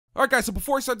Alright guys, so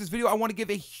before I start this video, I want to give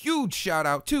a huge shout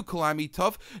out to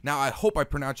Calamituff. Now, I hope I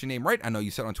pronounced your name right. I know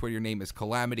you said on Twitter your name is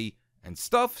Calamity and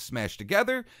Stuff smashed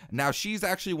together. Now, she's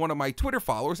actually one of my Twitter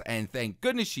followers, and thank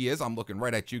goodness she is. I'm looking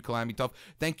right at you, Calamituff.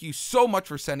 Thank you so much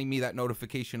for sending me that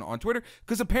notification on Twitter,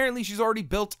 because apparently she's already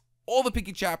built all the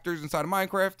Piggy chapters inside of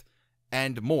Minecraft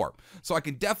and more. So I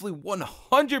can definitely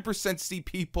 100% see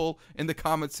people in the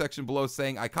comment section below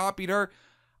saying I copied her.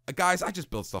 Guys, I just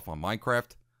build stuff on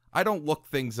Minecraft. I don't look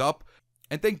things up,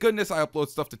 and thank goodness I upload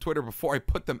stuff to Twitter before I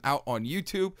put them out on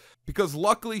YouTube, because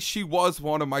luckily she was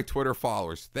one of my Twitter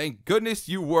followers. Thank goodness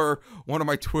you were one of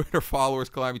my Twitter followers,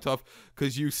 Calamituff,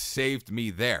 because you saved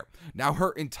me there. Now,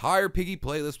 her entire Piggy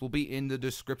playlist will be in the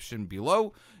description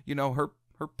below. You know,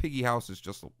 her Piggy house is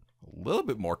just a little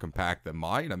bit more compact than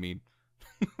mine. I mean,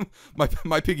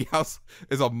 my Piggy house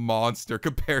is a monster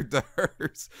compared to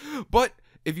hers. But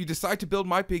if you decide to build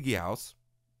my Piggy house,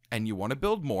 and you want to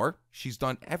build more, she's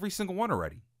done every single one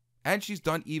already. And she's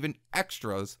done even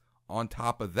extras on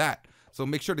top of that. So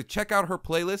make sure to check out her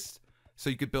playlist so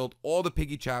you could build all the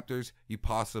Piggy chapters you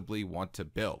possibly want to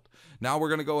build. Now we're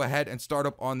going to go ahead and start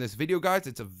up on this video, guys.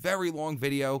 It's a very long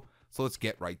video, so let's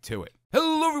get right to it.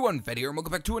 Hello everyone, Fed here, and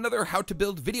welcome back to another how to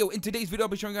build video. In today's video, I'll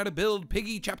be showing you how to build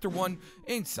Piggy Chapter 1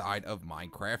 inside of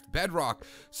Minecraft Bedrock.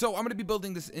 So I'm going to be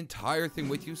building this entire thing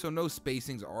with you, so no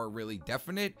spacings are really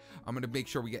definite. I'm going to make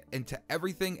sure we get into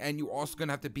everything, and you're also going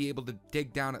to have to be able to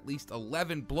dig down at least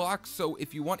 11 blocks. So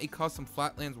if you want a custom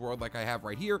Flatlands world like I have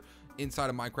right here inside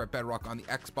of Minecraft Bedrock on the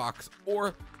Xbox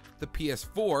or the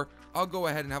PS4, I'll go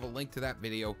ahead and have a link to that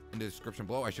video in the description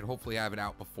below. I should hopefully have it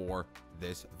out before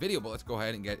this video, but let's go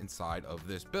ahead and get inside of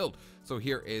this build. So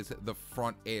here is the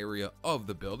front area of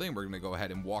the building. We're going to go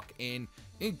ahead and walk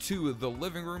into the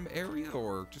living room area,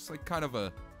 or just like kind of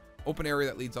a open area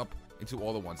that leads up into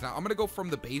all the ones. Now I'm going to go from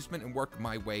the basement and work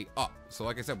my way up. So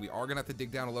like I said, we are going to have to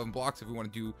dig down 11 blocks if we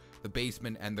want to do the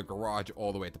basement and the garage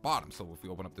all the way at the bottom. So if we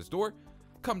open up this door,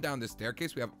 come down this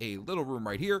staircase, we have a little room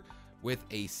right here with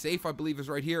a safe, I believe is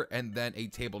right here, and then a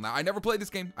table. Now, I never played this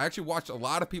game. I actually watched a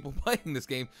lot of people playing this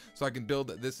game so I can build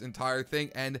this entire thing,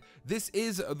 and this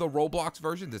is the Roblox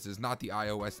version. This is not the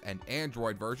iOS and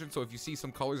Android version, so if you see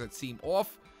some colors that seem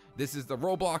off, this is the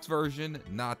Roblox version,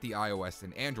 not the iOS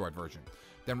and Android version.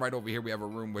 Then right over here, we have a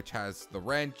room which has the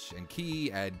wrench and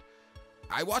key, and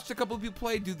I watched a couple of people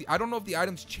play. I don't know if the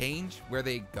items change where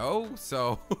they go,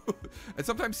 so it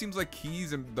sometimes seems like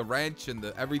keys and the wrench and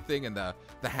the everything and the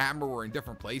hammer were in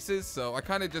different places. So I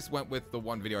kind of just went with the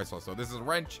one video I saw. So this is a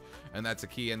wrench and that's a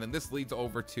key, and then this leads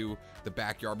over to the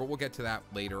backyard, but we'll get to that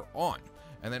later on.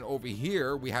 And then over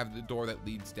here we have the door that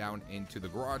leads down into the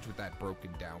garage with that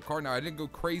broken down car. Now I didn't go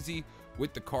crazy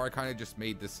with the car. I kind of just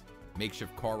made this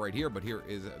makeshift car right here, but here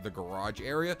is the garage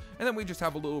area, and then we just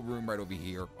have a little room right over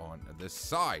here on this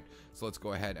side. So let's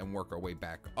go ahead and work our way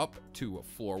back up to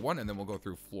floor 1, and then we'll go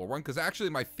through floor 1, because actually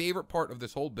my favorite part of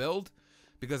this whole build,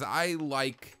 because I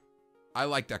like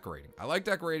decorating. I like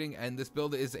decorating, and this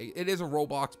build is a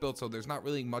Roblox build, so there's not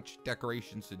really much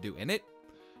decorations to do in it.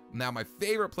 Now my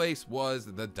favorite place was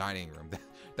the dining room.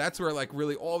 That's where like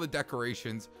really all the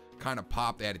decorations kind of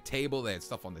pop. They had a table, they had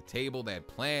stuff on the table, they had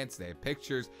plants, they had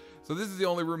pictures. So this is the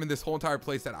only room in this whole entire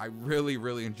place that I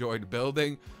really enjoyed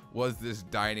building, was this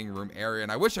dining room area.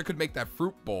 And I wish I could make that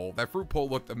fruit bowl. That fruit bowl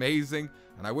looked amazing,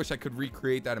 and I wish I could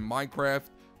recreate that in Minecraft,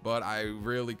 but I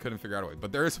really couldn't figure out a way.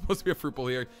 But there is supposed to be a fruit bowl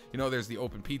here. You know, there's the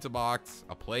open pizza box,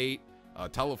 a plate, a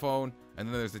telephone, and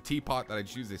then there's the teapot that I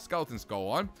just used a skeleton skull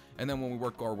on. And then when we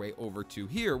work our way over to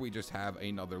here, we just have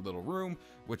another little room,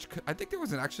 which I think there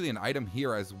was actually an item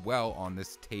here as well on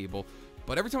this table.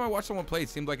 But every time I watch someone play, it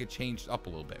seemed like it changed up a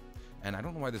little bit. And I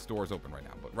don't know why this door is open right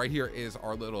now, but right here is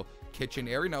our little kitchen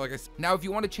area. Now, like I said, now if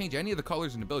you want to change any of the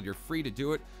colors in the build, you're free to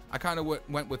do it. I kind of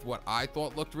went with what I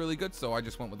thought looked really good, so I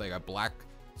just went with like a black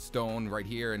stone right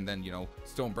here, and then, you know,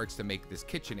 stone bricks to make this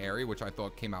kitchen area, which I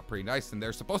thought came out pretty nice. And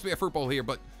there's supposed to be a fruit bowl here,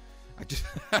 but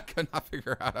I could not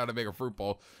figure out how to make a fruit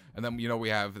bowl. And then, you know, we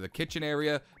have the kitchen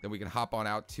area, then we can hop on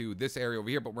out to this area over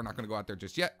here, but we're not going to go out there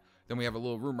just yet. Then we have a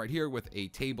little room right here with a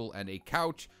table and a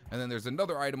couch, and then there's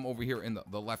another item over here in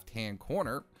the left hand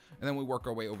corner. And then we work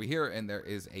our way over here, and there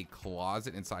is a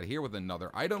closet inside here with another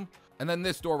item. And then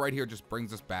this door right here just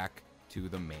brings us back to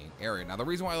the main area. Now the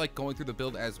reason why I like going through the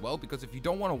build as well, because if you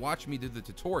don't want to watch me do the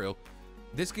tutorial,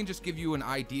 this can just give you an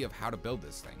idea of how to build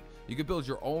this thing. You can build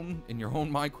your own in your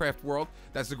own Minecraft world.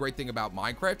 That's the great thing about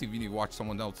Minecraft. If you need to watch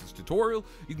someone else's tutorial,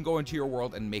 you can go into your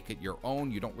world and make it your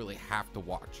own. You don't really have to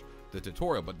watch the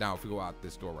tutorial. But now if we go out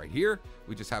this door right here,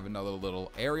 we just have another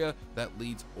little area that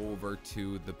leads over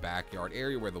to the backyard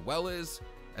area where the well is.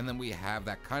 And then we have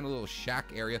that kind of little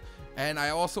shack area. And I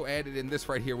also added in this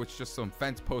right here, which is just some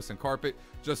fence posts and carpet,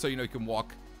 just so you know you can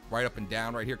walk right up and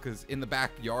down right here, because in the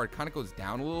backyard it kind of goes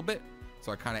down a little bit.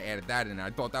 So I kind of added that in.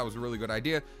 I thought that was a really good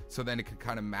idea. So then it could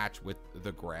kind of match with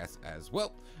the grass as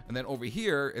well. And then over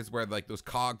here is where like those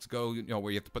cogs go, you know,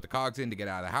 where you have to put the cogs in to get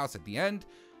out of the house at the end.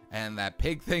 And that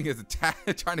pig thing is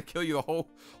trying to kill you the whole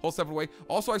step of the way.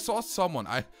 Also, I saw someone,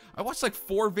 I watched like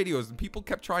 4 videos and people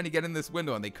kept trying to get in this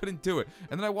window and they couldn't do it.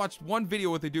 And then I watched one video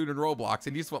with a dude in Roblox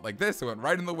and he just went like this. It went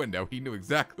right in the window. He knew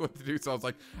exactly what to do. So I was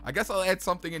like, I guess I'll add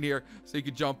something in here so you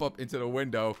could jump up into the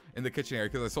window in the kitchen area,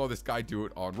 because I saw this guy do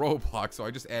it on Roblox. So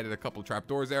I just added a couple trap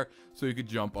doors there so you could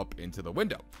jump up into the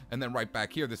window. And then right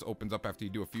back here, this opens up after you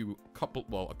do a couple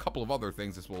of other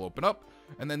things. This will open up.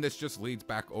 And then this just leads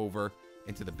back over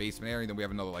into the basement area. Then we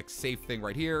have another like safe thing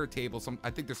right here, table.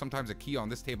 I think there's sometimes a key on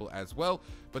this table as well.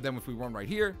 But then if we run right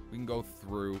here, we can go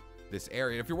through this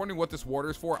area. If you're wondering what this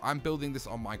water is for, I'm building this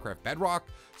on Minecraft Bedrock,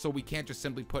 so we can't just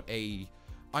simply put I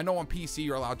know on PC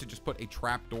you're allowed to just put a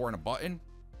trap door and a button.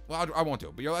 Well, I won't do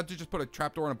it, but you're allowed to just put a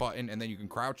trap door and a button and then you can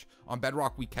crouch. On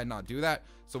Bedrock we cannot do that,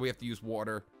 so we have to use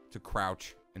water to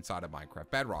crouch inside of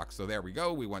Minecraft Bedrock. So there we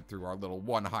go. We went through our little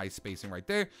 1 high spacing right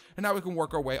there, and now we can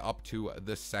work our way up to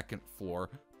the 2nd floor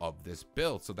of this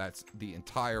build. So that's the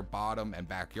entire bottom and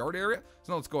backyard area.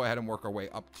 So now let's go ahead and work our way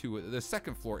up to the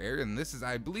 2nd floor area, and this is,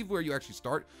 I believe, where you actually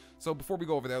start. So before we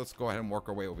go over there, let's go ahead and work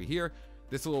our way over here.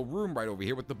 This little room right over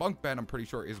here with the bunk bed, I'm pretty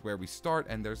sure, is where we start,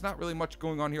 and there's not really much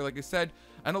going on here, like I said.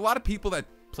 And a lot of people that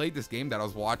played this game that I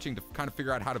was watching to kind of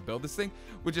figure out how to build this thing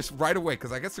would just right away,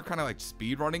 because I guess they're kind of like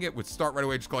speed running it, would start right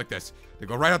away, just go like this. They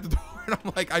go right out the door, and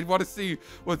I'm like, I want to see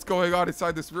what's going on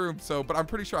inside this room. So, but I'm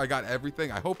pretty sure I got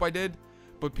everything. I hope I did.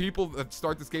 But people that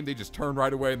start this game, they just turn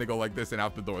right away and they go like this, and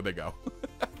out the door they go.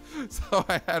 So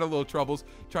I had a little troubles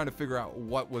trying to figure out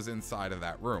what was inside of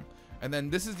that room. And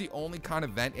then this is the only kind of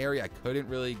vent area I couldn't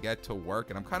really get to work,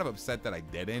 and I'm kind of upset that I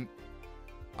didn't.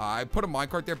 I put a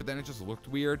minecart there, but then it just looked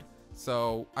weird.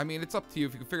 So, I mean, it's up to you.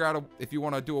 If you can figure out if you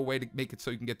want to do a way to make it so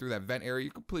you can get through that vent area,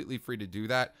 you're completely free to do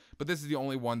that. But this is the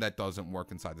only one that doesn't work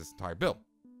inside this entire build.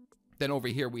 Then over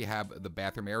here, we have the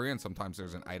bathroom area, and sometimes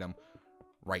there's an item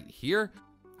right here.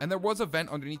 And there was a vent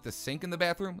underneath the sink in the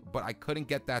bathroom, but I couldn't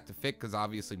get that to fit because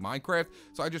obviously Minecraft.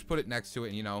 So I just put it next to it,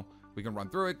 and you know, we can run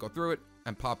through it, go through it,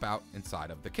 and pop out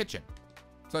inside of the kitchen.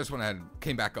 So I just went ahead and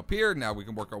came back up here. Now we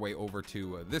can work our way over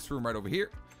to this room right over here,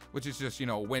 which is just, you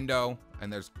know, a window,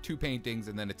 and there's 2 paintings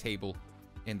and then a table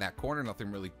in that corner.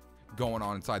 Nothing really going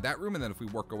on inside that room. And then if we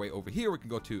work our way over here, we can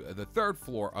go to the 3rd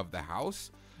floor of the house.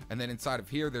 And then inside of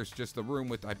here, there's just the room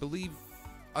with, I believe,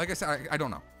 like I said, I don't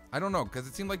know. I don't know, because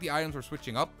it seemed like the items were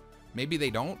switching up. Maybe they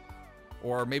don't,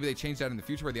 or maybe they changed that in the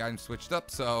future where the items switched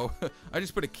up. So I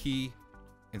just put a key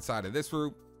inside of this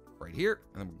room right here,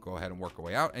 and then we'll go ahead and work our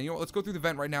way out. And you know what, let's go through the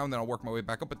vent right now, and then I'll work my way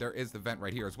back up. But there is the vent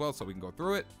right here as well, so we can go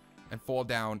through it and fall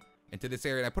down into this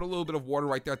area. And I put a little bit of water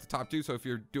right there at the top too, so if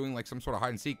you're doing like some sort of hide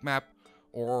and seek map,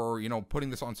 or you know, putting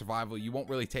this on survival, you won't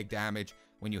really take damage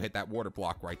when you hit that water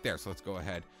block right there. So let's go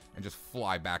ahead and just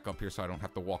fly back up here so I don't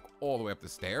have to walk all the way up the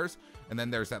stairs. And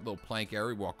then there's that little plank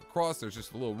area, walk across. There's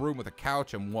just a little room with a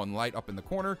couch and 1 light up in the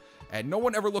corner. And no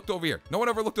one ever looked over here. No one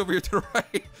ever looked over here to the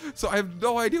right. So I have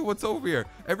no idea what's over here.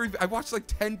 I watched like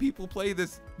 10 people play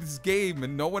this game,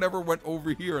 and no one ever went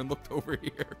over here and looked over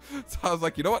here. So I was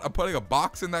like, you know what? I'm putting a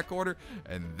box in that corner,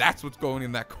 and that's what's going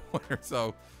in that corner.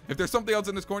 So if there's something else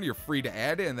in this corner, you're free to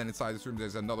add it. And then inside this room,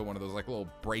 there's another one of those like little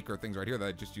breaker things right here that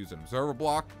I just use an observer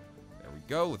block. There we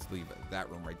go. Let's leave that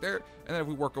room right there. And then if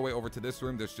we work our way over to this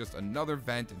room, there's just another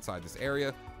vent inside this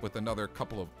area with another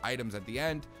couple of items at the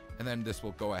end. And then this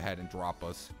will go ahead and drop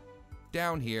us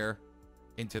down here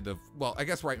into the, well, I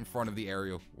guess right in front of the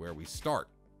area where we start.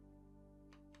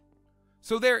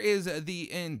 So there is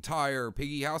the entire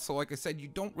piggy house. So like I said, you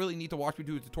don't really need to watch me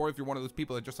do a tutorial if you're one of those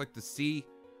people that just like to see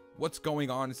what's going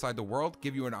on inside the world,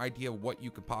 give you an idea of what you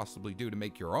could possibly do to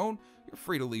make your own. You're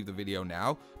free to leave the video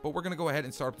now, but we're going to go ahead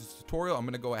and start this tutorial. I'm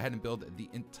going to go ahead and build the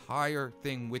entire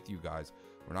thing with you guys.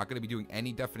 We're not going to be doing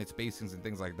any definite spacings and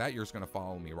things like that. You're just going to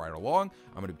follow me right along.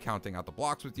 I'm going to be counting out the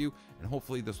blocks with you, and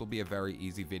hopefully this will be a very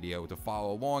easy video to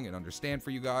follow along and understand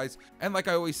for you guys. And like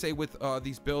I always say with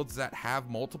these builds that have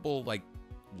multiple like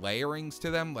layerings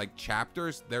to them, like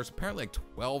chapters, there's apparently like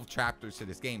 12 chapters to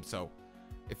this game. So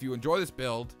if you enjoy this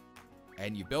build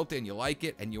and you built it and you like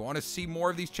it and you want to see more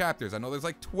of these chapters, I know there's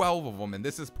like 12 of them, and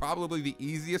this is probably the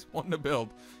easiest one to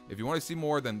build. If you want to see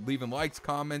more, then leaving likes,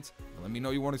 comments, and let me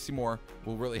know you want to see more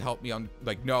will really help me on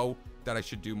like know that I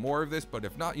should do more of this. But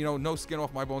if not, you know, no skin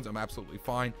off my bones, I'm absolutely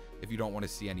fine if you don't want to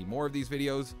see any more of these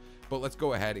videos. But let's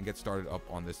go ahead and get started up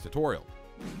on this tutorial.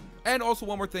 And also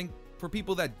one more thing, for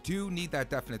people that do need that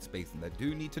definite spacing, that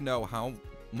do need to know how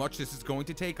much this is going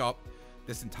to take up,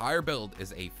 this entire build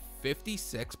is a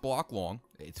 56 block long.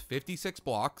 It's 56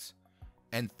 blocks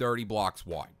and 30 blocks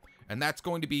wide. And that's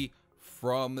going to be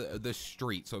from the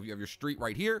street. So if you have your street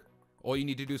right here, all you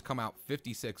need to do is come out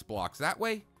 56 blocks that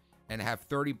way and have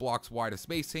 30 blocks wide of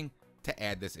spacing to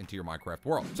add this into your Minecraft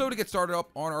world. So to get started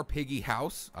up on our Piggy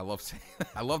house, I love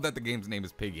that the game's name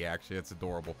is Piggy, actually. It's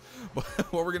adorable. But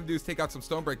what we're gonna do is take out some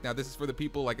stone brick. Now this is for the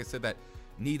people, like I said, that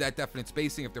need that definite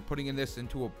spacing. If they're putting in this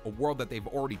into a world that they've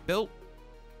already built,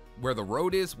 where the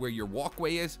road is, where your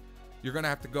walkway is, you're gonna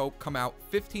have to come out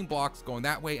 15 blocks going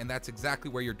that way, and that's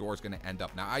exactly where your door is gonna end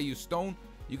up. Now I use stone.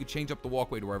 You can change up the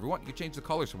walkway to wherever you want. You can change the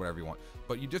colors to whatever you want,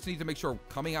 but you just need to make sure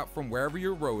coming out from wherever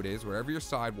your road is, wherever your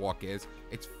sidewalk is,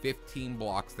 it's 15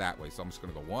 blocks that way. So I'm just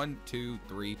gonna go 1, 2,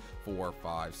 3, 4,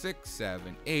 5, 6,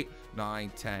 7, 8,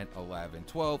 9, 10, 11,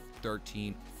 12,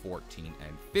 13, 14,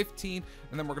 and 15.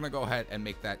 And then we're gonna go ahead and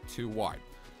make that 2 wide.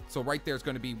 So right there is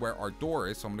gonna be where our door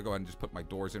is. So I'm gonna go ahead and just put my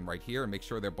doors in right here and make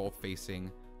sure they're both facing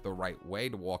the right way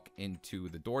to walk into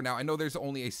the door. Now I know there's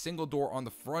only a single door on the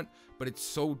front, but it's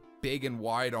so big and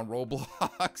wide on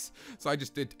Roblox, so I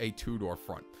just did a 2-door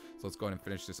front. So let's go ahead and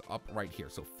finish this up right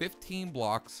here. So 15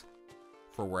 blocks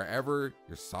for wherever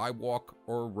your sidewalk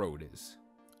or road is.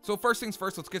 So first things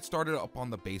first, let's get started up on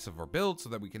the base of our build so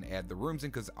that we can add the rooms in,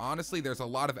 because honestly there's a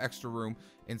lot of extra room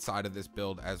inside of this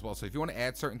build as well. So if you want to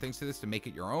add certain things to this to make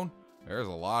it your own, there's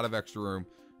a lot of extra room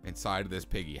inside of this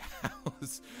Piggy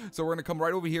house. So we're gonna come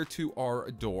right over here to our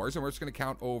doors, and we're just gonna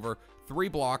count over 3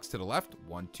 blocks to the left,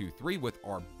 1, 2, 3, with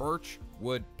our birch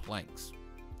wood planks.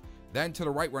 Then to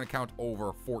the right, we're gonna count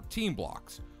over 14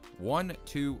 blocks, 1,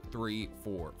 2, 3,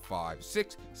 4, 5,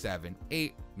 6, 7,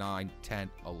 8, 9, 10,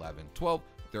 11, 12,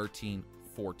 13,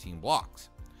 14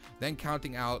 blocks. Then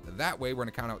counting out that way, we're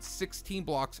gonna count out 16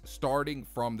 blocks starting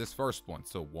from this first one.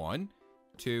 So 1,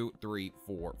 2, 3,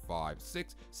 4, 5,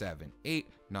 6, 7, 8,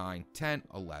 9, 10,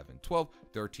 11, 12,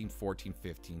 13, 14,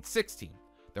 15, 16.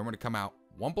 Then we're going to come out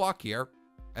 1 block here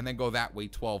and then go that way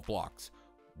 12 blocks.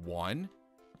 1,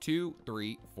 2,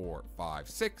 3, 4, 5,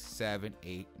 6, 7,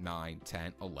 8, 9,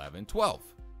 10, 11, 12.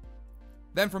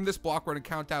 Then from this block, we're going to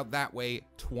count out that way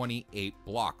 28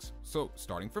 blocks. So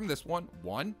starting from this one,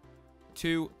 1,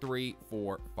 2, 3,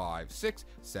 4, 5, 6,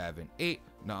 7, 8,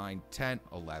 9, 10,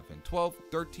 11, 12,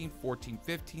 13, 14,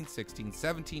 15, 16,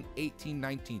 17, 18,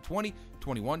 19, 20,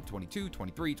 21, 22,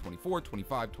 23, 24,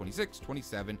 25, 26,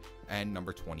 27, and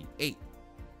number 28.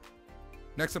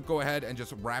 Next up, go ahead and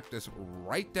just wrap this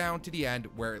right down to the end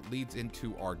where it leads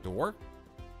into our door.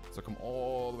 So come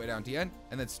all the way down to the end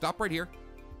and then stop right here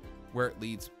where it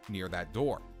leads near that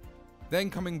door. Then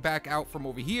coming back out from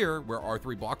over here where our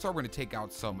 3 blocks are, we're going to take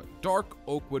out some dark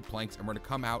oak wood planks and we're going to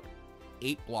come out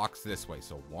 8 blocks this way.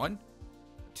 So 1,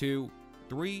 2,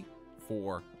 3,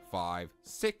 4, 5,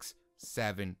 6,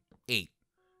 7, 8.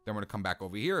 Then we're going to come back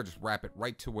over here and just wrap it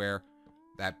right to where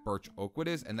that birch oak wood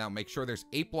is. And now make sure there's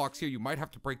 8 blocks here. You might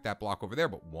have to break that block over there,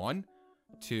 but 1,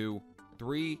 2,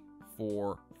 3,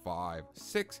 4, 5,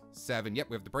 6, 7. Yep,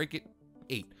 we have to break it.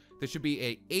 8. This should be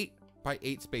a 8 by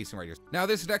 8 spacing right here. Now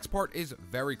this next part is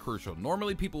very crucial.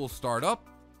 Normally people will start up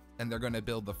and they're going to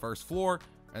build the first floor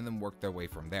and then work their way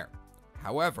from there.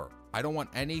 However, I don't want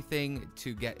anything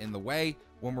to get in the way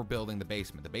when we're building the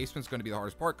basement. The basement's going to be the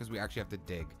hardest part because we actually have to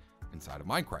dig inside of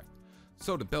Minecraft.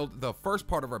 So to build the first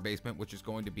part of our basement, which is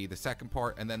going to be the second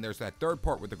part, and then there's that third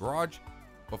part with the garage.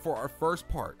 But for our first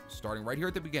part, starting right here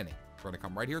at the beginning, we're going to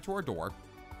come right here to our door.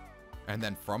 And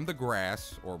then from the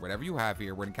grass, or whatever you have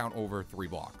here, we're going to count over 3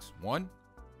 blocks. 1,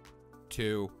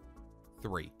 2,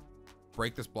 3.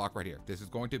 Break this block right here. This is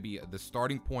going to be the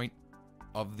starting point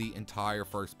of the entire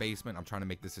first basement. I'm trying to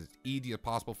make this as easy as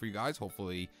possible for you guys.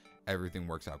 Hopefully everything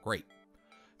works out great.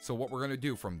 So what we're going to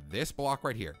do from this block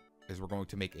right here is we're going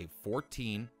to make a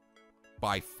 14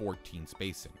 by 14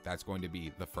 spacing. That's going to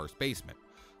be the first basement.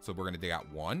 So we're going to dig out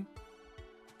 1,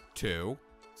 2,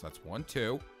 so that's 1,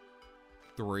 2,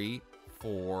 3,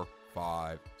 4,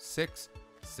 5, 6,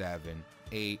 7,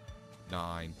 8,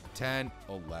 9, 10,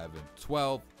 11,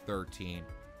 12, 13,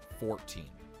 14.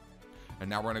 And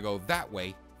now we're going to go that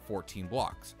way 14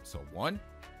 blocks. So 1,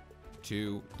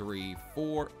 2, 3,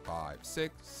 4, 5,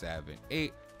 6, 7,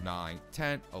 8, 9,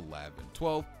 10, 11,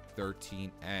 12,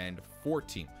 13, and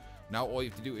 14. Now all you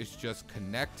have to do is just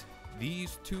connect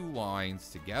these 2 lines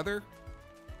together.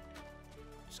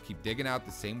 Just keep digging out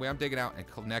the same way I'm digging out and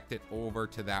connect it over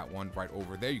to that one right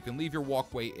over there. You can leave your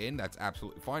walkway in. That's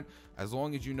absolutely fine, as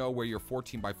long as you know where your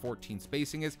 14 by 14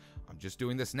 spacing is. I'm just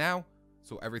doing this now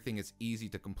so everything is easy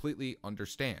to completely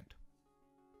understand.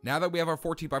 Now that we have our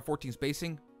 14 by 14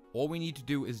 spacing, all we need to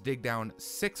do is dig down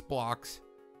 6 blocks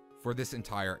for this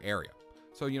entire area.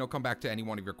 So, you know, come back to any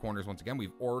one of your corners. Once again,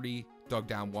 we've already dug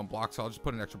down 1 block, so I'll just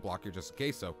put an extra block here just in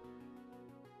case. So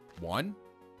 1,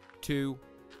 2,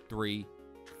 3,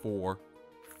 4,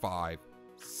 5,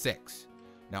 6.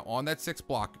 Now on that 6th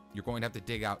block, you're going to have to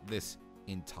dig out this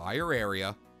entire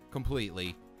area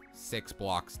completely 6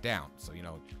 blocks down. So, you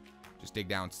know, just dig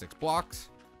down 6 blocks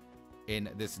in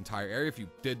this entire area. If you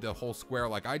did the whole square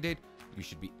like I did, you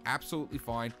should be absolutely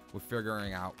fine with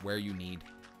figuring out where you need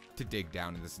to dig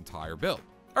down in this entire build.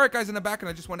 All right, guys, in the back, and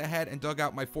I just went ahead and dug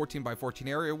out my 14 by 14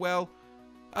 area. Well,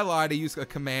 I lied. I used a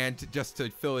command just to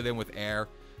fill it in with air.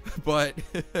 But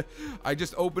I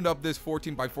just opened up this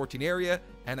 14 by 14 area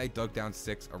and I dug down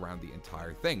 6 around the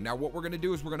entire thing. Now what we're going to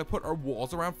do is we're going to put our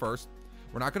walls around first.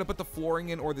 We're not going to put the flooring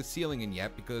in or the ceiling in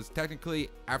yet, because technically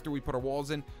after we put our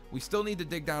walls in, we still need to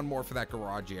dig down more for that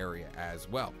garage area as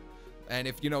well. And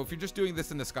if you're just doing this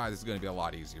in the sky, this is going to be a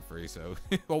lot easier for you. So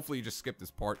hopefully you just skip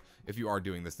this part if you are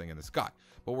doing this thing in the sky.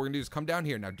 But what we're going to do is come down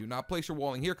here. Now do not place your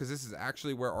walling here, because this is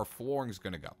actually where our flooring is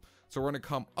going to go. So we're going to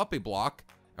come up a block,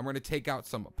 and we're going to take out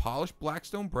some polished black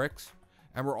stone bricks,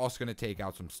 and we're also going to take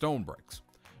out some stone bricks.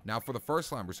 Now for the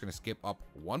first line, we're just going to skip up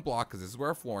 1 block, because this is where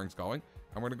our flooring's going,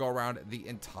 and we're going to go around the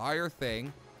entire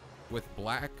thing with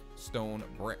black stone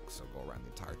bricks. So go around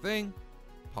the entire thing,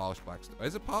 polished black stone.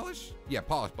 Is it polished? Yeah,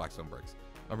 polished black stone bricks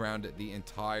around the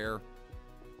entire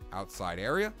outside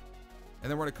area. And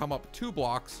then we're going to come up 2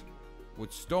 blocks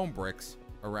with stone bricks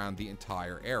around the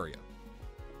entire area.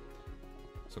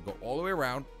 So go all the way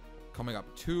around, coming up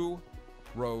 2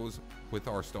 rows with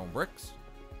our stone bricks.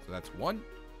 So that's 1.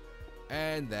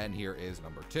 And then here is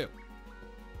number 2.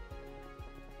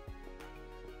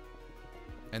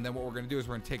 And then what we're going to do is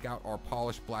we're going to take out our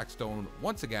polished black stone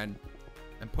once again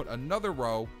and put another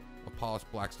row of polished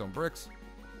black stone bricks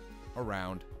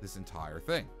around this entire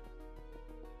thing.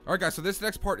 All right, guys, so this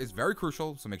next part is very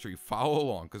crucial, so make sure you follow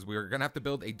along, because we're going to have to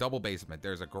build a double basement.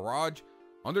 There's a garage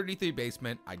underneath the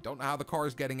basement. I don't know how the car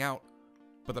is getting out,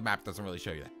 but the map doesn't really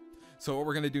show you that. So what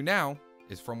we're going to do now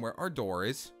is from where our door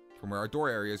is, from where our door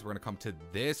area is, we're going to come to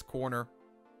this corner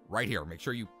right here. Make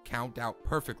sure you count out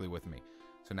perfectly with me.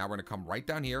 So now we're going to come right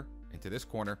down here into this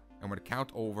corner, and we're going to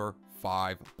count over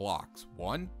 5 blocks.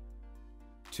 1,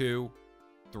 2,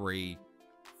 3,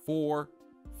 4,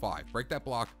 5. Break that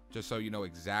block just so you know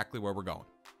exactly where we're going.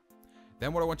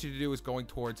 Then what I want you to do is going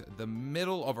towards the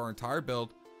middle of our entire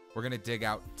build, we're going to dig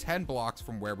out 10 blocks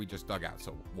from where we just dug out.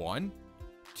 So 1,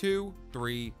 2,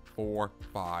 3, 4,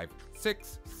 5,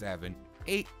 6, 7,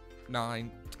 8,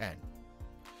 9, 10.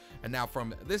 And now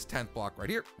from this 10th block right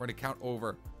here, we're going to count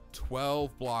over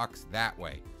 12 blocks that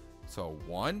way. So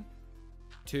 1,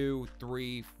 2,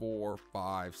 3, 4,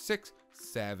 5, 6,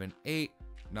 7, 8,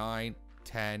 9,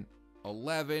 10,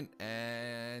 11,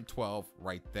 and 12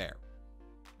 right there.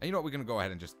 And you know what? We're going to go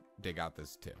ahead and just dig out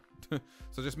this too.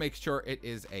 So just make sure it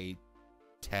is a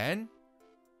 10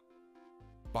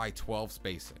 by 12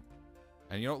 spacing.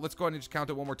 And you know what? Let's go ahead and just count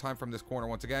it one more time from this corner.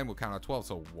 Once again, we'll count out 12.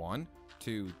 So 1,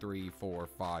 2, 3, 4,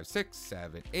 5, 6,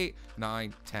 7, 8,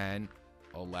 9, 10,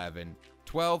 11,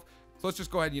 12. So let's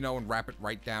just go ahead, and wrap it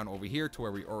right down over here to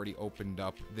where we already opened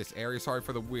up this area. Sorry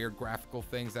for the weird graphical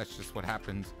things. That's just what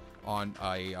happens on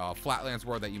a Flatlands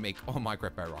world that you make on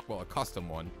Minecraft Bedrock. Well, a custom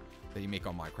one that you make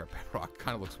on Minecraft Bedrock.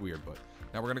 Kind of looks weird, but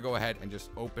now we're going to go ahead and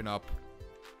just open up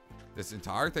this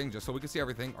entire thing just so we can see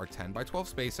everything. Our 10 by 12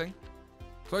 spacing.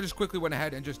 So I just quickly went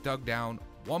ahead and just dug down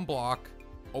 1 block,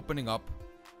 opening up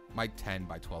my 10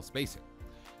 by 12 spacing.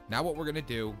 Now what we're going to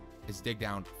do is dig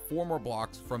down 4 more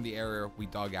blocks from the area we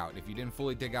dug out. If you didn't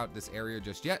fully dig out this area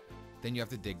just yet, then you have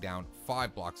to dig down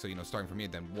 5 blocks. So, starting from here,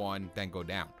 then 1, then go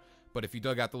down. But if you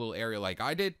dug out the little area like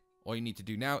I did, all you need to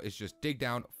do now is just dig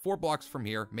down 4 blocks from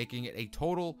here, making it a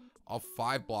total of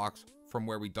 5 blocks from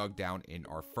where we dug down in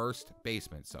our first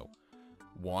basement. So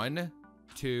 1,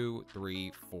 2,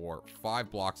 3, 4,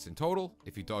 5 blocks in total.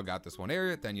 If you dug out this one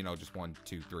area, then, just 1,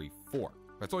 2, 3, 4.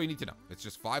 That's all you need to know. It's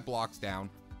just 5 blocks down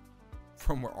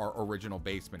from our original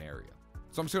basement area.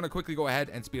 So I'm just going to quickly go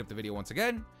ahead and speed up the video once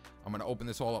again. I'm going to open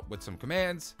this all up with some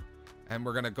commands, and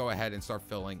we're going to go ahead and start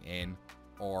filling in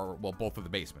both of the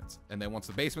basements. And then once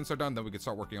the basements are done, then we can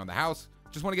start working on the house.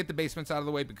 Just want to get the basements out of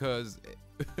the way, because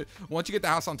once you get the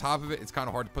house on top of it, it's kind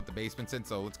of hard to put the basements in.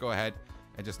 So let's go ahead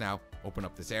and just now open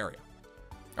up this area.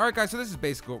 All right, guys, so this is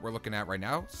basically what we're looking at right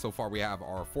now. So far, we have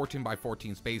our 14 by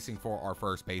 14 spacing for our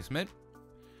first basement.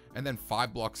 And then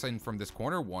 5 blocks in from this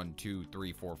corner, 1, 2,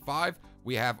 3, 4, 5.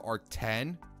 We have our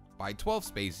 10 by 12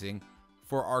 spacing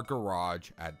for our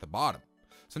garage at the bottom.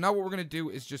 So now what we're going to do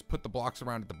is just put the blocks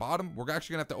around at the bottom. We're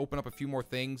actually going to have to open up a few more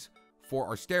things for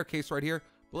our staircase right here.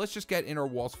 But let's just get in our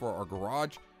walls for our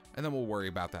garage, and then we'll worry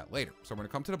about that later. So we're going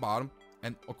to come to the bottom,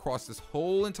 and across this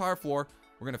whole entire floor,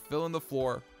 we're going to fill in the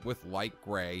floor with light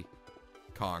gray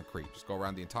concrete. Just go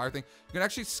around the entire thing. You can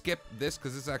actually skip this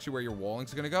because this is actually where your walling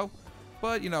is going to go.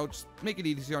 But, you know, just make it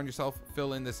easy on yourself.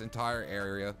 Fill in this entire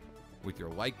area with your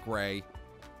light gray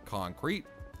concrete.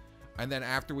 And then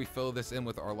after we fill this in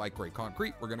with our light gray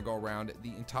concrete, we're going to go around the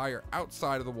entire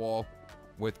outside of the wall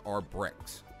with our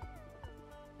bricks.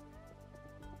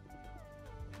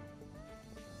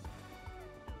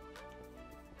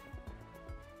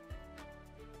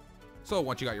 So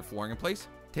once you got your flooring in place,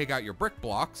 take out your brick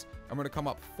blocks. I'm going to come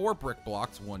up 4 brick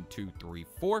blocks, 1, 2, 3,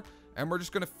 4. And we're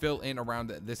just going to fill in around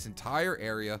this entire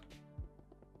area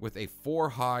with a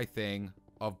 4-high thing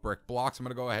of brick blocks. I'm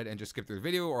going to go ahead and just skip through the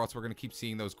video, or else we're going to keep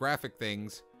seeing those graphic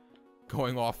things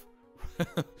going off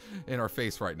in our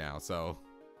face right now. So, all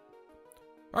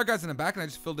right, guys, in the back, and I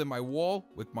just filled in my wall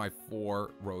with my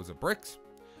 4 rows of bricks.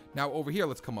 Now over here,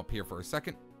 let's come up here for a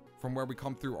second. From where we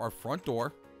come through our front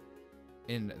door,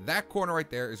 in that corner right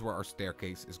there is where our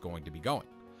staircase is going to be going.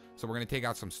 So we're going to take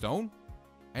out some stone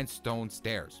and stone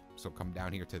stairs. So come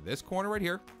down here to this corner right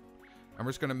here, and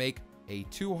we're just going to make a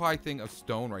 2-high thing of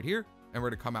stone right here, and we're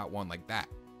going to come out one like that.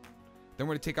 Then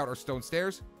we're going to take out our stone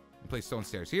stairs and place stone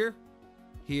stairs here,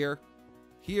 here,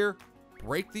 here,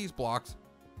 break these blocks,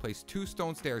 place 2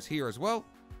 stone stairs here as well,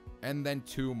 and then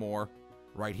 2 more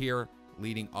right here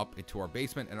leading up into our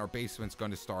basement. And our basement's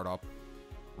going to start up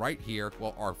right here.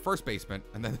 Well, our first basement,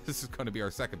 and then this is going to be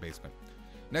our second basement.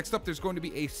 Next up, there's going to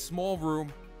be a small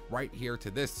room right here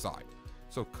to this side.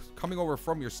 So coming over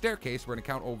from your staircase, we're going to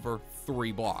count over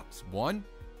 3 blocks. 1,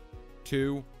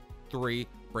 2, 3.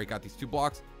 Break out these 2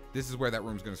 blocks. This is where that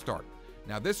room's going to start.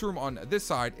 Now, this room on this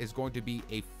side is going to be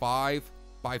a 5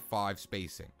 by 5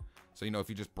 spacing. So, you know, if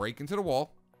you just break into the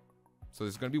wall, so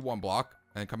this is going to be 1 block,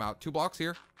 and then come out 2 blocks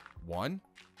here. 1,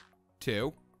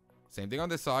 2. Same thing on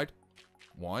this side.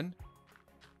 1,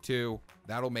 2.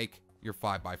 That'll make your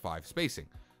 5 by 5 spacing.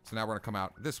 So now we're going to come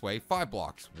out this way, 5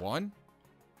 blocks. 1,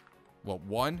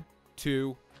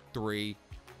 2, 3,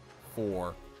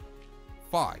 4,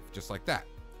 5. Just like that.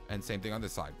 And same thing on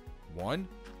this side. 1,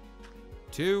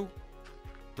 2,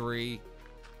 3,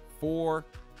 4,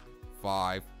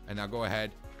 5. And now go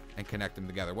ahead and connect them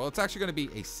together. Well, it's actually going to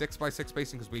be a 6 by 6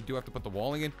 spacing because we do have to put the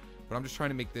walling in. But I'm just trying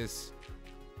to make this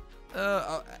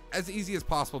as easy as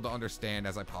possible to understand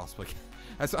as I possibly can.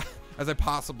 As I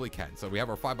possibly can. So we have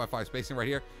our 5 by 5 spacing right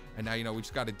here. And now, you know, we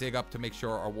just got to dig up to make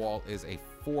sure our wall is a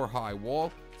 4-high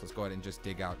wall. So let's go ahead and just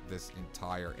dig out this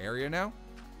entire area now.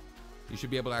 You should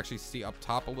be able to actually see up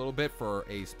top a little bit for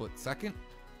a split second.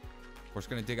 We're just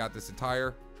going to dig out this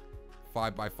entire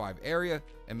 5 by 5 area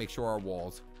and make sure our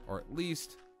walls are at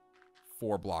least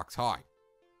 4 blocks high.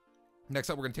 Next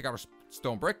up, we're going to take out our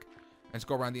stone brick and just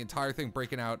go around the entire thing,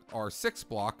 breaking out our 6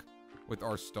 block with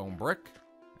our stone brick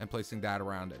and placing that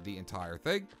around the entire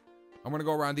thing. I'm going to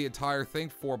go around the entire thing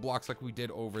 4 blocks like we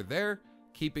did over there,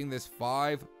 keeping this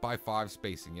 5 by 5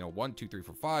 spacing. You know, 1, 2, 3,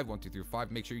 4, 5, 1, 2, 3, 4,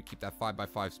 5. Make sure you keep that 5 by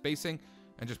 5 spacing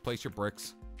and just place your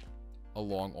bricks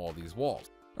along all these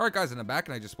walls. All right, guys, in the back,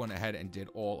 and I just went ahead and did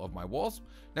all of my walls.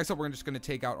 Next up, we're just going to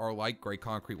take out our light gray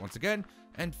concrete once again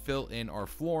and fill in our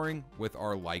flooring with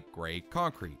our light gray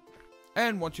concrete.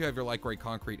 And once you have your light gray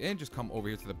concrete in, just come over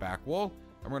here to the back wall,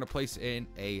 and we're going to place in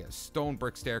a stone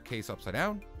brick staircase upside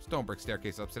down, stone brick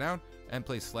staircase upside down, and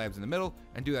place slabs in the middle,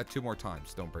 and do that 2 more times.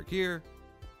 Stone brick here,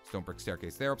 stone brick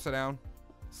staircase there upside down,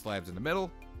 slabs in the middle,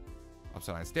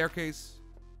 upside down staircase,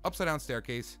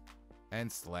 and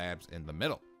slabs in the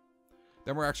middle.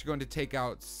 Then we're actually going to take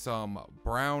out some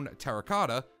brown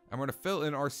terracotta, and we're going to fill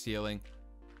in our ceiling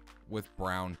with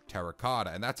brown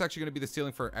terracotta. And that's actually going to be the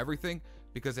ceiling for everything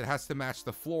because it has to match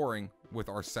the flooring with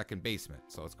our second basement.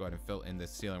 So let's go ahead and fill in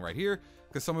this ceiling right here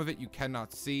because some of it you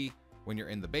cannot see when you're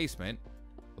in the basement.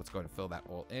 Let's go ahead and fill that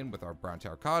all in with our brown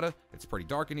terracotta. It's pretty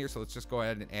dark in here, so let's just go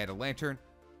ahead and add a lantern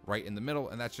right in the middle,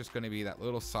 and that's just going to be that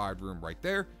little side room right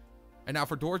there. And now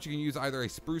for doors, you can use either a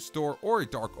spruce door or a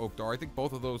dark oak door. I think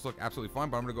both of those look absolutely fine,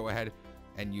 but I'm going to go ahead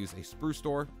and use a spruce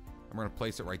door. I'm going to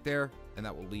place it right there, and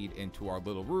that will lead into our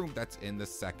little room that's in the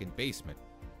second basement.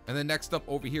 And then next up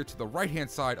over here to the right-hand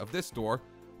side of this door,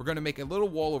 we're going to make a little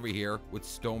wall over here with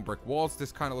stone brick walls.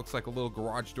 This kind of looks like a little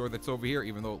garage door that's over here,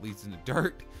 even though it leads into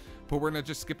dirt. But we're going to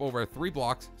just skip over 3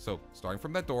 blocks. So starting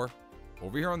from that door,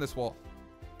 over here on this wall,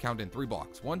 count in 3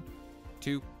 blocks. 1,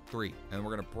 2, 3. And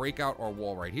we're going to break out our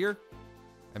wall right here.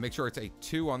 And make sure it's a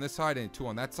 2 on this side and a 2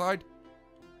 on that side.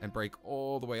 And break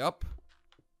all the way up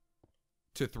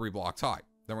to 3 blocks high.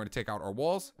 Then we're going to take out our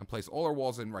walls and place all our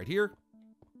walls in right here.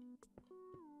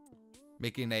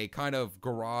 Making a kind of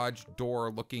garage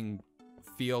door looking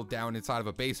feel down inside of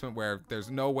a basement where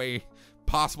there's no way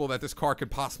possible that this car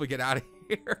could possibly get out of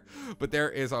here. But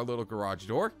there is our little garage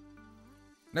door.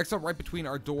 Next up, right between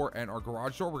our door and our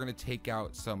garage door, we're going to take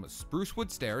out some spruce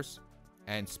wood stairs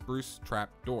and spruce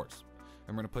trap doors.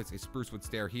 I'm going to place a spruce wood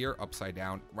stair here upside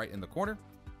down right in the corner.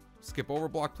 Skip over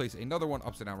block, place another one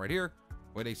upside down right here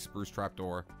with a spruce trap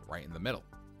door right in the middle.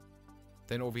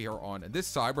 Then over here on this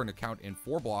side, we're going to count in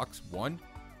 4 blocks. 1,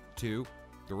 2,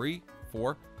 3,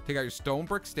 4. Take out your stone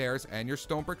brick stairs and your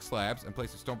stone brick slabs and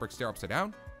place a stone brick stair upside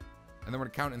down. And then we're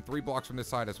going to count in 3 blocks from this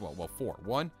side as well. Well, 4.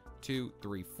 1, 2,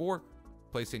 3, 4.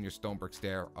 Place in your stone brick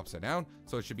stair upside down.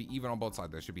 So it should be even on both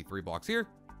sides. There should be 3 blocks here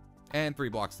and 3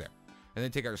 blocks there. And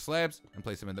then take out your slabs and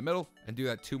place them in the middle and do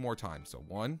that 2 more times. So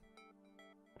 1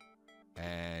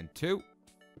 and 2.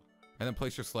 And then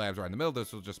place your slabs right in the middle.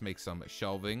 This will just make some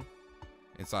shelving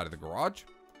inside of the garage.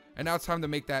 And now it's time to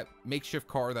make that makeshift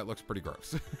car that looks pretty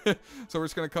gross. So we're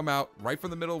just going to come out right from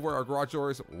the middle of where our garage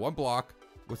door is, 1 block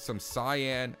with some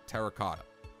cyan terracotta.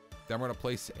 Then we're going to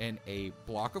place in a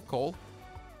block of coal.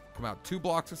 Come out 2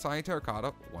 blocks of cyan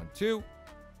terracotta. 1, 2.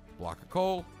 Block of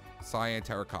coal, cyan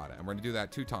terracotta. And we're going to do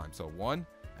that 2 times. So 1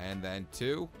 and then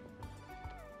 2.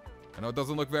 I know it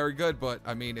doesn't look very good, but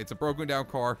I mean, it's a broken down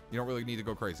car. You don't really need to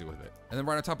go crazy with it. And then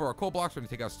right on top of our coal blocks, we're going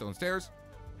to take out stone stairs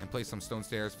and place some stone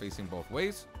stairs facing both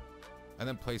ways. And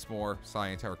then place more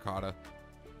cyan terracotta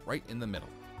right in the middle.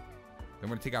 Then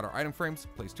we're going to take out our item frames,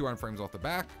 place 2 item frames off the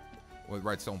back with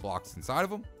redstone blocks inside of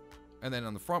them. And then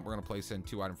on the front, we're going to place in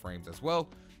 2 item frames as well.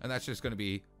 And that's just going to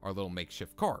be our little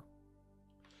makeshift car.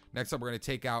 Next up, we're going to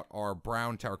take out our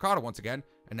brown terracotta once again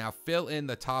and now fill in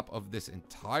the top of this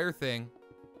entire thing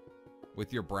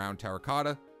with your brown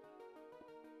terracotta.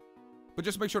 But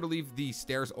just make sure to leave the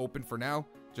stairs open for now,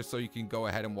 just so you can go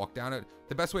ahead and walk down it.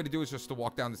 The best way to do is just to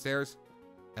walk down the stairs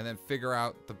and then figure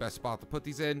out the best spot to put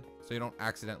these in so you don't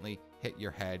accidentally hit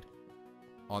your head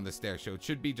on the stairs. So it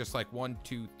should be just like 1,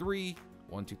 2, 3,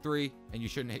 1, 2, 3, and you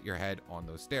shouldn't hit your head on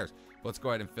those stairs. Let's go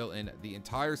ahead and fill in the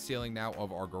entire ceiling now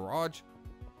of our garage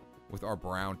with our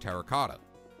brown terracotta.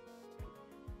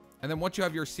 And then once you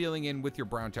have your ceiling in with your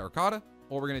brown terracotta,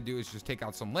 all we're going to do is just take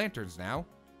out some lanterns now.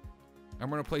 And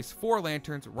we're going to place 4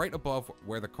 lanterns right above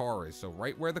where the car is. So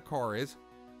right where the car is,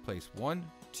 place 1,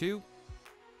 2,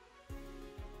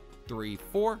 3,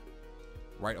 4,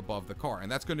 right above the car.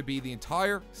 And that's going to be the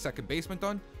entire second basement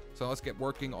done. So let's get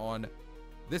working on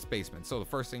this basement. So the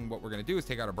first thing what we're going to do is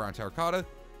take out our brown terracotta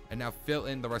and now fill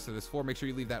in the rest of this floor. Make sure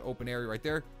you leave that open area right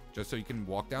there just so you can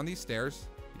walk down these stairs.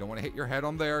 You don't want to hit your head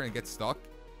on there and get stuck.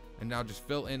 And now just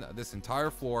fill in this entire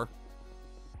floor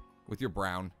with your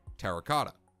brown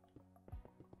terracotta.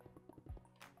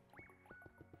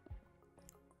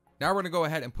 Now we're going to go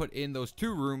ahead and put in those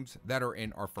 2 rooms that are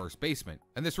in our first basement.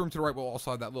 And this room to the right will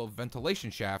also have that little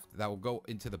ventilation shaft that will go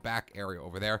into the back area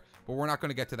over there. But we're not going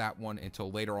to get to that one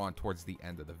until later on towards the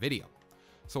end of the video.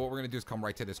 So what we're going to do is come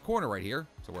right to this corner right here.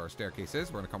 So where our staircase is,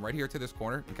 we're going to come right here to this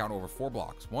corner and count over 4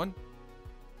 blocks. 1,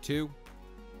 2,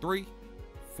 3,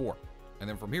 4. And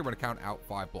then from here, we're going to count out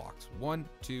 5 blocks. 1,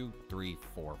 2, 3,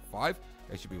 4, 5.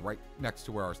 They should be right next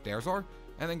to where our stairs are.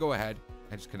 And then go ahead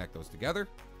and just connect those together.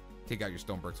 Take out your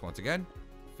stone bricks once again.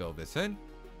 Fill this in.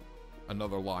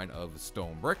 Another line of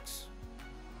stone bricks.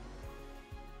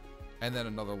 And then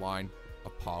another line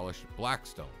of polished black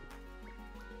stone.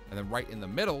 And then right in the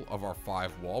middle of our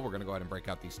 5 wall, we're going to go ahead and break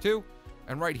out these 2.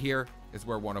 And right here is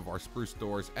where one of our spruce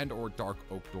doors and or dark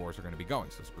oak doors are going to be going.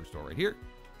 So spruce door right here.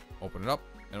 Open it up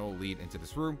and it will lead into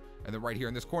this room. And then right here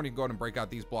in this corner, you can go ahead and break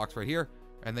out these blocks right here.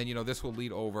 And then, you know, this will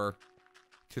lead over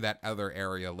to that other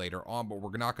area later on, but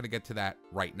we're not going to get to that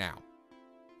right now.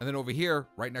 And then over here,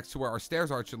 right next to where our stairs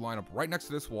are, it should line up right next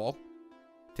to this wall.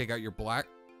 Take out your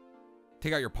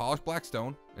polished black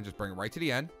stone and just bring it right to the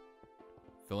end.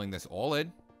 Filling this all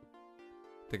in.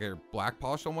 Take out your black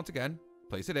polished stone once again,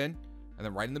 place it in, and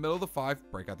then right in the middle of the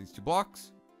 5, break out these 2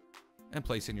 blocks and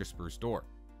place in your spruce door.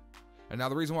 And now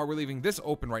the reason why we're leaving this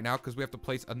open right now, because we have to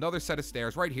place another set of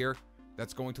stairs right here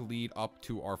that's going to lead up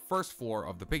to our first floor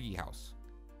of the Piggy house.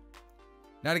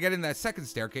 Now to get in that second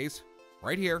staircase,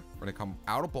 right here, we're going to come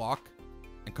out a block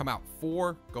and come out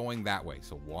 4 going that way.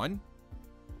 So 1,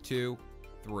 2,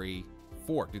 3,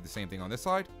 4. Do the same thing on this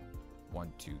side.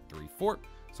 1, 2, 3, 4.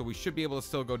 So we should be able to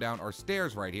still go down our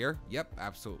stairs right here. Yep,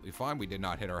 absolutely fine. We did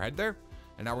not hit our head there.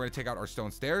 And now we're going to take out our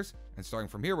stone stairs. And starting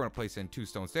from here, we're going to place in 2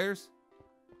 stone stairs.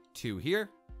 2 here.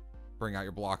 Bring out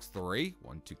your blocks 3.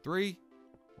 1, 2, 3.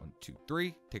 1, 2,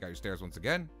 3. Take out your stairs once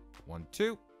again. 1,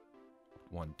 2.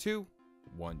 1, 2.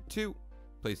 1, 2.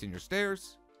 Place in your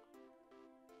stairs.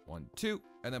 1, 2.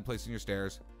 And then place in your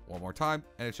stairs one more time.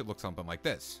 And it should look something like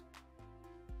this.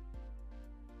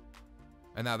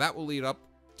 And now that will lead up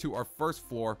to our first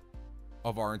floor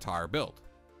of our entire build.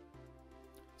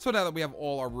 So now that we have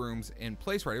all our rooms in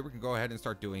place right here, we can go ahead and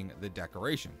start doing the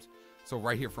decorations. So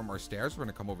right here from our stairs, we're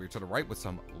going to come over here to the right with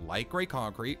some light gray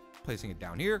concrete, placing it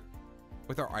down here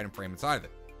with our item frame inside of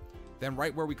it. Then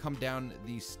right where we come down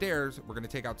these stairs, we're going to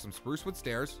take out some spruce wood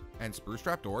stairs and spruce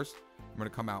trapdoors. I'm going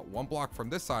to come out 1 block from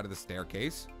this side of the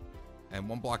staircase and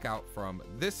 1 block out from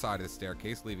this side of the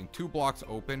staircase, leaving 2 blocks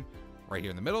open right here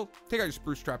in the middle. Take out your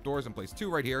spruce trapdoors and place 2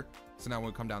 right here. So now when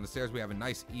we come down the stairs, we have a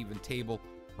nice even table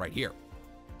right here.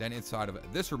 Then inside of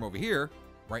this room over here,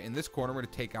 right in this corner, we're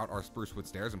going to take out our spruce wood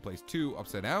stairs and place 2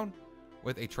 upside down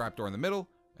with a trapdoor in the middle,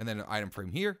 and then an item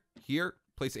frame here,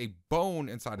 place a bone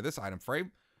inside of this item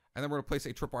frame, and then we're going to place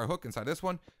a tripwire hook inside this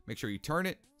one. Make sure you turn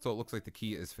it so it looks like the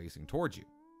key is facing towards you.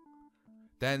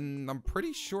 Then I'm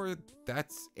pretty sure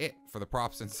that's it for the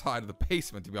props inside of the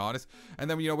basement, to be honest. And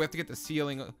then, we have to get the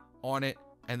ceiling on it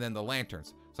and then the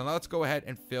lanterns. So now let's go ahead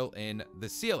and fill in the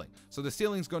ceiling. So the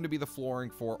ceiling is going to be the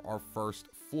flooring for our first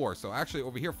floor. So actually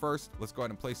over here first, let's go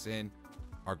ahead and place in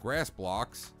our grass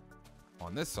blocks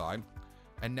on this side.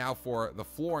 And now for the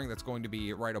flooring that's going to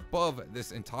be right above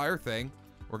this entire thing,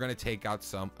 we're going to take out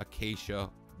some acacia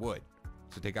wood.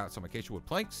 So take out some acacia wood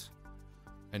planks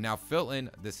and now fill in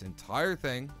this entire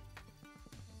thing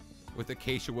with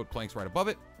acacia wood planks right above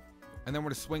it. And then we're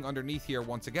going to swing underneath here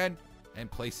once again and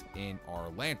place in our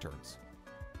lanterns.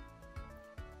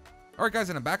 Alright guys,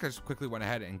 in the back I just quickly went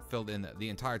ahead and filled in the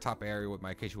entire top area with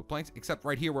my acacia wood planks, except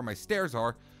right here where my stairs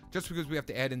are, just because we have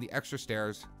to add in the extra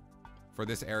stairs for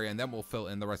this area, and then we'll fill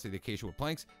in the rest of the acacia wood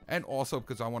planks, and also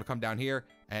because I want to come down here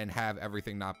and have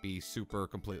everything not be super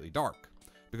completely dark.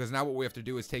 Because now what we have to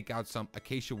do is take out some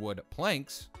acacia wood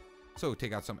planks. So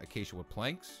take out some acacia wood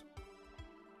planks.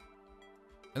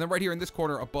 And then right here in this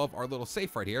corner above our little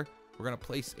safe right here, we're going to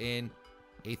place in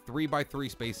a 3x3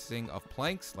 spacing of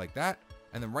planks like that.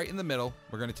 And then right in the middle,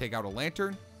 we're going to take out a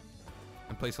lantern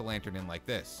and place a lantern in like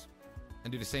this.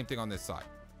 And do the same thing on this side.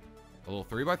 A little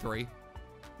 3x3. 1,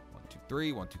 2,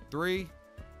 3, 1, 2, 3.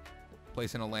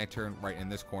 Place in a lantern right in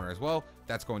this corner as well.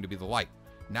 That's going to be the light.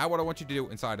 Now what I want you to do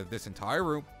inside of this entire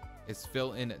room is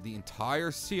fill in the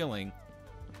entire ceiling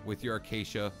with your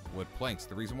acacia wood planks.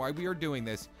 The reason why we are doing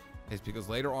this is because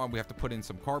later on we have to put in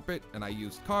some carpet, and I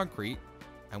used concrete,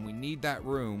 and we need that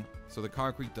room so the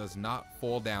concrete does not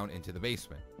fall down into the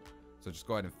basement. So just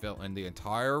go ahead and fill in the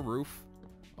entire roof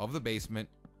of the basement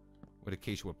with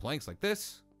acacia wood planks like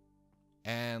this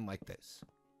and like this.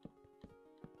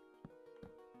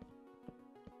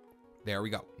 There we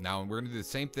go. Now we're going to do the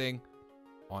same thing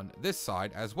on this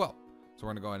side as well. So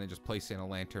we're going to go ahead and just place in a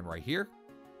lantern right here,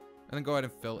 and then go ahead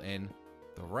and fill in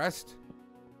the rest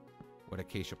with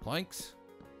acacia planks.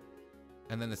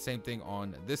 And then the same thing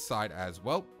on this side as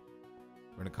well.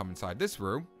 We're going to come inside this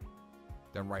room.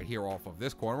 Then right here off of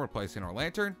this corner, we're placing our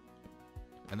lantern,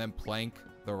 and then plank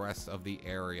the rest of the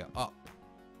area up.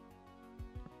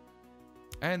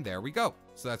 And there we go.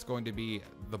 So that's going to be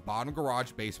the bottom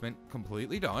garage basement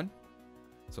completely done.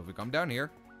 So if we come down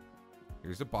here,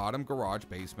 here's the bottom garage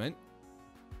basement.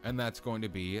 And that's going to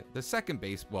be the second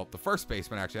base. Well, the first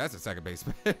basement, actually, that's the second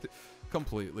basement.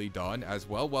 Completely done as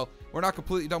well. Well, we're not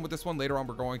completely done with this one. Later on,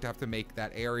 we're going to have to make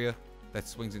that area that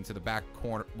swings into the back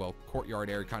corner, well, courtyard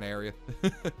area kind of area.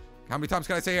 How many times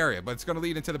can I say area? But it's going to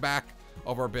lead into the back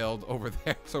of our build over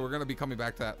there. So we're going to be coming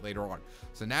back to that later on.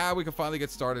 So now we can finally get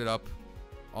started up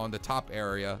on the top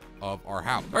area of our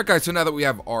house. All right, guys, so now that we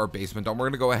have our basement done, we're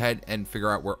going to go ahead and figure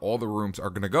out where all the rooms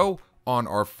are going to go on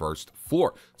our first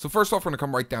floor. So first off, we're going to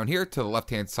come right down here to the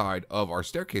left-hand side of our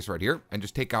staircase right here and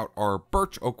just take out our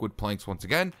birch oak wood planks once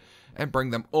again and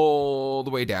bring them all the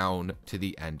way down to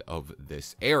the end of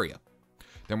this area.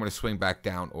 Then we're going to swing back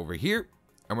down over here,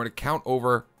 and we're going to count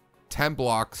over 10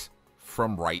 blocks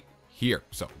from right here.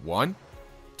 So 1,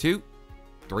 2,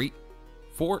 3,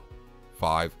 4,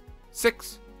 5,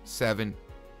 6, 7,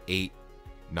 8,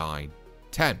 9,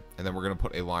 10. And then we're going to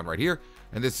put a line right here.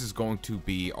 And this is going to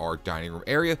be our dining room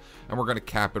area. And we're going to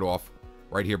cap it off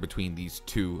right here between these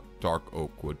 2 dark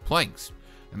oak wood planks.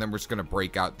 And then we're just going to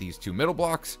break out these 2 middle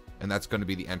blocks. And that's going to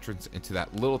be the entrance into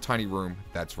that little tiny room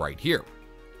that's right here.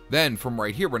 Then from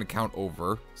right here, we're going to count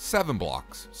over 7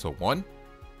 blocks. So 1,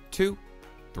 2,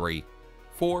 3,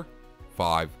 4,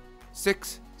 5,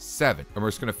 6, 7. And we're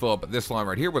just going to fill up this line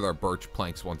right here with our birch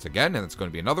planks once again, and it's going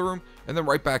to be another room. And then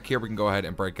right back here, we can go ahead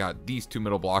and break out these 2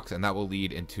 middle blocks, and that will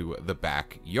lead into the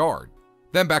backyard.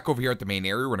 Then back over here at the main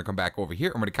area, we're going to come back over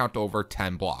here. I'm going to count over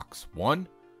 10 blocks. 1,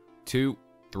 2,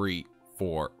 3,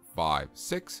 4, 5,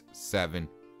 6, 7,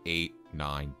 8,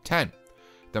 9, 10.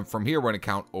 Then from here, we're going to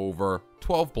count over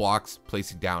 12 blocks,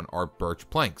 placing down our birch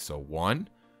planks. So 1,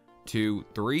 2,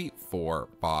 3, 4,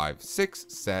 5, 6,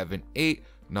 7, 8,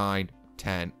 9,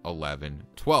 10, 11,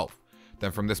 12.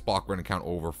 Then from this block, we're going to count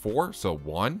over 4. So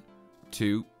 1,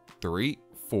 2, 3,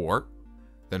 4.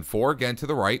 Then 4 again to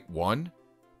the right. 1,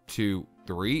 2,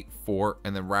 3, 4.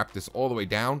 And then wrap this all the way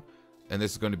down. And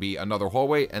this is going to be another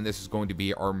hallway. And this is going to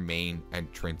be our main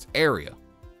entrance area.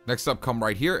 Next up, come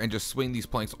right here and just swing these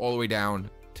planks all the way down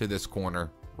to this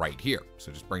corner right here.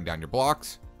 So just bring down your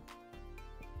blocks.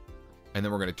 And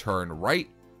then we're going to turn right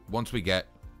once we get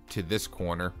to this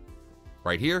corner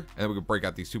right here. And then we can break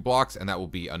out these 2 blocks, and that will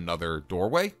be another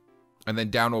doorway. And then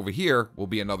down over here will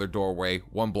be another doorway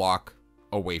 1 block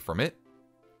away from it.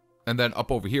 And then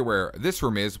up over here where this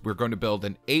room is, we're going to build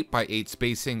an 8x8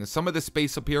 spacing. Some of the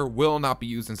space up here will not be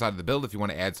used inside of the build. If you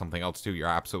want to add something else to, you're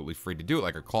absolutely free to do it,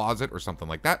 like a closet or something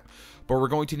like that. But we're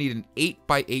going to need an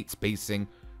 8x8 spacing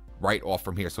right off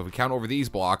from here. So if we count over these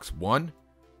blocks, 1,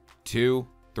 2,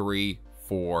 3,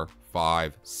 4,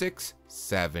 5, 6,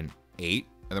 7, 8.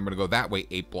 And then we're going to go that way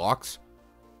 8 blocks.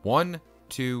 1,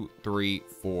 2, 3,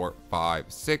 4, 5,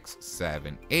 6,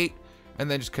 7, 8.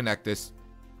 And then just connect this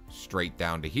straight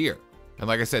down to here. And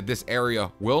like I said, this area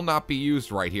will not be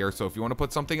used right here. So if you want to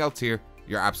put something else here,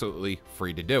 you're absolutely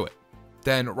free to do it.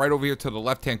 Then right over here to the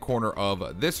left-hand corner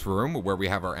of this room where we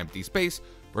have our empty space,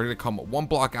 we're going to come 1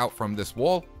 block out from this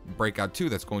wall, break out 2.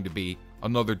 That's going to be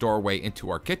another doorway into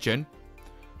our kitchen.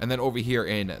 And then over here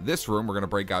in this room, we're going to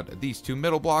break out these 2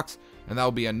 middle blocks, and that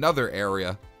will be another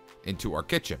area into our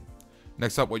kitchen.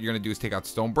 Next up, what you're going to do is take out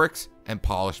stone bricks and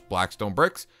polish black stone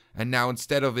bricks. And now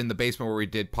instead of in the basement where we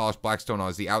did polished black stone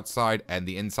as the outside and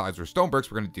the insides were stone bricks,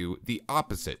 we're going to do the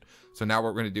opposite. So now what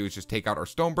we're going to do is just take out our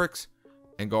stone bricks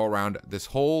and go around this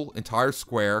whole entire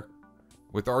square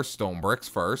with our stone bricks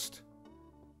first.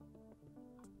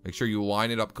 Make sure you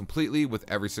line it up completely with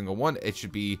every single one. It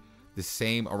should be the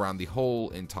same around the whole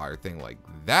entire thing like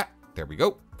that. There we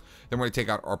go. Then we're going to take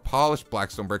out our polished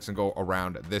black stone bricks and go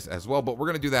around this as well. But we're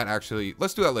going to do that actually.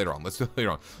 Let's do that later on. Let's do it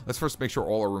later on. Let's first make sure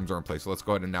all our rooms are in place. So let's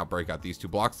go ahead and now break out these 2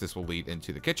 blocks. This will lead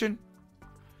into the kitchen.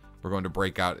 We're going to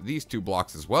break out these 2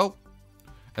 blocks as well.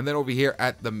 And then over here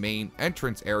at the main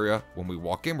entrance area, when we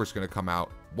walk in, we're just going to come out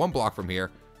 1 block from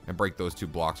here and break those 2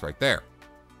 blocks right there.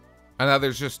 And now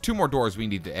there's just 2 more doors we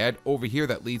need to add over here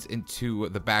that leads into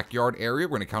the backyard area.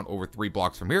 We're going to count over 3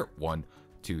 blocks from here. 1,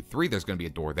 2, 3. There's going to be a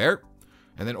door there.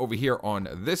 And then over here on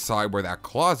this side where that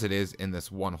closet is in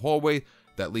this one hallway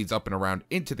that leads up and around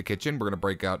into the kitchen, we're going to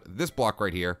break out this block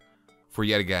right here for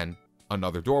yet again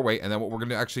another doorway. And then what we're going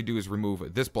to actually do is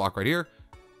remove this block right here,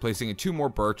 placing in 2 more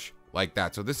birch like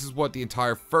that. So this is what the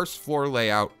entire first floor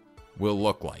layout will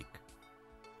look like.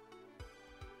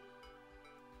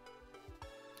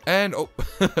 And oh,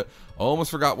 almost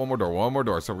forgot one more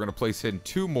door. So we're going to place in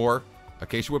 2 more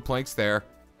acacia wood planks there.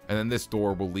 And then this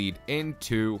door will lead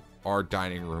into our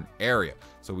dining room area.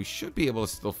 So we should be able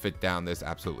to still fit down this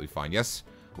absolutely fine. Yes,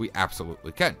 we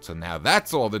absolutely can. So now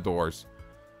that's all the doors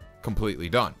completely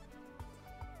done.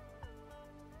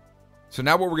 So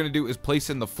now what we're going to do is place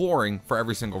in the flooring for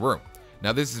every single room.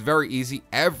 Now this is very easy.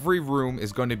 Every room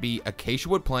is going to be acacia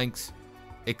wood planks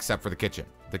except for the kitchen.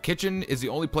 The kitchen is the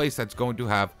only place that's going to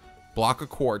have block of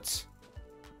quartz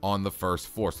on the first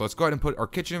floor. So let's go ahead and put our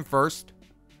kitchen first.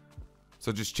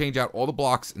 So just change out all the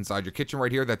blocks inside your kitchen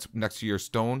right here. That's next to your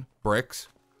stone bricks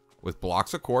with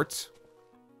blocks of quartz.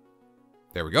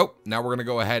 There we go. Now we're going to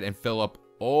go ahead and fill up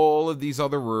all of these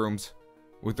other rooms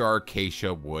with our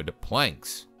acacia wood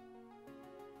planks.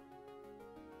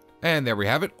 And there we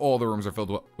have it. All the rooms are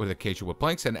filled with acacia wood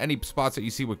planks, and any spots that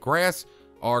you see with grass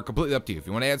are completely up to you. If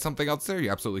you want to add something else there, you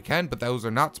absolutely can, but those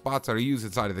are not spots that are used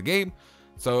inside of the game.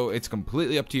 So it's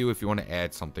completely up to you if you want to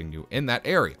add something new in that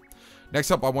area. Next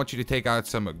up, I want you to take out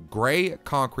some gray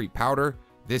concrete powder.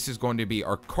 This is going to be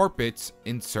our carpets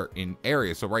in certain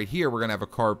areas. So right here, we're going to have a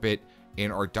carpet in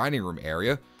our dining room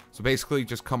area. So basically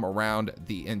just come around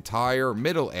the entire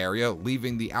middle area,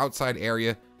 leaving the outside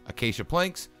area acacia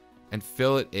planks, and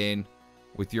fill it in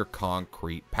with your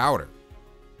concrete powder.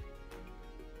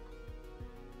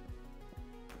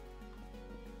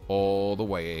 All the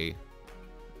way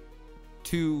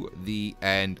to the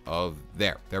end of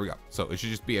there. There we go. So it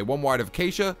should just be a 1 wide of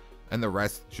acacia, and the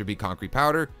rest should be concrete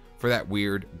powder for that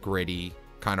weird, gritty,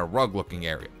 kind of rug looking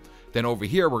area. Then over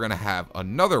here, we're going to have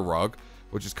another rug,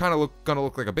 which is kind of going to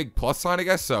look like a big plus sign, I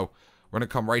guess. So we're going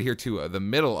to come right here to the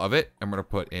middle of it, and we're going to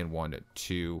put in 1,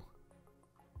 2.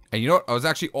 And you know what? I was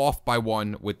actually off by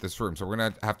 1 with this room. So we're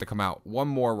going to have to come out 1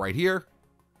 more right here.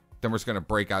 Then we're just going to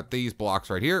break out these blocks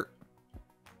right here.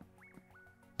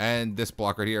 And this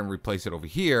block right here, and replace it over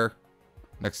here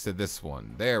next to this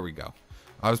one. There we go.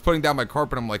 I was putting down my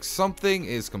carpet. I'm like, something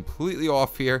is completely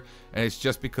off here. And it's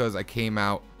just because I came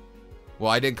out.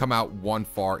 Well, I didn't come out one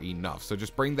far enough. So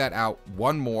just bring that out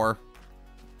one more.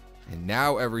 And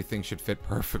now everything should fit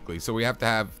perfectly. So we have to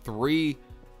have 3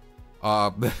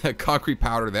 concrete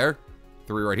powder there.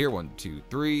 3 right here. 1, 2,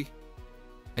 3.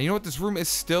 And you know what? This room is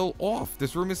still off.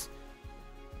 This room is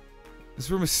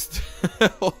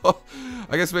still off.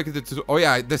 I guess make it to, oh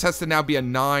yeah, this has to now be a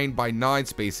 9 by 9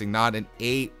 spacing, not an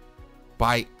 8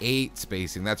 by 8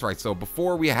 spacing. That's right. So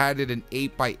before we had it an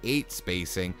 8 by 8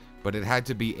 spacing, but it had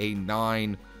to be a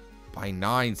 9 by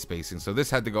 9 spacing. So this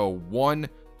had to go 1,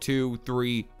 2,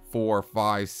 3, 4,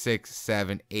 5, 6,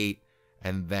 7, 8,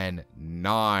 and then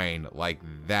 9, like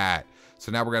that.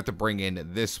 So now we're gonna have to bring in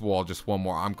this wall just one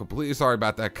more. I'm completely sorry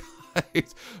about that,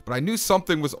 guys, but I knew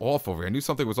something was off over here. I knew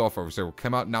something was off over here. So we'll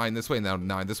come out 9 this way, and now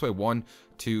 9 this way. 1,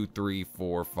 2, 3,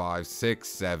 4, 5, 6,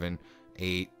 7,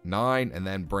 8, 9, and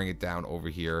then bring it down over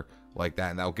here like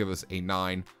that, and that'll give us a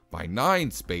 9 by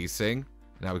 9 spacing.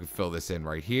 Now we can fill this in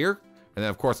right here. And then,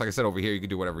 of course, like I said, over here, you can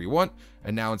do whatever you want.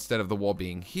 And now instead of the wall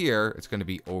being here, it's going to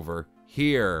be over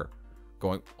here,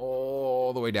 going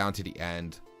all the way down to the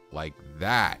end like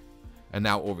that. And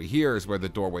now over here is where the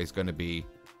doorway is going to be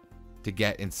to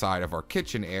get inside of our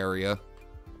kitchen area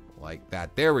like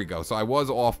that. There we go. So I was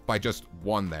off by just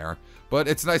 1 there. But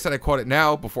it's nice that I caught it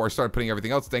now before I started putting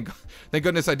everything else. Thank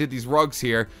goodness I did these rugs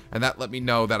here. And that let me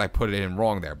know that I put it in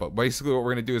wrong there. But basically what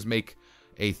we're going to do is make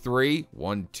a 3,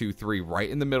 1, 2, 3 right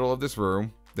in the middle of this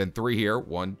room. Then 3 here.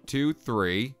 1, 2,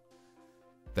 3.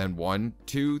 Then 1,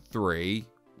 2, 3.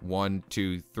 1,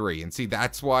 2, 3. And see,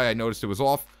 that's why I noticed it was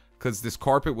off. Because this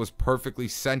carpet was perfectly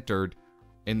centered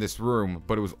in this room,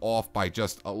 but it was off by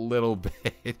just a little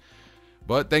bit.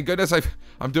 But thank goodness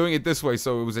I'm doing it this way,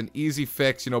 so it was an easy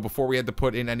fix, you know, before we had to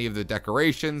put in any of the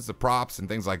decorations, the props, and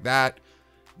things like that.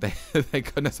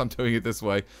 Thank goodness I'm doing it this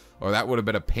way, or that would have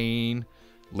been a pain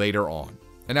later on.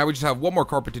 And now we just have one more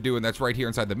carpet to do, and that's right here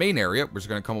inside the main area. We're just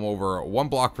going to come over 1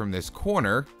 block from this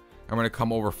corner. I'm going to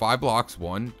come over 5 blocks.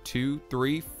 1, 2,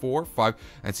 3, 4, 5.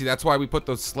 And see, that's why we put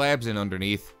those slabs in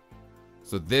underneath,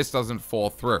 so this doesn't fall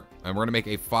through. And we're going to make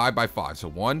a 5 by 5. So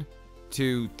 1,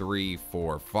 2, 3,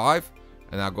 4, 5.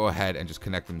 And I'll go ahead and just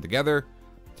connect them together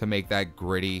to make that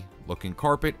gritty looking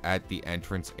carpet at the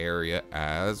entrance area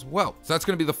as well. So that's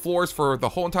going to be the floors for the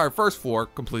whole entire first floor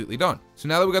completely done. So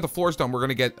now that we got the floors done, we're going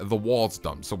to get the walls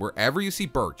done. So wherever you see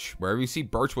birch,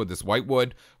 wood, this white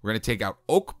wood, we're going to take out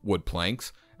oak wood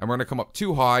planks, and we're going to come up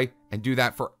 2 high and do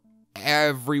that for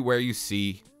everywhere you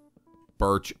see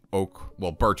birch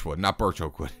wood, not birch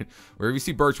oak wood. Wherever you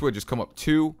see birch wood, just come up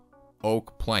 2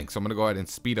 oak planks. So I'm going to go ahead and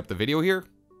speed up the video here.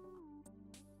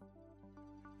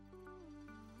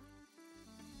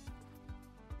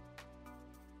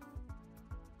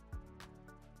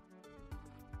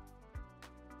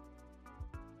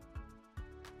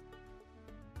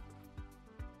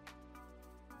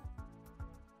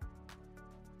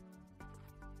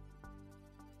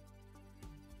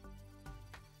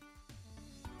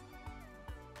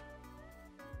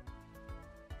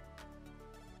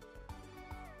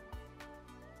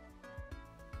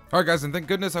 Alright guys, and thank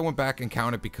goodness I went back and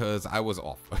counted because I was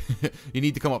off. You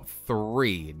need to come up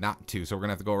 3, not 2. So we're going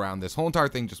to have to go around this whole entire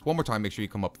thing just one more time. Make sure you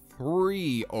come up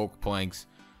 3 oak planks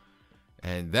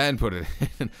and then put it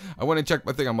in. I went and checked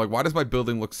my thing. I'm like, why does my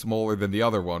building look smaller than the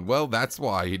other one? Well, that's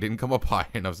why. He didn't come up high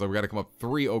enough. So we got to come up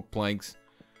 3 oak planks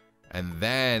and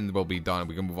then we'll be done.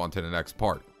 We can move on to the next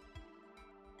part.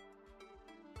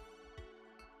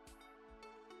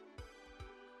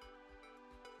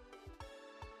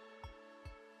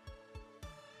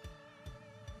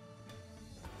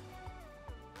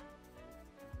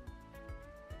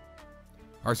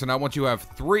 Alright, so now once you have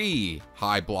 3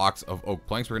 high blocks of oak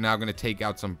planks, we're now going to take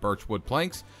out some birch wood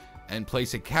planks and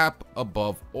place a cap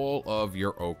above all of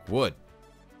your oak wood.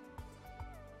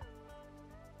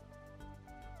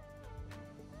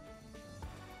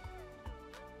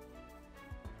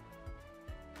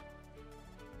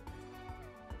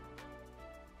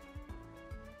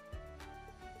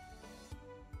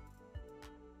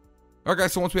 Alright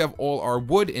guys, so once we have all our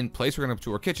wood in place, we're going to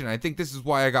go to our kitchen. And I think this is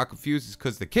why I got confused, is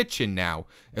because the kitchen now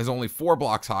is only 4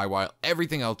 blocks high, while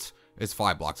everything else is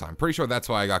 5 blocks high. I'm pretty sure that's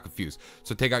why I got confused.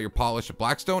 So take out your polished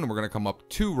blackstone, and we're going to come up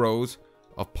 2 rows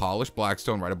of polished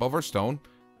blackstone right above our stone.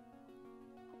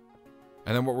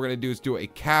 And then what we're going to do is do a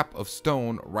cap of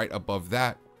stone right above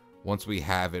that once we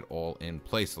have it all in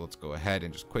place. So let's go ahead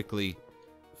and just quickly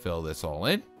fill this all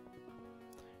in.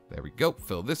 There we go.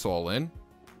 Fill this all in.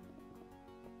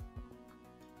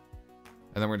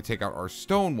 And then we're going to take out our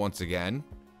stone once again.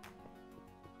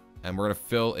 And we're going to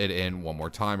fill it in one more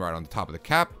time right on the top of the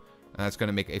cap. And that's going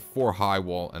to make a 4 high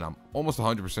wall, and I'm almost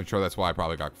 100% sure that's why I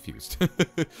probably got confused.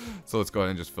 So let's go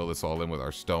ahead and just fill this all in with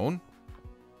our stone.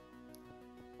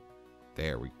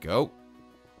 There we go.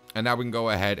 And now we can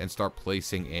go ahead and start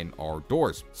placing in our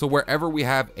doors. So wherever we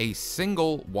have a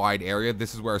single wide area,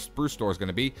 this is where our spruce door is going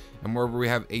to be. And wherever we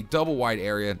have a double wide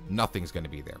area, nothing's going to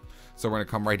be there. So we're going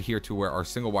to come right here to where our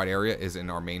single wide area is in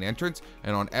our main entrance.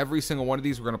 And on every single one of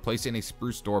these, we're going to place in a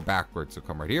spruce door backwards. So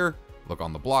come right here, look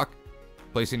on the block,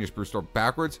 place in your spruce door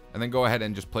backwards, and then go ahead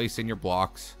and just place in your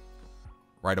blocks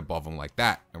right above them like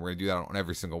that. And we're going to do that on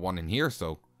every single one in here.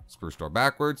 So spruce door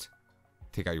backwards,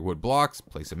 take out your wood blocks,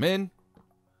 place them in.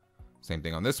 Same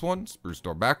thing on this one, spruce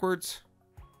door backwards.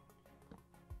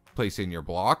 Place in your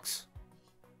blocks.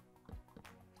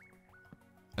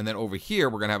 And then over here,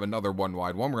 we're going to have another one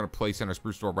wide one. We're going to place in our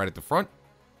spruce door right at the front.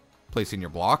 Place in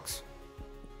your blocks.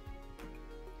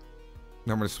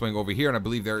 Then I'm going to swing over here, and I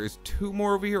believe there is 2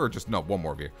 more over here, or just, no, 1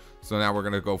 more over here. So now we're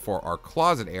going to go for our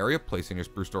closet area. Place in your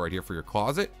spruce door right here for your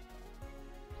closet.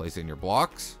 Place in your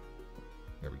blocks.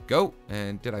 There we go.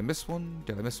 And did I miss one?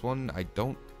 Did I miss one? I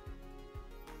don't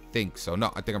think so.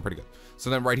 No, I think I'm pretty good. So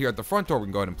then right here at the front door, we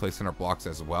can go ahead and place in our blocks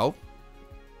as well.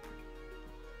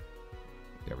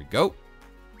 There we go.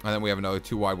 And then we have another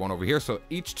 2 wide one over here. So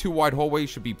each 2 wide hallway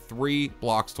should be 3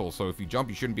 blocks tall. So if you jump,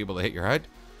 you shouldn't be able to hit your head.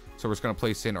 So we're just going to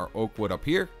place in our oak wood up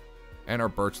here and our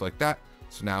birch like that.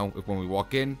 So now if when we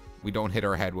walk in, we don't hit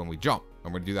our head when we jump.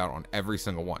 And we're going to do that on every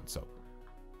single one. So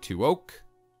 2 oak,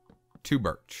 2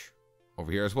 birch.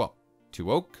 Over here as well. 2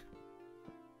 oak,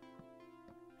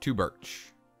 2 birch.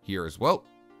 Here as well.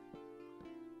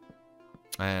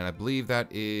 And I believe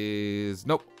that is,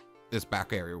 nope, this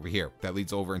back area over here that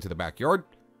leads over into the backyard.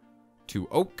 2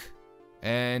 oak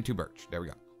and 2 birch. There we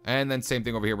go. And then same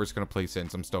thing over here. We're just going to place in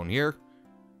some stone here.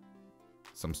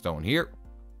 Some stone here.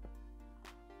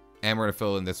 And we're going to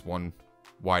fill in this one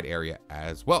wide area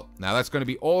as well. Now that's going to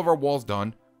be all of our walls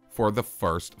done for the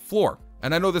first floor.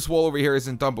 And I know this wall over here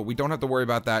isn't done, but we don't have to worry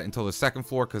about that until the second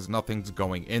floor because nothing's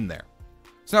going in there.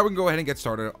 So now we can go ahead and get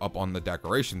started up on the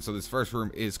decoration. So this first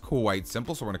room is quite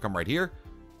simple. So we're going to come right here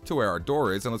to where our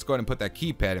door is. And let's go ahead and put that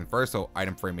keypad in first. So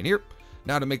item frame in here.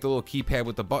 Now to make the little keypad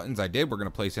with the buttons we're going to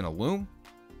place in a loom.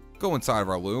 Go inside of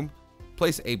our loom.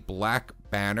 Place a black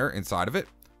banner inside of it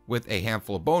with a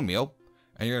handful of bone meal.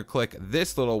 And you're going to click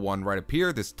this little one right up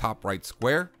here. This top right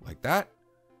square like that.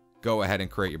 Go ahead and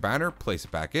create your banner. Place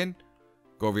it back in.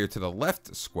 Go over here to the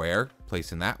left square.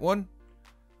 Place in that one.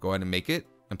 Go ahead and make it.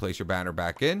 And place your banner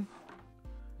back in.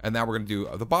 And now we're going to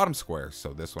do the bottom square.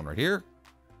 So this one right here.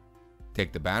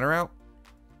 Take the banner out.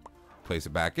 Place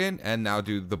it back in. And now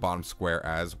do the bottom square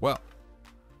as well.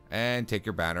 And take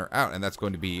your banner out. And that's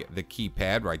going to be the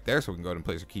keypad right there. So we can go ahead and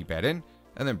place our keypad in.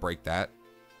 And then break that.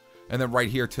 And then right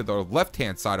here to the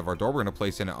left-hand side of our door, we're going to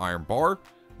place in an iron bar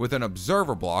with an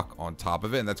observer block on top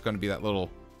of it. And that's going to be that little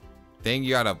thing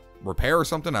you got to repair or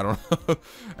something. I don't know.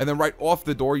 And then right off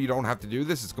the door, you don't have to do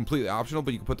this. It's completely optional,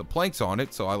 but you can put the planks on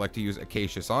it. So I like to use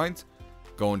acacia signs.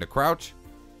 Go into crouch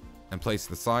and place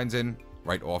the signs in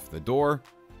right off the door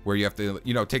where you have to,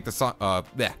 you know, take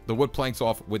the wood planks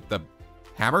off with the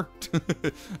hammer.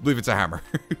 I believe it's a hammer.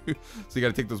 So you got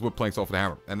to take those wood planks off with the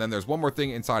hammer. And then there's one more thing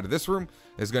inside of this room.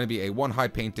 There's going to be a 1 high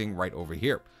painting right over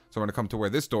here. So we're going to come to where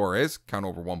this door is, count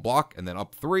over 1 block, and then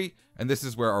up 3. And this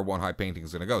is where our 1 high painting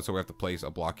is going to go. So we have to place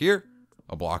a block here,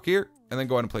 and then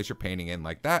go ahead and place your painting in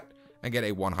like that, and get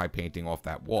a 1 high painting off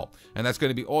that wall. And that's going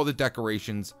to be all the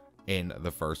decorations in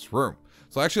the first room.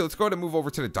 So actually, let's go ahead and move over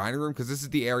to the dining room, because this is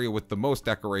the area with the most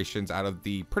decorations out of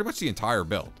the pretty much the entire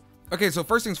build. Okay, so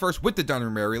first things first, with the dining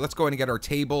room area, let's go ahead and get our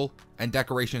table and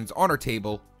decorations on our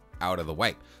table out of the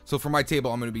way. So for my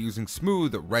table, I'm going to be using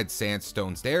smooth red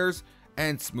sandstone stairs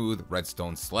and smooth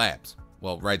redstone slabs.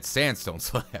 Well, red sandstone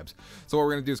slabs. So what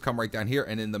we're going to do is come right down here,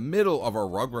 and in the middle of our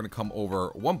rug, we're going to come over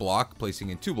 1 block, placing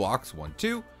in 2 blocks, 1,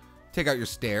 2. Take out your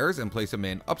stairs and place them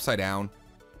in upside down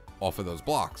off of those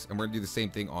blocks. And we're going to do the same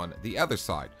thing on the other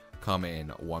side. Come in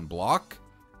 1 block,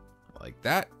 like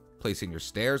that. Place in your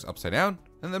stairs upside down,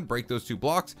 and then break those 2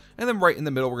 blocks. And then right in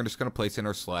the middle, we're just going to place in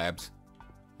our slabs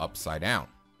upside down.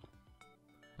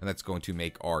 And that's going to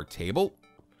make our table.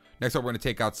 Next up, we're going to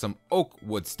take out some oak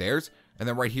wood stairs. And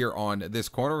then right here on this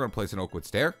corner, we're going to place an oak wood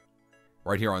stair.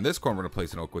 Right here on this corner, we're going to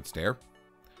place an oak wood stair.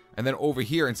 And then over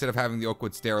here, instead of having the oak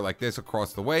wood stair like this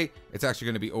across the way, it's actually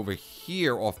going to be over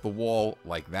here off the wall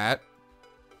like that.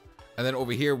 And then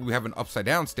over here, we have an upside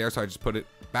down stair, so I just put it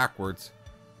backwards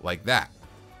like that.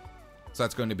 So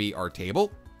that's going to be our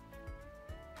table.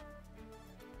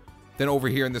 Then over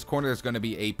here in this corner, there's going to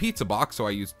be a pizza box. So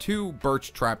I use 2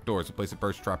 birch trapdoors. So place a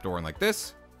birch trapdoor in like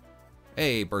this.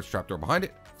 A birch trapdoor behind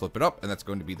it. Flip it up, and that's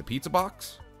going to be the pizza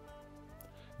box.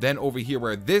 Then over here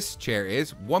where this chair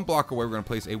is, 1 block away, we're going to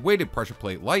place a weighted pressure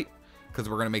plate light, because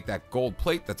we're going to make that gold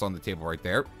plate that's on the table right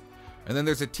there. And then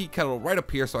there's a tea kettle right up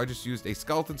here, so I just used a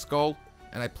skeleton skull,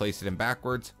 and I placed it in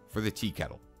backwards for the tea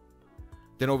kettle.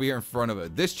 Then over here in front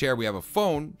of this chair, we have a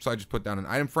phone, so I just put down an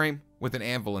item frame with an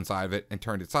anvil inside of it and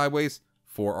turned it sideways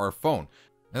for our phone.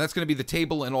 And that's going to be the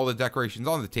table and all the decorations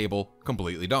on the table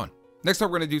completely done. Next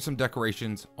up, we're going to do some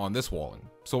decorations on this walling.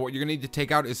 So what you're going to need to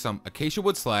take out is some acacia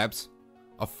wood slabs,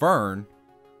 a fern,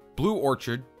 blue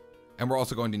orchid, and we're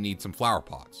also going to need some flower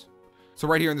pots. So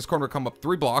right here in this corner, come up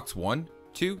 3 blocks, 1,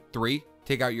 2, 3.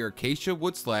 Take out your acacia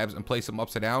wood slabs and place them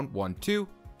upside down, 1, 2,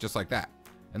 just like that.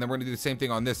 And then we're going to do the same thing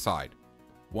on this side.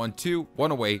 1, 2,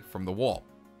 1 away from the wall.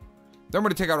 Then we're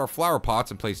going to take out our flower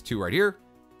pots and place 2 right here,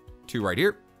 2 right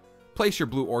here. Place your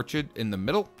blue orchid in the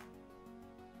middle,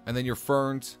 and then your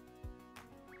ferns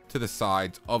to the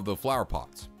sides of the flower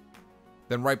pots.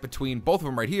 Then right between both of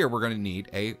them right here, we're going to need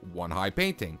a 1 high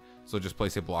painting. So just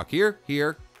place a block here,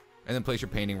 here, and then place your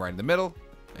painting right in the middle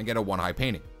and get a 1 high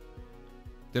painting.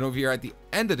 Then over here at the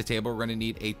end of the table, we're going to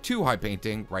need a 2 high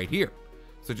painting right here.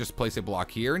 So just place a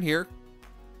block here and here,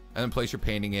 and then place your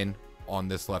painting in on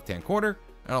this left-hand corner,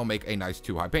 and I'll make a nice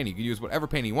 2 high painting. You can use whatever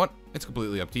painting you want. It's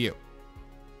completely up to you.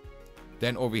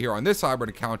 Then over here on this side, we're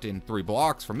going to count in 3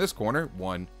 blocks from this corner.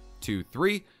 1, 2,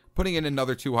 3. Putting in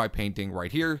another 2 high painting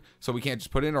right here. So we can't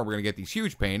just put in, or we're going to get these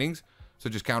huge paintings. So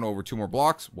just count over 2 more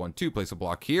blocks. 1, 2. Place a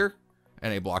block here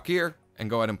and a block here,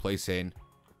 and go ahead and place in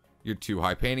your 2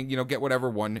 high painting. You know, get whatever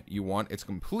one you want. It's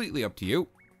completely up to you.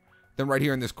 Then right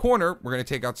here in this corner, we're going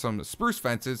to take out some spruce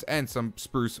fences and some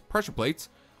spruce pressure plates.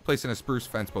 Place in a spruce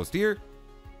fence post here,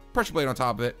 pressure plate on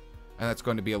top of it, and that's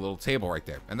going to be a little table right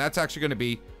there. And that's actually going to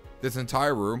be this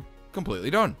entire room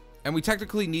completely done. And we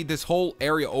technically need this whole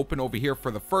area open over here for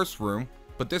the first room,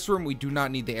 but this room we do not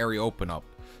need the area open up.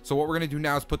 So what we're going to do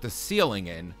now is put the ceiling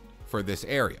in for this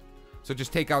area. So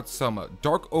just take out some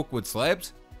dark oak wood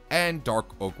slabs and dark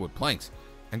oak wood planks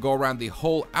and go around the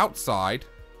whole outside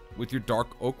with your dark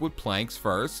oak wood planks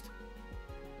first.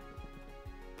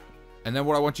 And then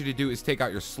what I want you to do is take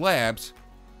out your slabs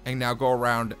and now go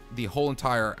around the whole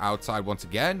entire outside once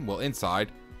again, well,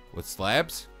 inside with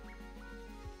slabs.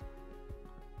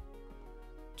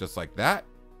 Just like that.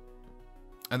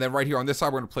 And then right here on this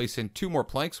side, we're going to place in 2 more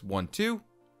planks, 1, 2.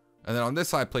 And then on this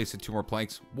side, place in 2 more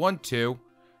planks, 1, 2.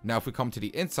 Now if we come to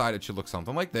the inside, it should look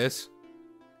something like this.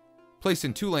 Place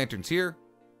in 2 lanterns here,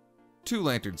 2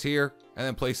 lanterns here, and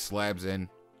then place slabs in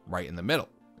right in the middle.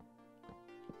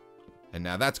 And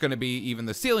now that's going to be even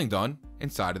the ceiling done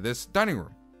inside of this dining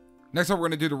room. Next up, we're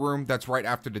going to do the room that's right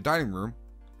after the dining room,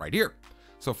 right here.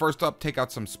 So first up, take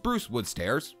out some spruce wood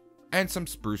stairs and some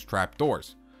spruce trap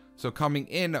doors. So coming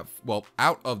in, well,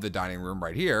 out of the dining room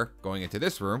right here, going into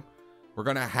this room, we're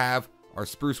going to have our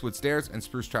spruce wood stairs and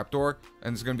spruce trap door,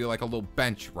 and there's going to be like a little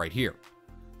bench right here.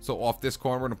 So off this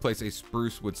corner, we're going to place a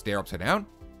spruce wood stair upside down.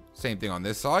 Same thing on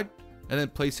this side, and then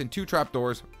place in 2 trap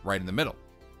doors right in the middle.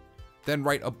 Then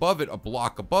right above it, a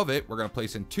block above it, we're going to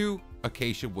place in 2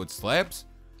 acacia wood slabs.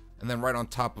 And then right on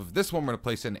top of this one, we're going to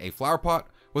place in a flower pot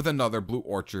with another blue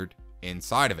orchid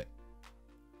inside of it.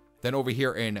 Then over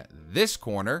here in this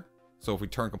corner, so if we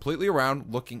turn completely around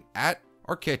looking at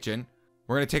our kitchen,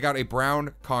 we're going to take out a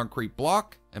brown concrete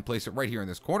block and place it right here in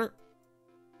this corner.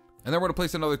 And then we're going to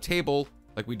place another table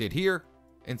like we did here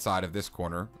inside of this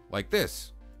corner like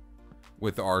this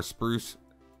with our spruce.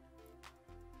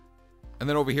 And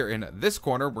then over here in this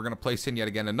corner, we're going to place in yet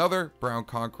again another brown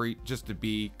concrete just to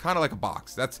be kind of like a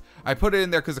box. I put it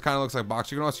in there because it kind of looks like a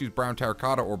box. You can also use brown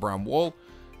terracotta or brown wool.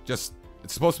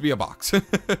 It's supposed to be a box.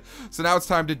 So now it's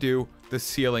time to do the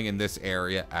ceiling in this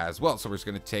area as well. So we're just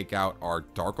going to take out our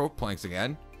dark oak planks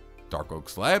again, dark oak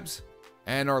slabs,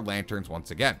 and our lanterns once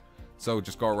again. So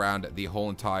just go around the whole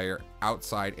entire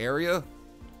outside area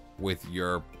with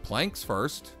your planks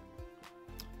first.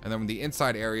 And then the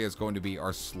inside area is going to be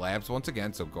our slabs once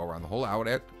again. So go around the whole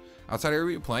outside area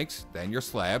with your planks, then your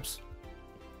slabs.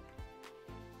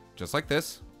 Just like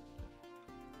this.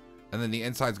 And then the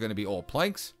inside is going to be all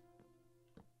planks.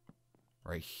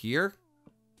 Right here.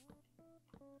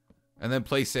 And then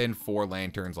place in 4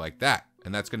 lanterns like that.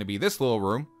 And that's going to be this little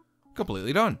room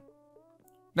completely done.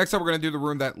 Next up, we're going to do the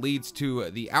room that leads to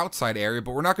the outside area,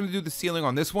 but we're not going to do the ceiling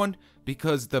on this one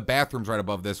because the bathroom's right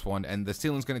above this one, and the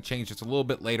ceiling's going to change just a little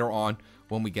bit later on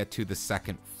when we get to the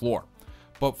 2nd floor.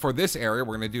 But for this area,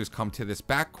 what we're going to do is come to this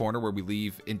back corner where we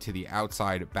leave into the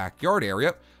outside backyard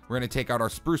area. We're going to take out our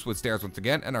spruce wood stairs once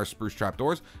again and our spruce trap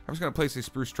doors. I'm just going to place a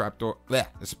spruce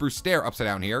stair upside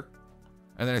down here,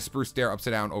 and then a spruce stair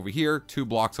upside down over here, 2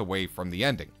 blocks away from the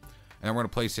ending. And then we're going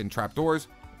to place in trap doors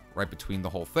right between the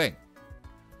whole thing.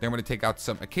 Then we're going to take out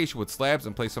some acacia wood slabs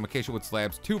and place some acacia wood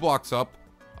slabs 2 blocks up,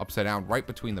 upside down, right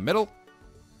between the middle.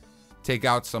 Take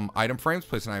out some item frames,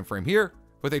 place an item frame here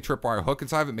with a tripwire hook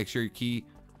inside of it. Make sure your key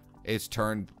is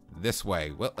turned this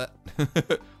way, well,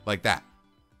 like that.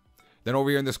 Then over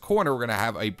here in this corner, we're going to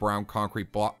have a brown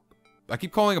concrete block. I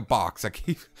keep calling it a box. I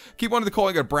keep wanting to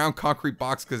calling it a brown concrete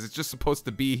box because it's just supposed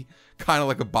to be kind of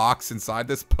like a box inside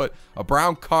this, but a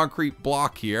brown concrete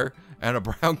block here and a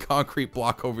brown concrete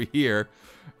block over here.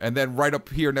 And then right up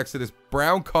here next to this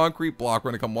brown concrete block,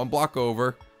 we're going to come 1 block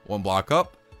over, 1 block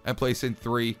up, and place in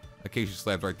 3 acacia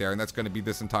slabs right there. And that's going to be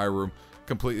this entire room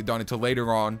completely done until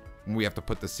later on when we have to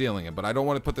put the ceiling in. But I don't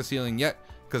want to put the ceiling yet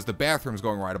because the bathroom's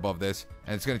going right above this,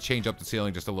 and it's going to change up the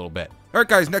ceiling just a little bit. All right,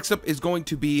 guys, next up is going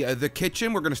to be the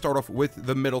kitchen. We're going to start off with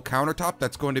the middle countertop.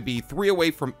 That's going to be 3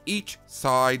 away from each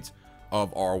sides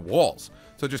of our walls.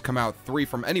 So just come out 3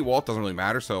 from any wall. It doesn't really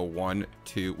matter. So 1,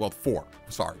 2, well, 4.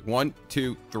 Sorry, 1,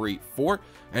 2, 3, 4.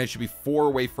 And it should be 4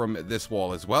 away from this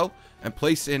wall as well. And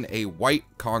place in a white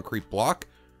concrete block.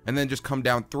 And then just come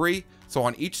down 3. So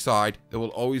on each side, it will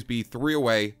always be 3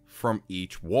 away from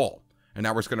each wall. And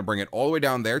now we're just going to bring it all the way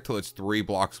down there till it's 3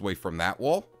 blocks away from that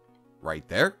wall. Right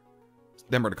there.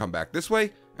 Then we're going to come back this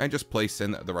way and just place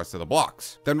in the rest of the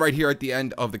blocks. Then right here at the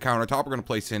end of the countertop, we're going to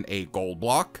place in a gold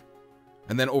block.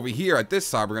 And then over here at this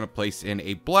side, we're going to place in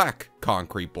a black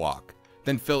concrete block.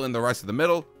 Then fill in the rest of the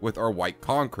middle with our white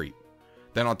concrete.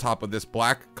 Then on top of this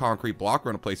black concrete block,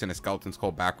 we're going to place in a skeleton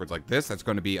skull backwards like this. That's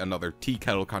going to be another tea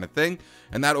kettle kind of thing.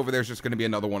 And that over there is just going to be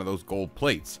another one of those gold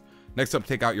plates. Next up,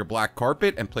 take out your black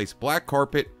carpet and place black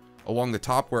carpet along the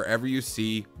top wherever you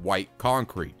see white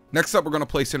concrete. Next up, we're going to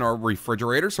place in our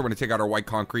refrigerator. So we're going to take out our white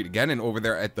concrete again. And over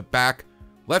there at the back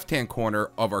left-hand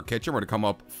corner of our kitchen, we're going to come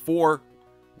up 4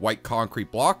 white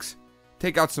concrete blocks,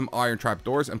 take out some iron trap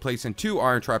doors, and place in 2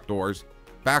 iron trap doors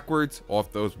backwards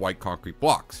off those white concrete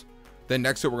blocks. Then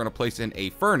next up, we're going to place in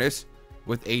a furnace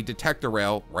with a detector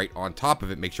rail right on top of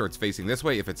it. Make sure it's facing this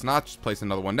way. If it's not, just place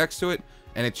another one next to it,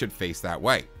 and it should face that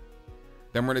way.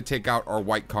 Then we're going to take out our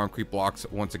white concrete blocks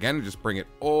once again and just bring it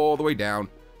all the way down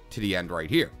to the end right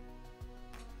here.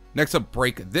 Next up,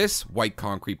 break this white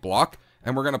concrete block,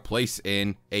 and we're going to place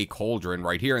in a cauldron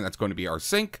right here, and that's going to be our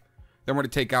sink. Then we're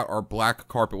going to take out our black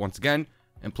carpet once again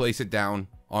and place it down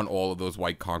on all of those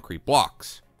white concrete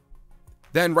blocks.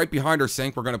 Then right behind our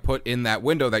sink, we're going to put in that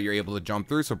window that you're able to jump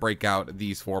through. So break out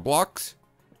these 4 blocks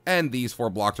and these 4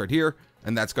 blocks right here.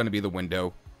 And that's going to be the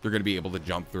window you're going to be able to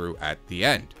jump through at the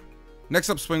end. Next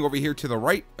up, swing over here to the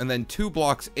right, and then 2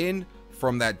 blocks in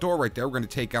from that door right there, we're going to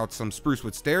take out some spruce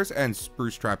wood stairs and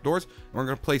spruce trap doors. And we're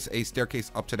going to place a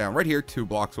staircase upside down right here, 2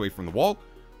 blocks away from the wall.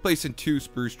 Place in 2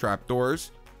 spruce trap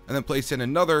doors, and then place in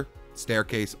another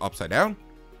staircase upside down.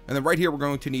 And then right here, we're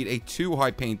going to need a 2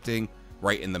 high painting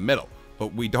right in the middle.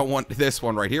 But we don't want this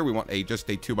one right here. We want just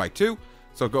a 2x2.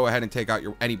 So go ahead and take out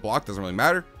any block, doesn't really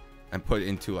matter, and put it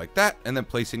in 2 like that. And then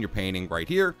place in your painting right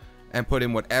here and put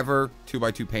in whatever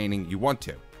 2x2 painting you want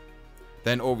to.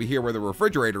 Then over here where the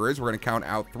refrigerator is, we're going to count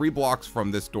out 3 blocks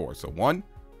from this door. So 1,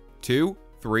 2,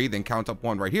 3, then count up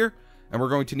 1 right here. And we're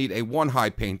going to need a 1 high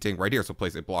painting right here. So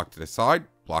place a block to the side,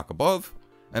 block above,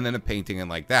 and then a painting in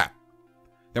like that.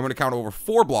 Then we're going to count over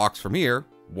 4 blocks from here.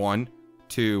 1,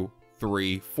 2,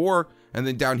 3, 4. And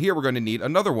then down here, we're going to need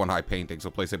another 1 high painting. So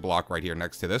place a block right here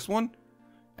next to this one.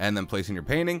 And then place in your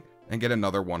painting and get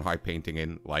another 1 high painting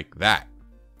in like that.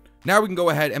 Now we can go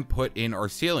ahead and put in our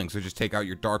ceiling. So just take out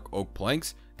your dark oak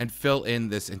planks and fill in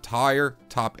this entire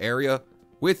top area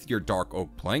with your dark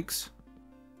oak planks.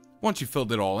 Once you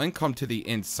filled it all in, come to the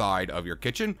inside of your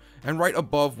kitchen. And right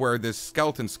above where this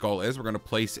skeleton skull is, we're going to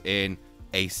place in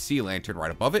a sea lantern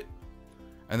right above it.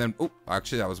 And then, oh,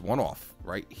 actually that was 1 off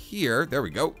right here. There we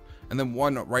go. And then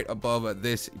 1 right above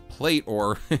this plate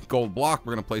or gold block,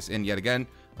 we're going to place in yet again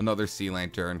another sea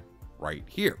lantern right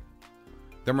here.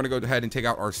 Then we're going to go ahead and take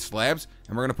out our slabs,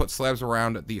 and we're going to put slabs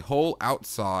around the whole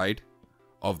outside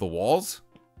of the walls.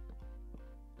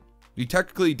 You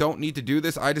technically don't need to do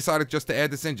this. I decided just to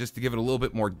add this in just to give it a little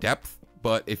bit more depth,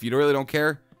 but if you really don't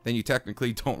care, then you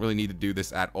technically don't really need to do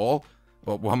this at all.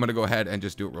 But I'm going to go ahead and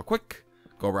just do it real quick.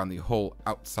 Go around the whole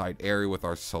outside area with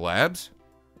our slabs.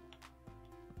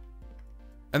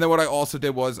 And then what I also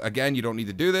did was, again, you don't need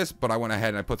to do this, but I went ahead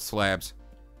and I put slabs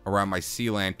around my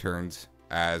sea lanterns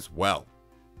as well.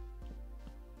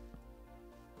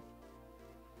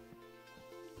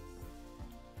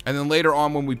 And then later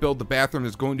on when we build the bathroom,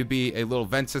 there's going to be a little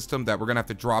vent system that we're going to have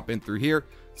to drop in through here.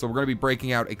 So we're going to be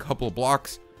breaking out a couple of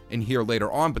blocks in here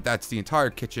later on, but that's the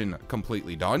entire kitchen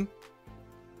completely done.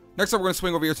 Next up, we're going to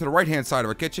swing over here to the right-hand side of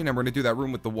our kitchen, and we're going to do that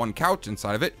room with the 1 couch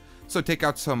inside of it. So take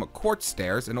out some quartz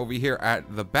stairs, and over here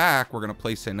at the back, we're going to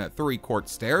place in 3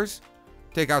 quartz stairs.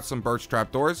 Take out some birch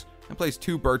trapdoors, and place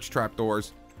 2 birch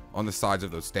trapdoors on the sides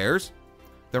of those stairs.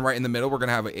 Then right in the middle, we're going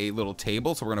to have a little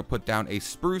table, so we're going to put down a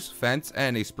spruce fence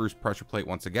and a spruce pressure plate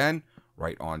once again,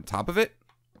 right on top of it.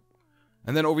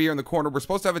 And then over here in the corner, we're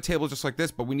supposed to have a table just like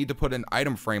this, but we need to put an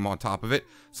item frame on top of it.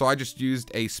 So I just used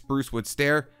a spruce wood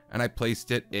stair, and I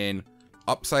placed it in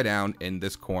upside down in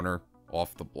this corner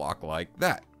off the block like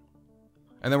that.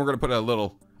 And then we're going to put a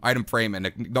little item frame and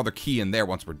another key in there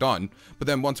once we're done. But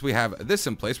then once we have this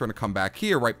in place, we're going to come back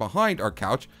here right behind our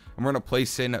couch, and we're going to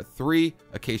place in 3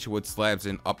 acacia wood slabs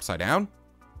in upside down.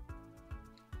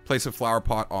 Place a flower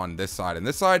pot on this side and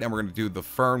this side, and we're going to do the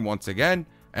fern once again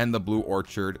and the blue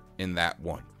orchard in that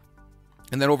one.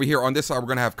 And then over here on this side, we're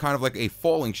going to have kind of like a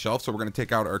falling shelf. So we're going to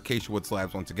take out our acacia wood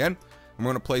slabs once again, and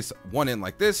we're going to place one in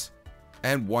like this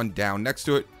and one down next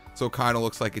to it, so it kind of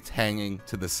looks like it's hanging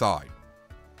to the side.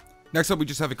 Next up, we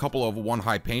just have a couple of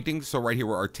 1-high paintings. So right here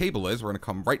where our table is, we're going to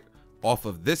come right off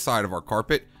of this side of our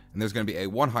carpet, and there's going to be a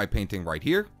 1-high painting right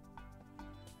here.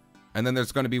 And then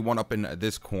there's going to be one up in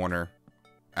this corner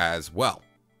as well.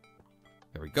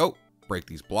 There we go. Break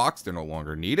these blocks, they're no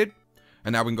longer needed.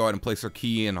 And now we can go ahead and place our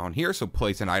key in on here. So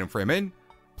place an item frame in,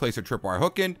 place a tripwire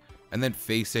hook in, and then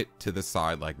face it to the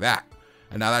side like that.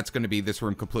 And now that's going to be this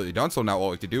room completely done. So now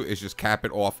all we have to do is just cap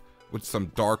it off with some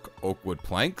dark oak wood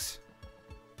planks.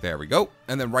 There we go.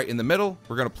 And then right in the middle,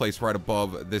 we're going to place right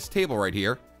above this table right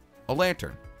here, a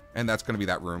lantern. And that's going to be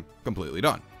that room completely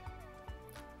done.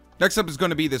 Next up is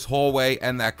going to be this hallway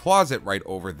and that closet right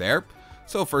over there.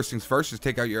 So first things first, just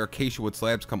take out your acacia wood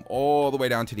slabs, come all the way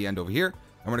down to the end over here.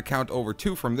 I'm going to count over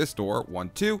 2 from this door, 1,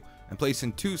 2, and place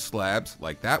in 2 slabs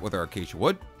like that with our acacia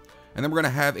wood. And then we're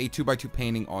going to have a 2x2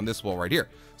 painting on this wall right here.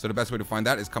 So the best way to find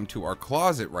that is come to our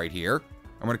closet right here.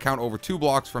 I'm going to count over 2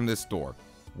 blocks from this door.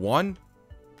 1,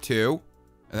 2,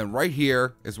 and then right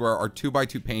here is where our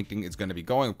 2x2 painting is going to be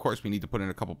going. Of course, we need to put in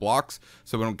a couple blocks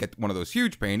so we don't get one of those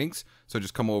huge paintings. So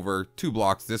just come over 2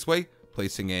 blocks this way,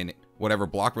 placing in whatever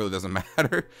block, really doesn't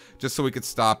matter, just so we could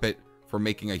stop it from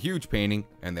making a huge painting.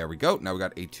 And there we go. Now we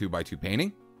got a 2x2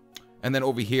 painting. And then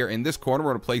over here in this corner,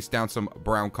 we're going to place down some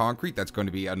brown concrete. That's going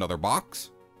to be another box.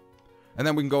 And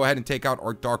then we can go ahead and take out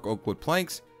our dark oak wood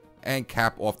planks and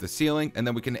cap off the ceiling. And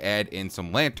then we can add in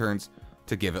some lanterns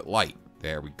to give it light.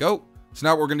 There we go. So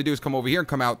now what we're going to do is come over here and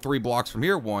come out 3 blocks from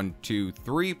here. 1, 2,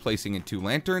 3, placing in 2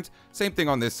 lanterns. Same thing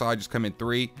on this side, just come in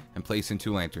 3 and place in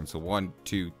 2 lanterns. So 1,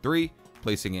 2, 3,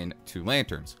 placing in 2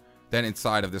 lanterns. Then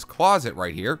inside of this closet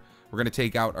right here, we're going to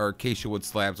take out our acacia wood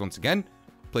slabs once again,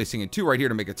 placing in 2 right here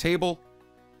to make a table,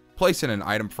 place in an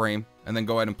item frame, and then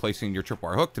go ahead and place in your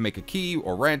tripwire hook to make a key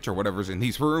or wrench or whatever's in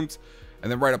these rooms.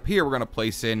 And then right up here, we're going to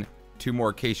place in 2 more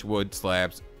acacia wood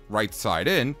slabs right side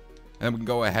in. And then we can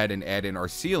go ahead and add in our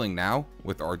ceiling now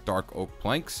with our dark oak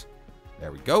planks.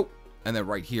 There we go. And then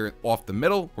right here off the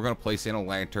middle, we're going to place in a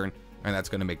lantern, and that's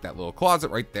going to make that little closet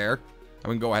right there. And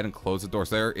we can go ahead and close the door.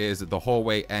 So there is the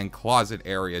hallway and closet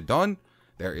area done.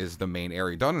 There is the main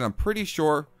area done. And I'm pretty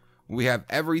sure we have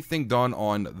everything done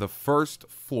on the first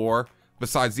floor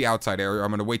besides the outside area. I'm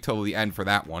going to wait till the end for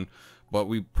that one. But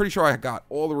we're pretty sure I got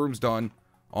all the rooms done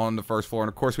on the first floor. And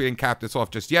of course, we didn't cap this off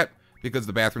just yet, because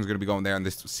the bathroom's going to be going there, and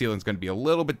this ceiling's going to be a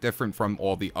little bit different from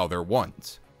all the other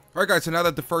ones. Alright guys, so now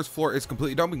that the first floor is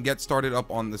completely done, we can get started up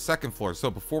on the second floor.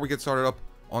 So before we get started up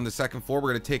on the second floor,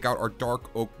 we're going to take out our dark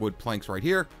oak wood planks right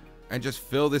here, and just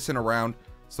fill this in around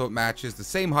so it matches the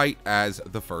same height as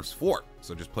the first floor.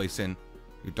 So just place in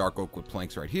your dark oak wood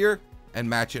planks right here, and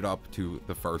match it up to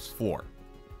the first floor.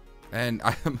 And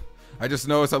I just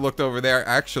noticed I looked over there,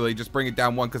 actually, just bring it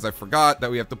down 1 because I forgot that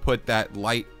we have to put that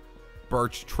light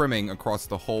birch trimming across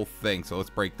the whole thing. So let's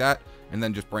break that, and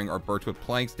then just bring our birchwood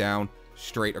planks down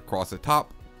straight across the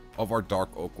top of our dark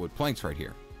oak wood planks right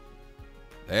here.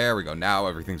 There we go. Now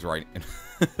everything's right.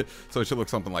 So it should look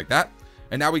something like that.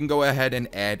 And now we can go ahead and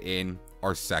add in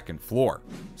our second floor.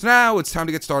 So now it's time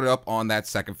to get started up on that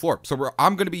second floor. So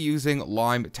I'm going to be using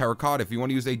lime terracotta. If you want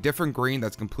to use a different green,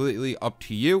 that's completely up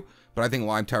to you, but I think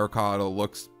lime terracotta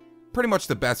looks pretty much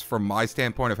the best from my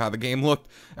standpoint of how the game looked.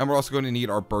 And we're also going to need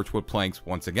our birchwood planks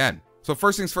once again. So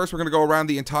first things first, we're going to go around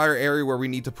the entire area where we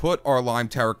need to put our lime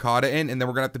terracotta in, and then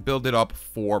we're going to have to build it up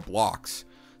 4 blocks.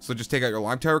 So just take out your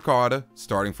lime terracotta,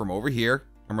 starting from over here.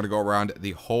 I'm going to go around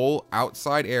the whole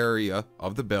outside area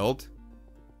of the build.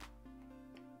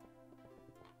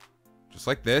 Just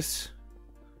like this.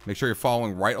 Make sure you're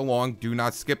following right along. Do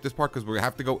not skip this part because we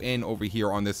have to go in over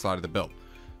here on this side of the build.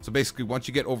 So basically, once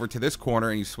you get over to this corner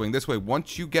and you swing this way,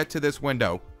 once you get to this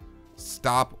window,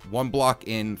 stop 1 block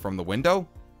in from the window,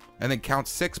 and then count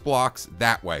 6 blocks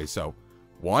that way. So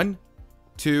 1,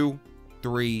 2,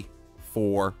 3,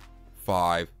 4,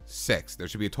 5, 6. There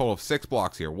should be a total of 6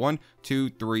 blocks here. 1, 2,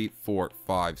 3, 4,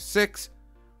 5, 6.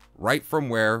 Right from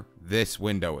where this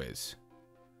window is.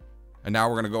 And now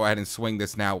we're going to go ahead and swing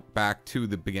this now back to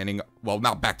the beginning. Well,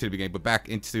 not back to the beginning, but back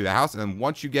into the house. And then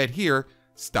once you get here,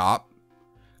 stop.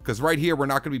 Because right here, we're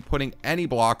not going to be putting any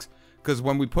blocks. Because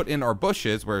when we put in our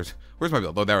bushes, where's my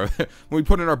build? Oh, there. When we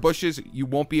put in our bushes, you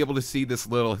won't be able to see this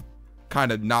little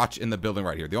kind of notch in the building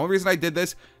right here. The only reason I did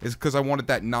this is because I wanted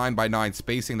that 9 by 9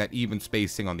 spacing, that even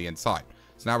spacing on the inside.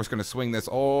 So now we're just going to swing this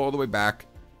all the way back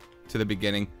to the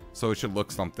beginning. So it should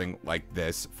look something like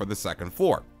this for the second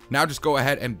floor. Now just go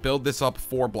ahead and build this up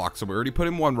 4 blocks. So we already put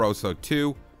in 1 row. So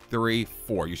 2, 3,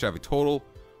 4. You should have a total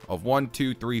of 1,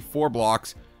 2, 3, 4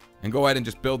 blocks. And go ahead and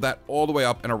just build that all the way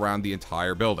up and around the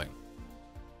entire building.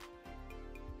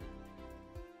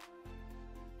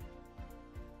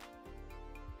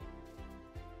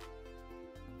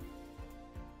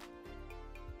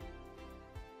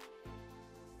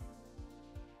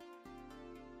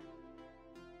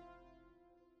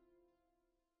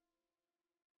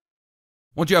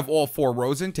 Once you have all 4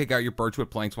 rows in, take out your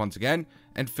birchwood planks once again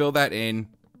and fill that in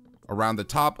around the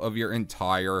top of your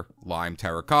entire lime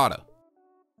terracotta.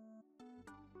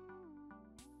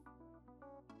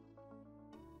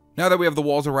 Now that we have the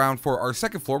walls around for our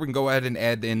second floor, we can go ahead and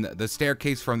add in the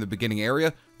staircase from the beginning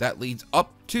area that leads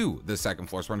up to the second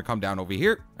floor. So we're going to come down over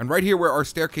here. And right here where our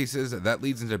staircase is, that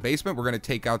leads into the basement, we're going to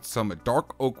take out some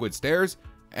dark oak wood stairs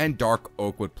and dark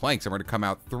oak wood planks. And we're going to come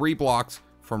out 3 blocks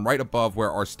from right above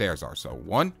where our stairs are. So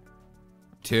 1,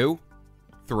 2,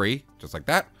 3, just like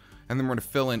that. And then we're going to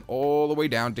fill in all the way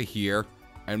down to here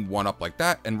and 1 up like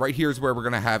that. And right here is where we're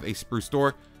going to have a spruce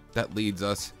door that leads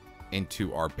us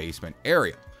into our basement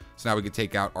area. So now we can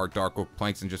take out our dark oak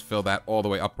planks and just fill that all the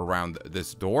way up around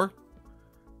this door.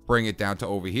 Bring it down to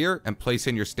over here and place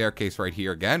in your staircase right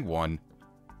here again. 1,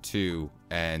 2,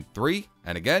 and 3.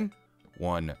 And again,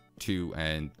 1, 2,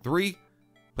 and 3.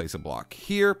 Place a block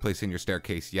here. Place in your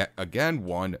staircase yet again.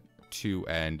 1, 2,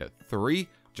 and 3.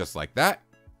 Just like that.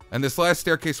 And this last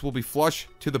staircase will be flush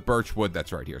to the birch wood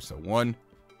that's right here. So 1,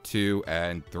 2,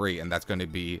 and 3. And that's going to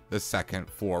be the second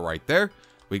floor right there.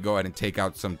 We go ahead and take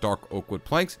out some dark oak wood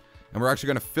planks. And we're actually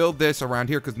going to fill this around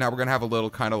here because now we're going to have a little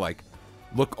kind of like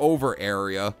look over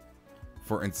area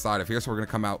for inside of here. So we're going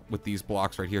to come out with these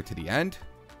blocks right here to the end.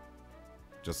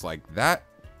 Just like that.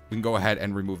 We can go ahead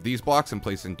and remove these blocks and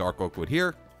place in dark oak wood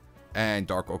here. And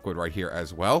dark oak wood right here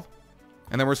as well.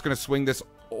 And then we're just going to swing this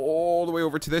all the way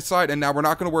over to this side. And now we're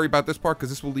not going to worry about this part because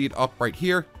this will lead up right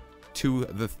here to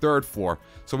the third floor.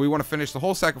 So we want to finish the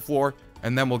whole second floor.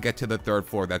 And then we'll get to the third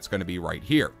floor that's going to be right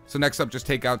here. So next up, just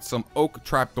take out some oak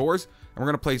trapdoors. And we're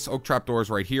going to place oak trapdoors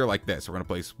right here like this. We're going to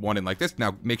place 1 in like this.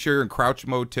 Now, make sure you're in crouch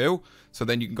mode too. So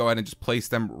then you can go ahead and just place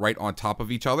them right on top of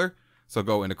each other. So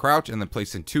go into crouch and then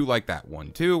place in 2 like that.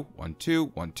 1, 2, 1, 2,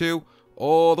 1, 2.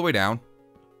 All the way down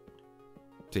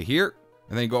to here.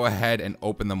 And then go ahead and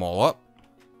open them all up.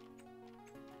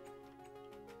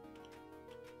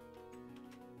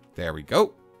 There we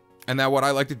go. And now what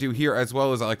I like to do here as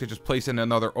well is I like to just place in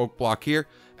another oak block here.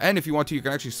 And if you want to, you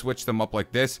can actually switch them up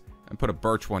like this and put a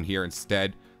birch one here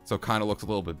instead. So it kind of looks a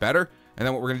little bit better. And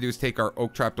then what we're going to do is take our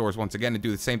oak trapdoors once again and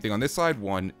do the same thing on this side.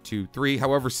 1, 2, 3.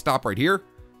 However, stop right here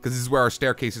because this is where our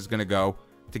staircase is going to go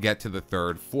to get to the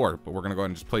third floor. But we're going to go ahead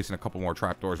and just place in a couple more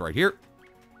trapdoors right here.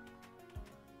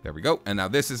 There we go. And now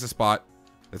this is a spot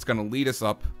that's going to lead us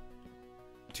up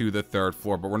to the third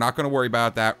floor. But we're not going to worry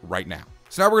about that right now.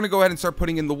 So now we're going to go ahead and start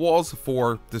putting in the walls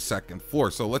for the second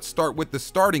floor. So let's start with the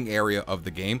starting area of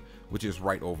the game, which is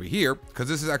right over here, because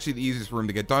this is actually the easiest room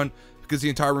to get done because the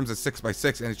entire room's a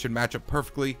 6x6 and it should match up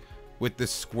perfectly with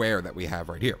this square that we have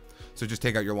right here. So just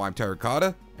take out your lime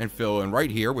terracotta and fill in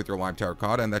right here with your lime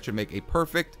terracotta, and that should make a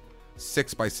perfect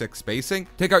 6x6 spacing.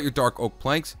 Take out your dark oak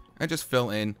planks and just fill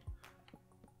in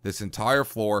this entire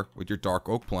floor with your dark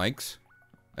oak planks.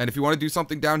 And if you want to do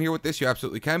something down here with this, you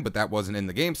absolutely can, but that wasn't in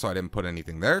the game, so I didn't put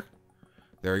anything there.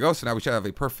 There we go. So now we should have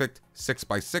a perfect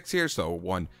 6x6 here. So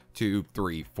 1, 2,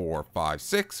 3, 4, 5,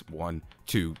 6. 1,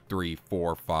 2, 3,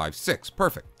 4, 5, 6.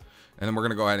 Perfect. And then we're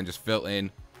going to go ahead and just fill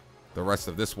in the rest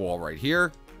of this wall right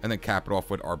here, and then cap it off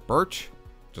with our birch,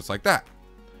 just like that.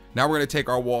 Now we're going to take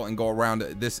our wall and go around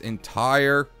this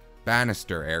entire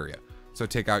banister area. So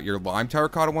take out your lime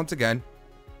terracotta once again,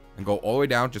 and go all the way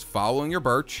down, just following your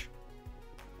birch.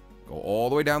 Go all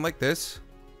the way down like this.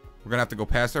 We're going to have to go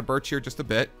past our birch here just a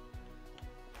bit.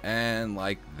 And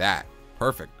like that.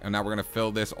 Perfect. And now we're going to fill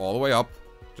this all the way up,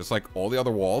 just like all the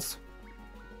other walls.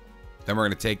 Then we're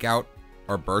going to take out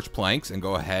our birch planks and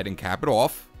go ahead and cap it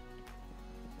off.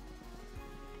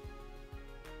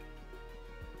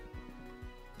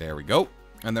 There we go.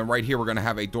 And then right here, we're going to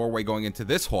have a doorway going into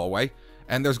this hallway.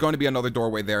 And there's going to be another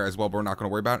doorway there as well, but we're not going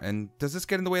to worry about it. And does this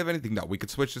get in the way of anything? No, we could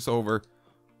switch this over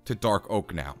to dark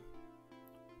oak now.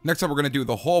 Next up, we're going to do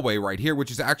the hallway right here,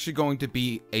 which is actually going to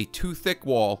be a 2-thick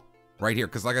wall right here.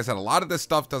 Because like I said, a lot of this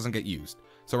stuff doesn't get used.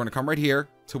 So we're going to come right here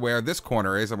to where this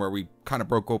corner is and where we kind of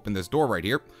broke open this door right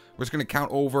here. We're just going to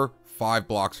count over 5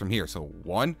 blocks from here. So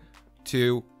 1,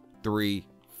 2, 3,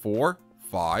 4,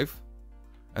 5.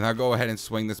 And I'll go ahead and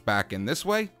swing this back in this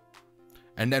way.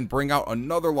 And then bring out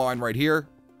another line right here.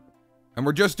 And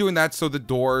we're just doing that so the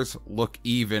doors look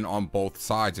even on both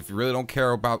sides. If you really don't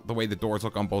care about the way the doors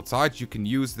look on both sides, you can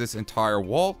use this entire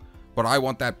wall. But I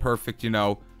want that perfect,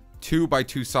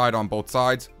 2x2 side on both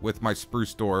sides with my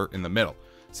spruce door in the middle.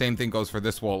 Same thing goes for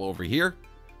this wall over here.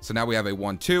 So now we have a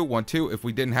 1, 2, 1, 2. If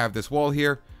we didn't have this wall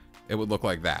here, it would look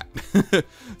like that.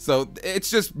 So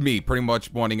it's just me pretty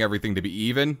much wanting everything to be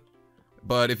even.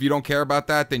 But if you don't care about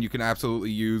that, then you can absolutely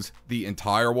use the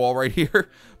entire wall right here.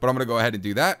 But I'm going to go ahead and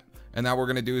do that. And now what we're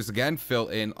going to do is, again, fill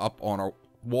in up on our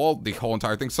wall the whole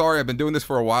entire thing. Sorry, I've been doing this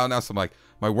for a while now, so I'm like,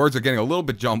 my words are getting a little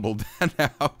bit jumbled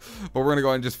now. But we're going to go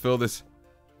ahead and just fill this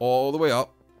all the way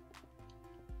up.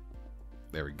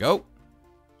 There we go.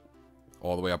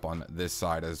 All the way up on this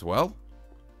side as well.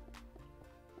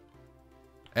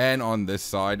 And on this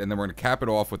side, and then we're going to cap it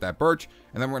off with that birch,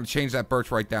 and then we're going to change that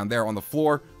birch right down there on the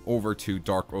floor over to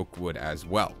dark oak wood as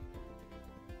well.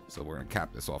 So we're going to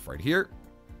cap this off right here.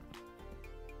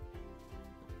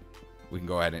 We can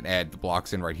go ahead and add the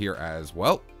blocks in right here as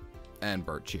well, and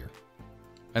birch here.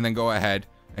 And then go ahead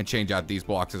and change out these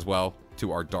blocks as well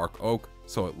to our dark oak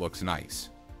so it looks nice.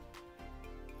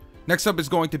 Next up is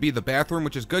going to be the bathroom,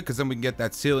 which is good because then we can get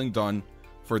that ceiling done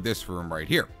for this room right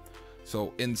here.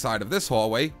 So inside of this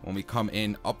hallway, when we come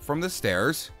in up from the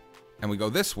stairs and we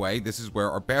go this way, this is where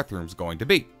our bathroom is going to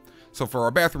be. So for our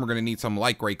bathroom, we're going to need some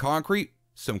light gray concrete,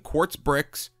 some quartz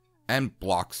bricks, and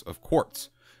blocks of quartz.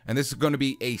 And this is going to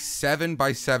be a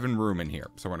 7x7 room in here.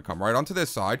 So we're going to come right onto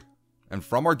this side, and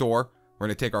from our door, we're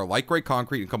going to take our light gray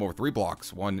concrete and come over 3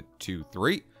 blocks. 1, 2,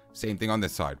 3. Same thing on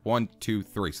this side. 1, 2,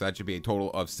 3. So that should be a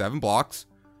total of 7 blocks.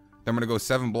 Then we're going to go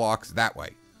 7 blocks that way.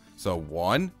 So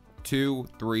 1, 2,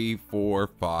 3, 4,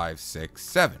 5, 6,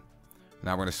 7.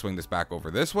 Now we're going to swing this back over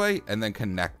this way and then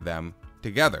connect them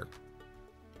together.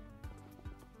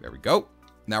 There we go.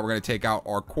 Now we're going to take out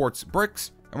our quartz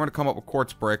bricks, and we're going to come up with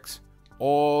quartz bricks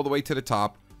all the way to the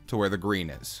top to where the green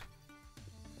is.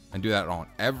 And do that on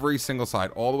every single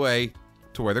side all the way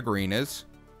to where the green is.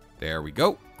 There we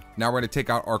go. Now we're going to take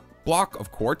out our block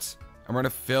of quartz, and we're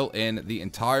going to fill in the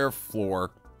entire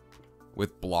floor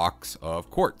with blocks of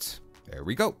quartz. There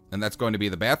we go. And that's going to be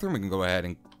the bathroom. We can go ahead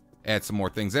and add some more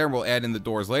things there. We'll add in the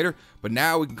doors later. But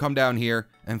now we can come down here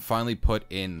and finally put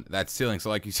in that ceiling.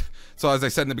 So as I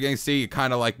said in the beginning, see, it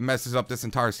kind of like messes up this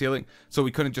entire ceiling. So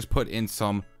we couldn't just put in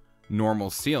some normal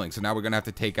ceiling. So now we're going to have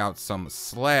to take out some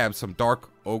slabs, some dark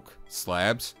oak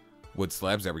slabs, wood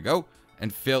slabs. There we go.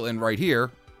 And fill in right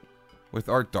here with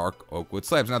our dark oak wood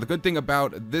slabs. Now the good thing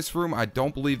about this room, I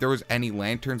don't believe there was any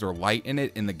lanterns or light in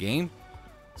it in the game.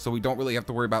 So we don't really have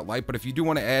to worry about light. But if you do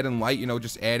want to add in light,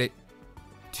 just add it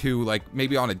to like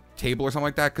maybe on a table or something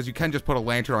like that. Because you can just put a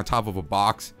lantern on top of a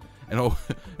box and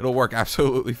it'll work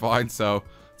absolutely fine. So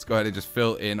let's go ahead and just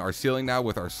fill in our ceiling now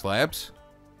with our slabs.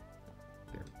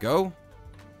 There we go.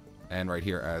 And right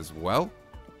here as well.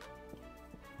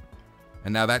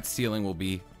 And now that ceiling will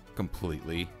be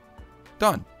completely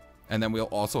done. And then we'll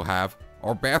also have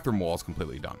our bathroom walls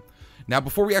completely done. Now,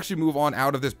 before we actually move on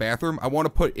out of this bathroom, I want to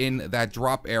put in that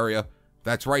drop area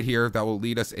that's right here that will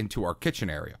lead us into our kitchen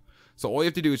area. So all you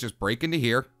have to do is just break into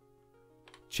here,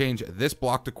 change this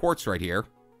block to quartz right here,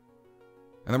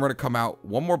 and then we're going to come out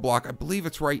one more block. I believe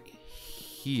it's right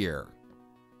here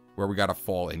where we got to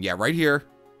fall in. Yeah, right here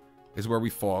is where we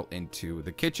fall into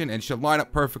the kitchen, and it should line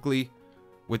up perfectly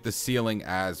with the ceiling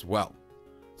as well.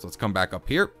 So let's come back up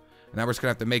here. And now we're just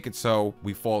going to have to make it so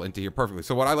we fall into here perfectly.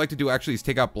 So what I like to do actually is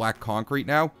take out black concrete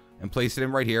now and place it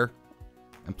in right here.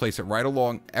 And place it right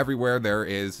along everywhere there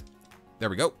is. There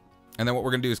we go. And then what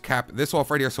we're going to do is cap this off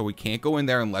right here so we can't go in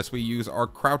there unless we use our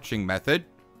crouching method.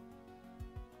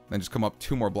 Then just come up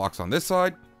 2 more blocks on this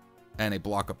side. And a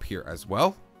block up here as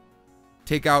well.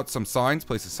 Take out some signs.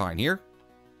 Place a sign here.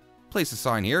 Place a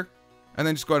sign here. And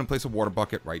then just go ahead and place a water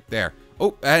bucket right there.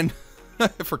 Oh, and I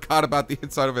forgot about the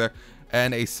inside over there.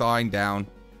 And a sign down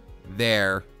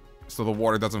there so the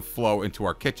water doesn't flow into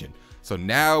our kitchen. So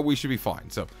now we should be fine.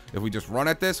 So if we just run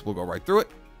at this, we'll go right through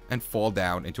it and fall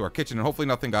down into our kitchen. And hopefully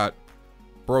nothing got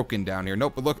broken down here.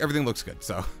 Nope, but look, everything looks good.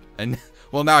 So, and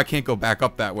well, now I can't go back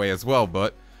up that way as well.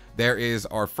 But there is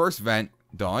our first vent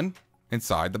done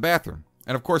inside the bathroom.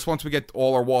 And of course, once we get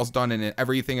all our walls done and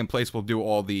everything in place, we'll do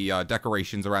all the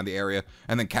decorations around the area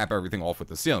and then cap everything off with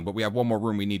the ceiling. But we have one more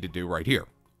room we need to do right here.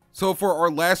 So for our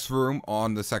last room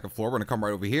on the second floor, we're going to come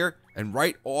right over here. And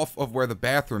right off of where the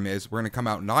bathroom is, we're going to come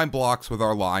out 9 blocks with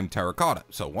our lime terracotta.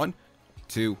 So 1,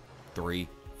 2, 3,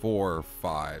 4,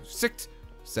 5, 6,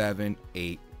 7,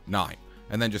 8, 9.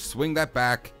 And then just swing that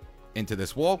back into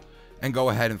this wall and go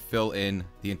ahead and fill in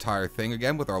the entire thing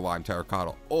again with our lime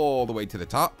terracotta all the way to the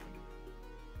top.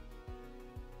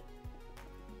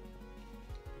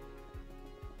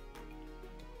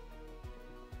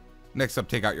 Next up,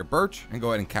 take out your birch and go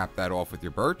ahead and cap that off with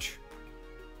your birch.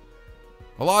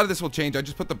 A lot of this will change. I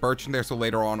just put the birch in there so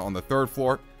later on the third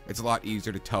floor, it's a lot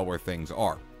easier to tell where things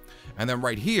are. And then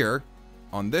right here,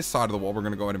 on this side of the wall, we're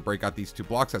going to go ahead and break out these 2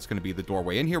 blocks. That's going to be the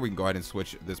doorway in here. We can go ahead and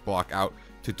switch this block out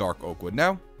to dark oak wood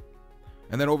now.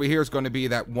 And then over here is going to be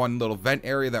that one little vent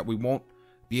area that we won't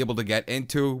be able to get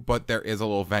into, but there is a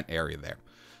little vent area there.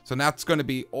 So now it's going to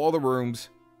be all the rooms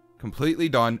completely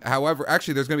done. However,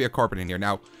 actually, there's going to be a carpet in here.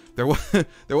 Now, there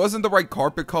wasn't the right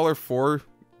carpet color for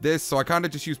this, so I kind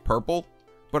of just used purple.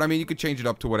 But I mean, you could change it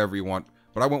up to whatever you want.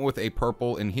 But I went with a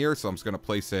purple in here, so I'm just going to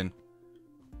place in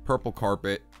purple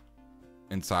carpet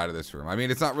inside of this room. I mean,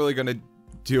 it's not really going to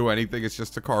do anything. It's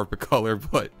just a carpet color,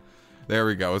 but there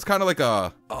we go. It's kind of like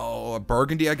a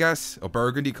burgundy, I guess. A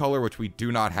burgundy color, which we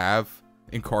do not have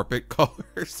in carpet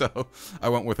color. So I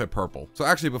went with a purple. So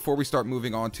actually, before we start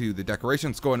moving on to the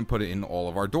decorations, let's go ahead and put it in all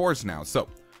of our doors now. So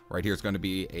right here is going to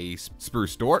be a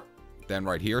spruce door. Then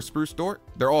right here, spruce door.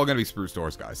 They're all going to be spruce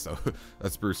doors, guys. So a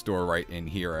spruce door right in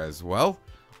here as well.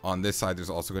 On this side, there's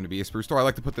also going to be a spruce door. I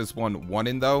like to put this one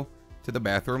in, though, to the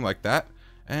bathroom like that.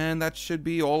 And that should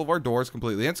be all of our doors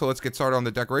completely in. So let's get started on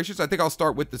the decorations. I think I'll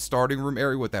start with the starting room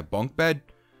area with that bunk bed.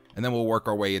 And then we'll work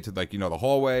our way into, like, you know, the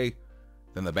hallway,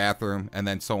 then the bathroom, and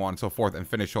then so on and so forth. And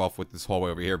finish off with this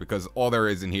hallway over here, because all there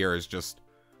is in here is just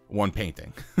one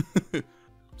painting.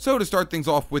 So to start things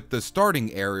off with the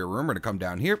starting area room, we're going to come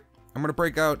down here. I'm going to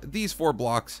break out these 4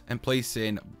 blocks and place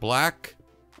in black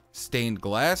stained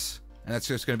glass. And that's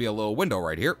just going to be a little window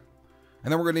right here.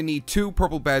 And then we're going to need 2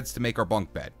 purple beds to make our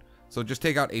bunk bed. So just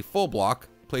take out a full block,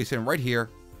 place it in right here,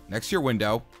 next to your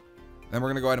window. Then we're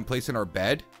going to go ahead and place in our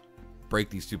bed. Break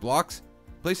these 2 blocks,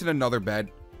 place in another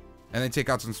bed, and then take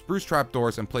out some spruce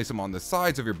trapdoors and place them on the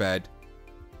sides of your bed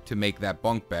to make that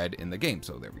bunk bed in the game.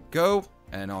 So there we go.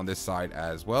 And on this side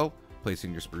as well, place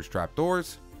in your spruce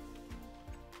trapdoors.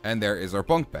 And there is our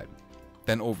bunk bed.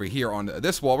 Then over here on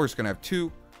this wall, we're just going to have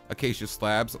 2 acacia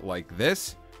slabs like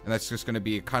this. And that's just going to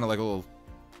be kind of like a little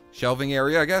shelving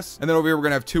area, I guess. And then over here, we're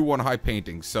going to have 2 1-high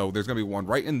paintings. So there's going to be one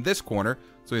right in this corner.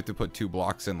 So we have to put 2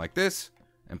 blocks in like this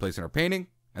and place in our painting.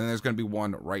 And then there's going to be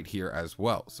one right here as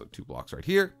well. So 2 blocks right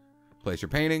here, place your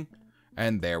painting,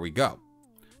 and there we go.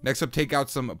 Next up, take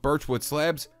out some birchwood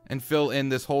slabs and fill in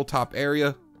this whole top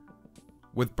area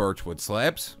with birchwood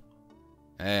slabs.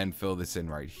 And fill this in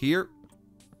right here.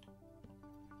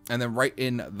 And then right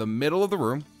in the middle of the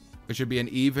room, it should be an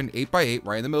even 8x8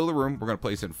 right in the middle of the room. We're going to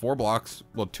place in 4 blocks,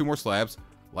 well, 2 more slabs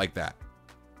like that.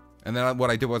 And then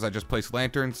what I did was I just placed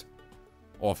lanterns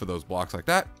off of those blocks like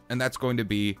that. And that's going to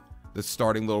be the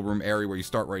starting little room area where you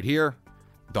start right here.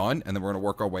 Done. And then we're going to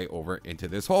work our way over into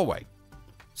this hallway.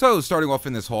 So starting off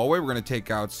in this hallway, we're going to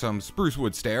take out some spruce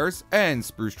wood stairs and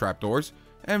spruce trapdoors.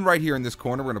 And right here in this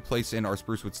corner, we're going to place in our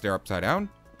spruce wood stair upside down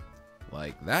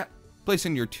like that. Place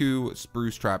in your 2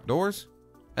 spruce trapdoors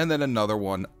and then another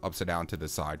one upside down to the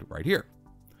side right here.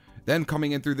 Then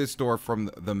coming in through this door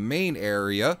from the main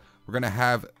area, we're going to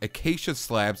have acacia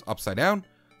slabs upside down.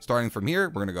 Starting from here,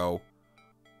 we're going to go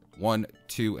 1,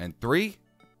 2, and 3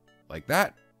 like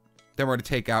that. Then we're going to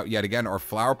take out yet again our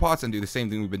flower pots and do the same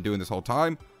thing we've been doing this whole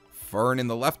time. Fern in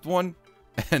the left one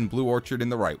and blue orchid in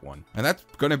the right one. And that's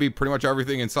going to be pretty much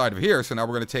everything inside of here. So now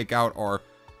we're going to take out our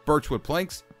birchwood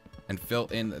planks and fill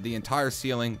in the entire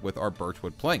ceiling with our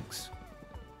birchwood planks.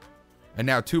 And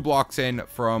now 2 blocks in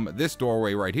from this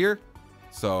doorway right here.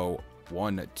 So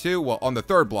 1, 2. Well, on the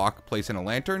 3rd block, place in a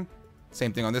lantern.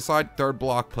 Same thing on this side. 3rd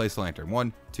block, place a lantern.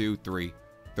 1, 2, 3.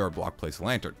 3rd block, place a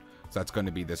lantern. So that's going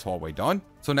to be this hallway done.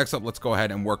 So next up, let's go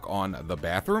ahead and work on the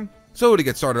bathroom. So to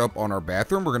get started up on our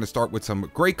bathroom, we're going to start with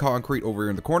some gray concrete over here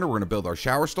in the corner. We're going to build our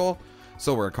shower stall.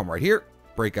 So we're going to come right here,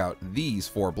 break out these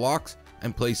 4 blocks,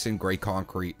 and place in gray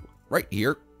concrete right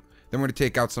here. Then we're going to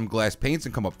take out some glass paints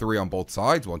and come up 3 on both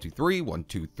sides. 1, 2, 3, 1,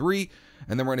 2, 3.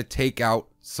 And then we're going to take out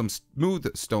some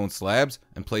smooth stone slabs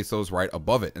and place those right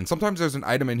above it. And sometimes there's an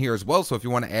item in here as well. So if you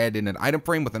want to add in an item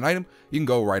frame with an item, you can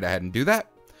go right ahead and do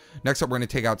that. Next up, we're going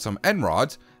to take out some end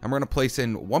rods and we're going to place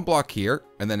in 1 block here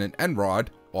and then an end rod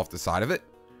off the side of it.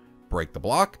 Break the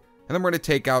block. And then we're going to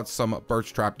take out some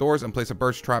birch trapdoors and place a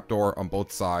birch trapdoor on both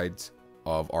sides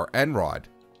of our end rod.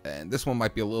 And this one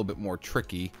might be a little bit more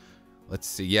tricky. Let's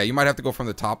see. Yeah, you might have to go from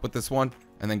the top with this one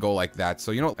and then go like that.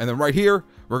 So, and then right here,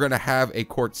 we're going to have a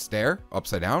quartz stair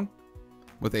upside down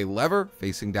with a lever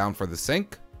facing down for the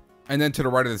sink. And then to the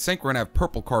right of the sink, we're going to have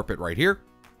purple carpet right here.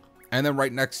 And then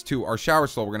right next to our shower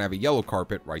stall, we're going to have a yellow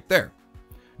carpet right there.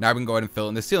 Now we can go ahead and fill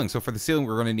in the ceiling. So for the ceiling,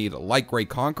 we're going to need light gray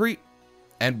concrete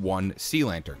and 1 sea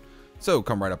lantern. So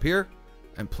come right up here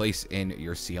and place in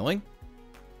your ceiling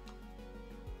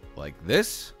like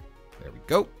this. There we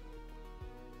go.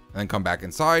 And then come back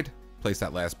inside, place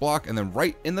that last block, and then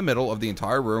right in the middle of the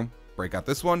entire room, break out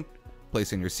this one,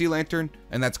 place in your sea lantern,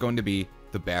 and that's going to be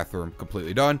the bathroom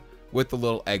completely done with the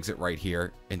little exit right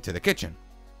here into the kitchen.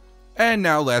 And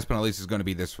now last but not least is going to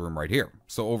be this room right here.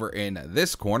 So over in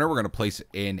this corner, we're going to place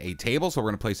in a table. So we're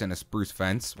going to place in a spruce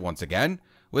fence once again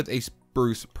with a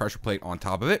spruce pressure plate on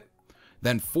top of it.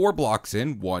 Then 4 blocks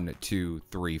in, 1, 2,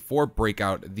 3, 4. Break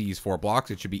out these 4 blocks.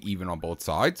 It should be even on both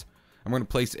sides. I'm going to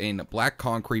place in black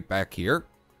concrete back here,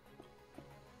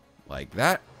 like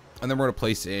that. And then we're going to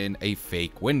place in a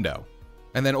fake window.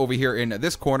 And then over here in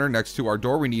this corner next to our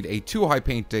door, we need a 2-high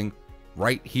painting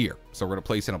right here. So we're going to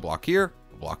place in a block here,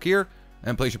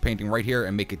 and place your painting right here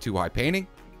and make a 2-high painting.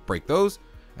 Break those.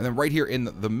 And then right here in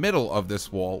the middle of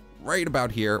this wall, right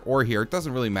about here or here, it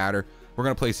doesn't really matter, we're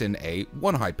going to place in a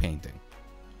 1-high painting.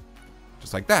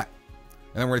 Just like that.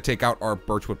 And then we're going to take out our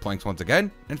birchwood planks once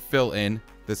again and fill in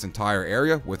this entire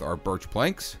area with our birch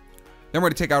planks. Then we're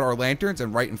going to take out our lanterns,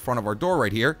 and right in front of our door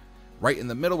right here, right in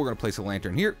the middle, we're going to place a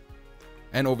lantern here.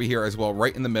 And over here as well,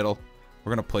 right in the middle,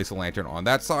 we're going to place a lantern on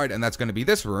that side, and that's going to be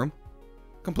this room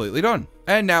completely done.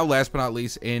 And now last but not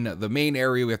least, in the main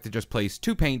area, we have to just place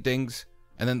 2 paintings,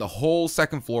 and then the whole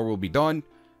second floor will be done.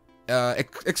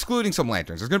 Excluding some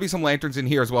lanterns. There's going to be some lanterns in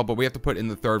here as well, but we have to put in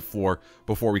the 3rd floor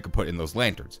before we can put in those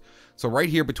lanterns. So right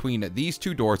here between these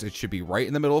 2 doors, it should be right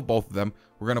in the middle of both of them.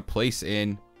 We're going to place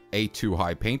in a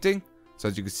 2-high painting. So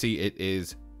as you can see, it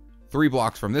is 3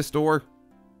 blocks from this door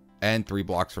and 3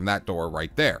 blocks from that door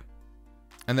right there.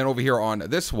 And then over here on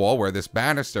this wall where this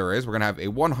banister is, we're going to have a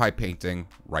 1-high painting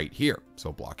right here.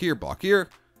 So block here,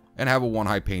 and have a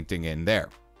 1-high painting in there.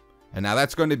 And now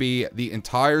that's going to be the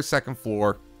entire second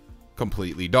floor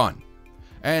completely done.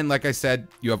 And like I said,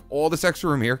 you have all this extra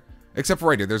room here, except for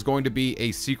right here. There's going to be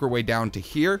a secret way down to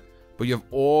here, but you have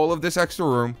all of this extra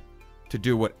room to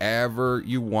do whatever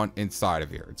you want inside of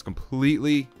here. It's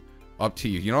completely up to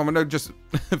you. I'm going to just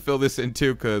fill this in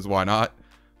too, because why not?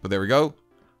 But there we go.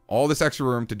 All this extra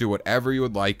room to do whatever you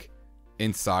would like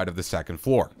inside of the second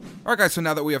floor. All right, guys, so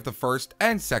now that we have the first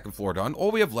and second floor done,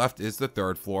 all we have left is the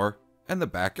 3rd floor and the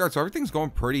backyard. So everything's going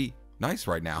pretty nice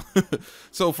right now.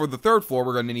 So for the 3rd floor,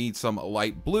 we're going to need some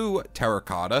light blue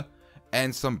terracotta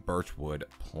and some birchwood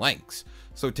planks.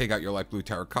 So take out your light blue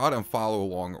terracotta and follow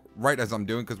along right as I'm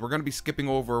doing, because we're going to be skipping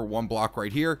over 1 block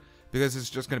right here because it's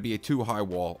just going to be a 2-high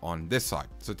wall on this side.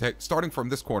 So starting from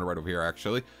this corner right over here,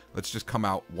 actually, let's just come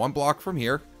out 1 block from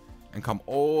here and come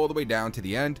all the way down to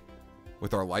the end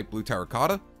with our light blue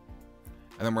terracotta.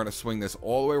 And then we're going to swing this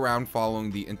all the way around,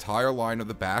 following the entire line of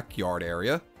the backyard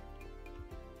area.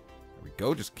 There we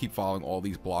go. Just keep following all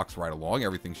these blocks right along.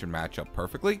 Everything should match up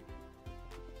perfectly.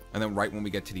 And then right when we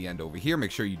get to the end over here,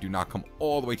 make sure you do not come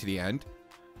all the way to the end.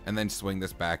 And then swing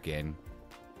this back in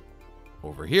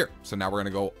over here. So now we're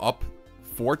going to go up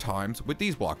 4 times with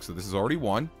these blocks. So this is already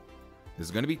 1. This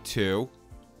is going to be 2,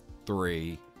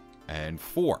 3, and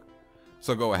 4.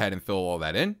 So go ahead and fill all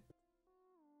that in.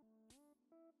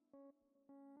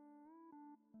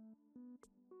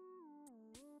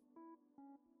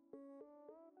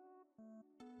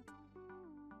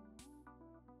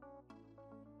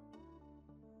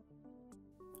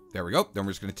 There we go. Then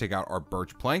we're just going to take out our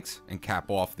birch planks and cap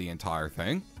off the entire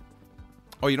thing.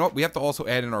 Oh, you know what? We have to also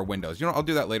add in our windows. I'll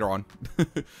do that later on.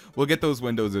 We'll get those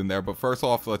windows in there. But first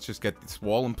off, let's just get this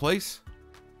wall in place.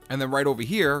 And then right over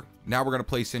here, now we're going to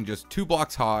place in just 2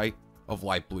 blocks high of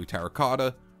light blue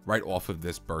terracotta right off of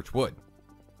this birch wood.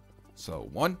 So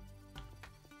 1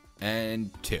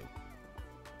 and 2.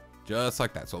 Just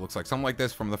like that. So it looks like something like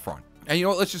this from the front. And you know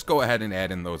what? Let's just go ahead and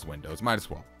add in those windows. Might as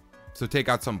well. So take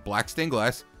out some black stained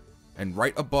glass. And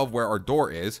right above where our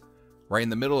door is, right in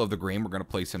the middle of the green, we're going to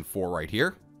place in 4 right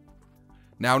here.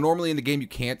 Now, normally in the game, you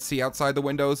can't see outside the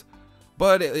windows,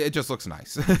 but it just looks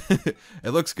nice. It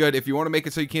looks good. If you want to make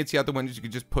it so you can't see out the windows, you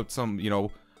could just put some,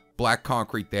 black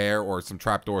concrete there or some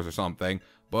trapdoors or something.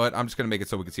 But I'm just going to make it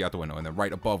so we can see out the window. And then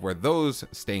right above where those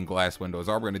stained glass windows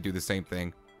are, we're going to do the same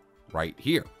thing right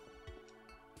here.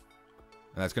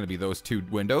 And that's going to be those 2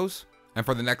 windows. And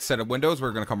for the next set of windows,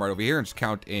 we're going to come right over here and just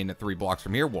count in 3 blocks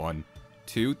from here. 1,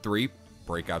 2, 3.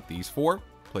 Break out these 4,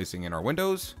 placing in our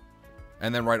windows.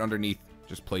 And then right underneath,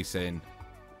 just place in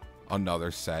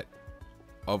another set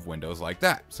of windows like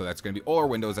that. So that's going to be all our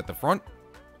windows at the front.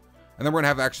 And then we're going to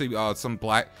have actually some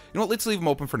black. You know what? Let's leave them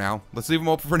open for now. Let's leave them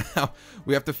open for now.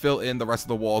 We have to fill in the rest of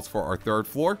the walls for our 3rd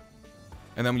floor.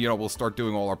 And then, you know, we'll start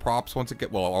doing all our props once again.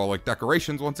 Well, all like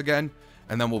decorations once again.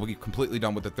 And then we'll be completely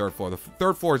done with the 3rd floor. The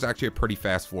 3rd floor is actually a pretty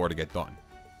fast floor to get done.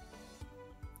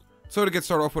 So to get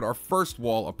started off with our first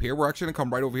wall up here, we're actually going to come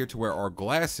right over here to where our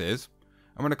glass is.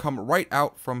 I'm going to come right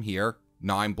out from here,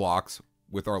 9 blocks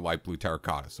with our light blue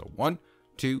terracotta. So 1,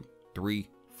 2, 3,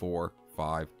 4,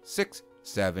 5, 6,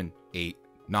 7, 8,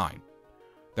 9. Then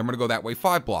we're going to go that way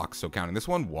 5 blocks. So counting this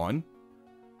one, 1,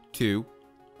 2,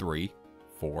 3,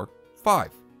 4,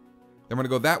 5. Then we're going to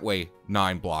go that way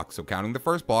 9 blocks. So counting the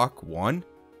first block, 1,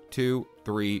 2,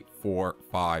 3, 4,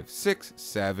 5, 6,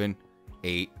 7,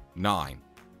 8, 9.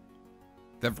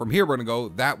 Then from here, we're going to go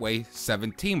that way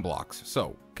 17 blocks.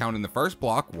 So counting the first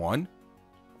block, 1,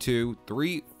 2,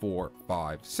 3, 4,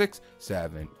 5, 6,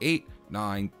 7, 8,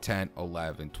 9, 10,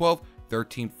 11, 12,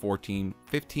 13, 14,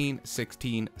 15,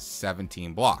 16,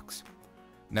 17 blocks.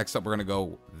 Next up, we're going to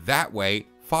go that way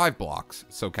 5 blocks.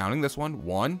 So counting this one,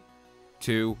 1,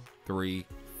 2, 3,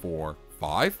 4,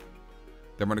 5.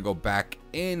 Then we're going to go back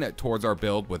in towards our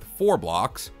build with 4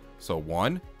 blocks. So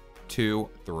 1, 2,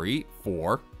 3,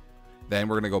 4. Then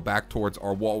we're going to go back towards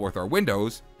our wall with our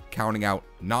windows, counting out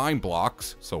 9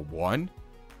 blocks. So 1,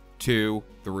 2,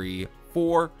 3,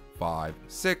 4, 5,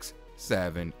 6,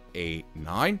 7, 8,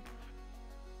 9.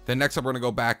 Then next up, we're going to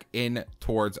go back in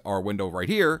towards our window right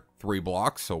here, 3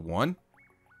 blocks. So 1,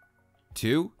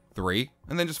 2, 3.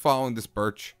 And then just following this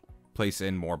birch, place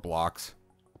in more blocks.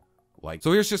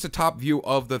 So here's just a top view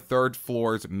of the 3rd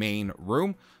floor's main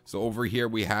room. So over here,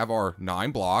 we have our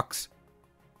 9 blocks,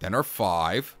 then our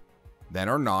 5, then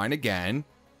our 9 again.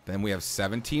 Then we have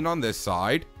 17 on this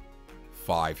side,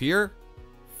 5 here,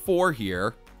 4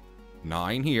 here,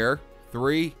 9 here,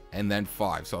 3, and then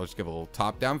 5. So I'll just give a little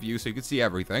top-down view so you can see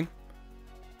everything.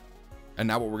 And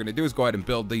now what we're going to do is go ahead and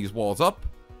build these walls up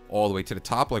all the way to the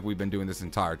top like we've been doing this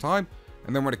entire time.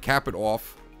 And then we're going to cap it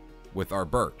off with our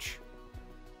birch.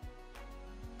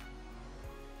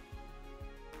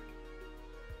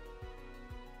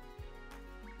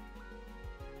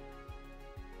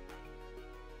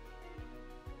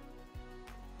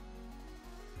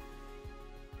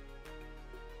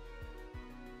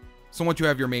 So once you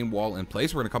have your main wall in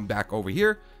place, we're going to come back over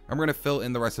here and we're going to fill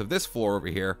in the rest of this floor over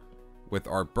here with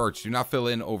our birch. Do not fill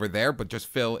in over there, but just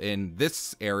fill in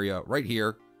this area right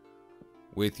here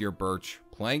with your birch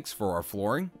planks for our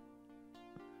flooring.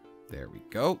 There we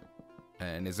go.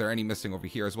 And is there any missing over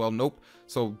here as well? Nope.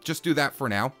 So just do that for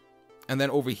now. And then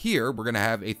over here, we're going to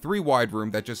have a 3 wide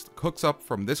room that just hooks up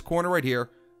from this corner right here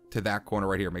to that corner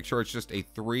right here. Make sure it's just a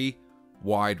 3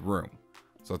 wide room.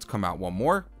 So let's come out one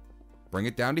more. Bring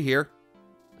it down to here,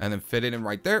 and then fit it in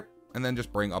right there, and then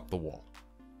just bring up the wall.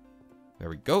 There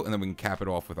we go, and then we can cap it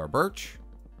off with our birch.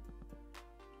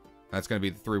 That's going to be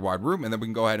the 3 wide room, and then we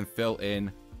can go ahead and fill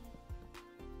in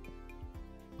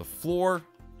the floor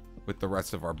with the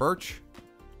rest of our birch.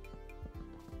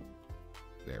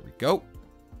 There we go.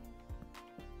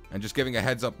 And just giving a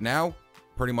heads up now,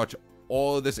 pretty much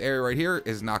all of this area right here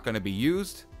is not going to be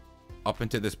used up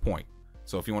until this point.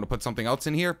 So if you want to put something else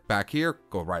in here, back here,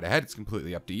 go right ahead. It's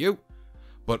completely up to you.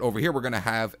 But over here, we're going to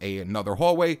have another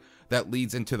hallway that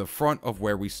leads into the front of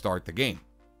where we start the game.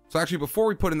 So actually, before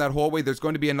we put in that hallway, there's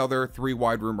going to be another 3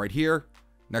 wide room right here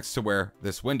next to where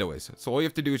this window is. So all you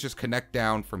have to do is just connect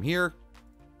down from here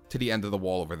to the end of the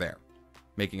wall over there,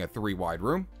 making a 3 wide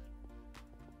room.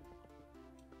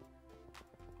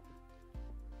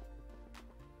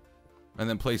 And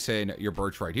then place in your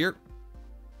birch right here.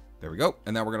 There we go.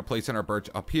 And now we're going to place in our birch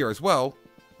up here as well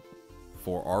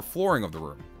for our flooring of the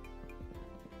room.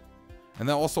 And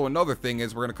then also another thing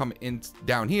is we're going to come in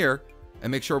down here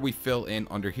and make sure we fill in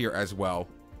under here as well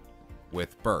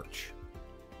with birch.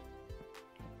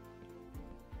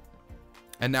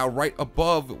 And now right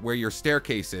above where your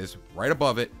staircase is, right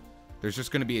above it, there's just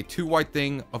going to be a 2 wide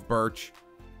thing of birch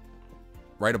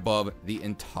right above the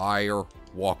entire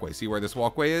walkway. See where this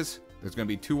walkway is? There's going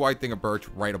to be 2 wide thing of birch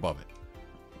right above it.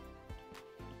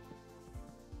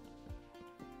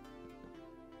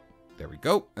 There we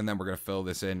go. And then we're going to fill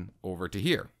this in over to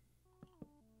here.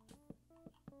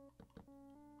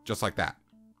 Just like that.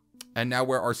 And now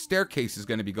where our staircase is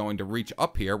going to be going to reach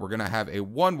up here, we're going to have a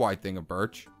 1 wide thing of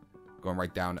birch going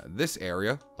right down this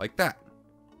area like that.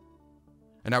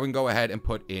 And now we can go ahead and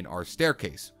put in our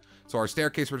staircase. So our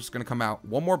staircase, we're just going to come out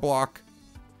 1 more block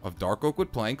of dark oak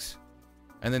with planks,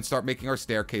 and then start making our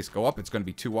staircase go up. It's going to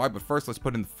be too wide, but first let's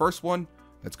put in the first one.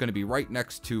 That's going to be right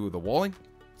next to the walling.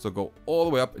 So go all the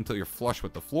way up until you're flush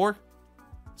with the floor.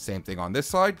 Same thing on this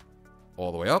side,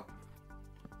 all the way up.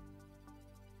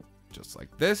 Just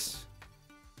like this.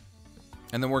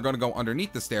 And then we're going to go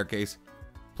underneath the staircase,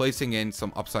 placing in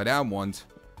some upside down ones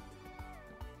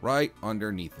right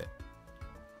underneath it.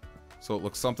 So it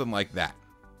looks something like that.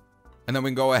 And then we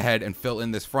can go ahead and fill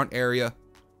in this front area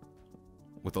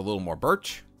with a little more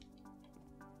birch.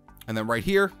 And then right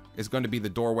here is going to be the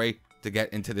doorway to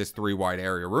get into this 3 wide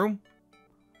area room.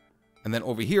 And then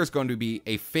over here is going to be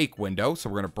a fake window. So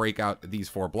we're going to break out these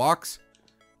 4 blocks,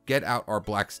 get out our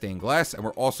black stained glass, and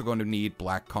we're also going to need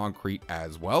black concrete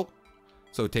as well.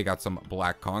 So take out some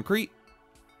black concrete.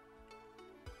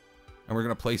 And we're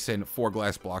going to place in 4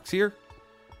 glass blocks here.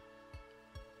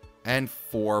 And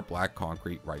 4 black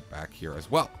concrete right back here as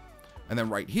well. And then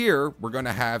right here, we're going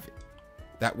to have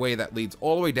that way that leads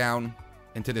all the way down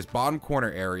into this bottom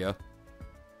corner area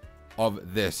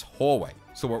of this hallway.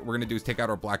 So what we're going to do is take out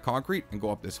our black concrete and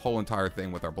go up this whole entire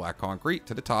thing with our black concrete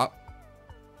to the top.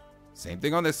 Same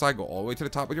thing on this side. Go all the way to the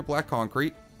top with your black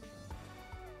concrete.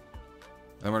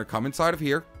 And then we're going to come inside of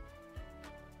here.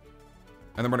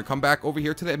 And then we're going to come back over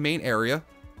here to the main area.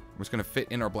 We're just going to fit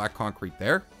in our black concrete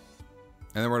there.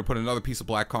 And then we're going to put another piece of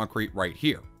black concrete right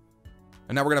here.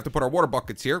 And now we're going to have to put our water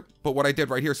buckets here. But what I did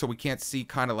right here, so we can't see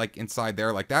kind of like inside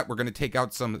there like that, we're going to take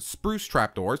out some spruce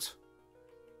trapdoors.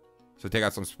 So take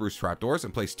out some spruce trapdoors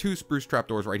and place 2 spruce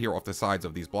trapdoors right here off the sides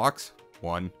of these blocks.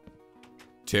 1,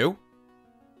 2.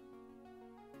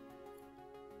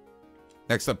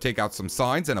 Next up, take out some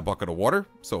signs and a bucket of water.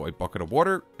 So a bucket of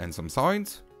water and some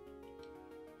signs.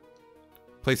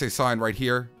 Place a sign right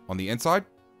here on the inside.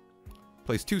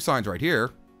 Place 2 signs right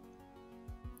here.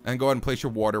 And go ahead and place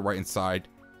your water right inside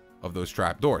of those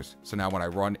trapdoors. So now when I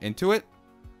run into it,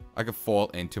 I can fall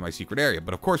into my secret area.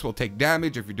 But of course, we'll take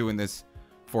damage if you're doing this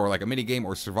for like a mini game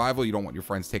or survival. You don't want your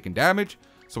friends taking damage.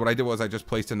 So what I did was I just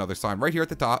placed another sign right here at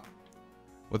the top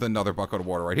with another bucket of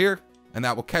water right here. And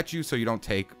that will catch you so you don't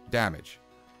take damage.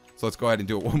 So let's go ahead and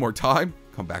do it one more time.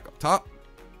 Come back up top.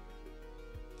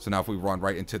 So now if we run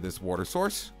right into this water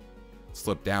source,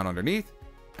 slip down underneath,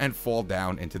 and fall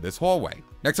down into this hallway.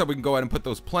 Next up, we can go ahead and put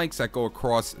those planks that go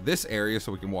across this area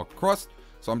so we can walk across.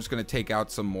 So I'm just going to take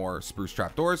out some more spruce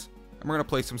trapdoors, and we're going to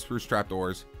place some spruce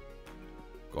trapdoors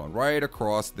going right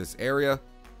across this area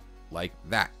like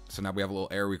that. So now we have a little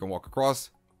area we can walk across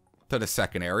to the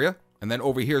second area. And then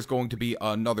over here is going to be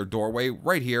another doorway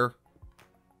right here,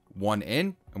 1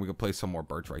 in, and we can place some more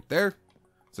birch right there.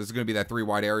 So this is going to be that 3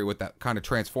 wide area with that kind of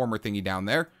transformer thingy down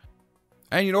there.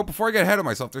 And you know, before I get ahead of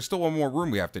myself, there's still one more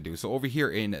room we have to do. So over here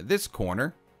in this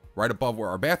corner, right above where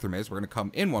our bathroom is, we're going to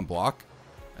come in 1 block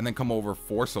and then come over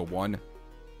 4. So 1,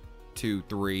 2,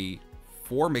 3,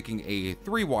 4, making a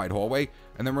 3 wide hallway.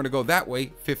 And then we're going to go that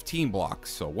way 15 blocks.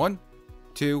 So 1,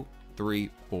 2, 3,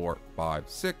 4, 5,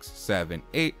 6, 7,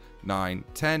 8, 9,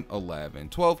 10, 11,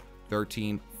 12,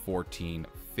 13, 14,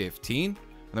 15. And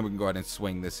then we can go ahead and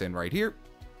swing this in right here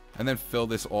and then fill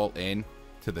this all in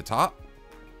to the top.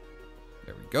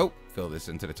 There we go. Fill this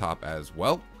into the top as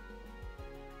well.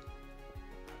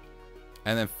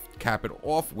 And then cap it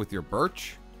off with your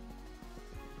birch.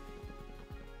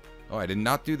 Oh, I did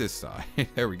not do this side.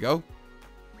 There we go.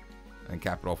 And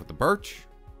cap it off with the birch.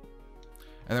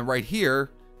 And then right here,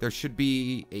 there should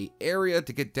be an area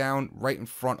to get down right in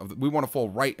front of. We want to fall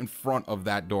right in front of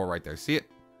that door right there. See it?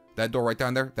 That door right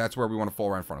down there? That's where we want to fall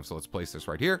right in front of. So let's place this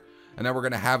right here. And then we're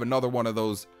going to have another one of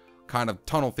those kind of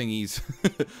tunnel thingies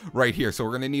right here. So we're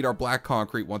going to need our black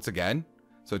concrete once again.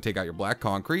 So take out your black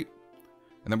concrete.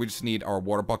 And then we just need our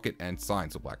water bucket and sign.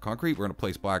 So black concrete, we're going to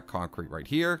place black concrete right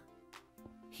here,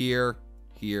 here,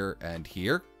 here, and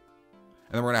here.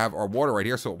 And then we're going to have our water right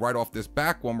here. So right off this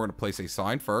back one, we're going to place a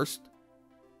sign first.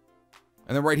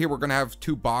 And then right here, we're going to have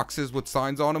 2 boxes with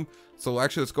signs on them. So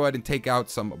actually, let's go ahead and take out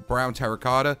some brown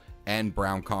terracotta and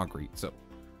brown concrete. So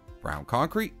brown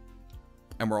concrete.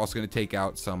 And we're also going to take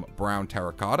out some brown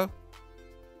terracotta. And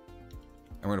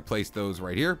we're going to place those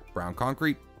right here. Brown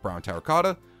concrete, brown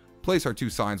terracotta. Place our 2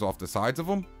 signs off the sides of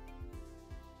them.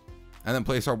 And then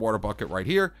place our water bucket right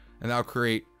here. And that'll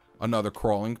create another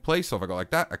crawling place. So if I go like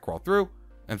that, I crawl through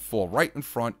and fall right in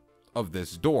front of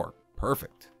this door.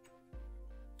 Perfect.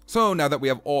 So now that we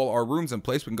have all our rooms in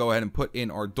place, we can go ahead and put in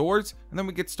our doors. And then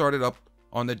we get started up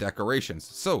on the decorations.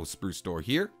 So spruce door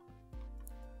here.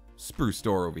 Spruce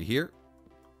door over here.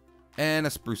 And a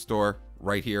spruce door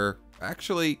right here.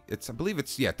 Actually, I believe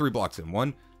it's 3 blocks in.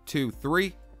 1, 2,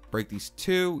 3. Break these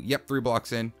 2. Yep, 3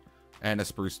 blocks in. And a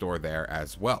spruce door there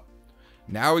as well.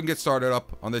 Now we can get started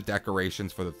up on the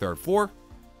decorations for the 3rd floor.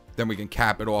 Then we can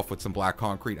cap it off with some black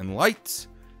concrete and lights.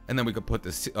 And then we can put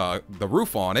this, the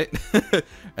roof on it.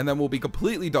 And then we'll be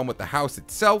completely done with the house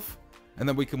itself. And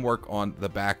then we can work on the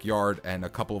backyard and a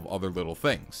couple of other little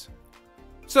things.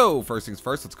 So first things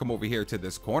first, let's come over here to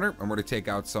this corner. And we're going to take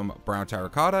out some brown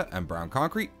terracotta and brown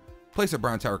concrete. Place a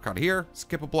brown terracotta here,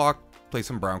 skip a block, place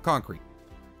some brown concrete.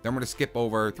 Then we're going to skip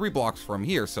over 3 blocks from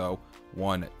here. So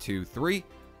 1, 2, 3.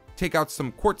 Take out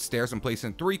some quartz stairs and place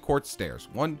in 3 quartz stairs.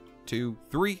 1, 2,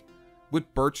 3.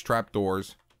 With birch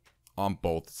trapdoors on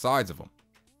both sides of them.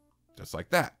 Just like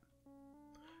that.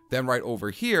 Then right over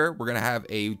here, we're going to have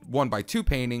a 1x2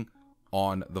 painting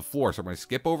on the floor. So we're going to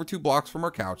skip over 2 blocks from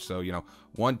our couch. So,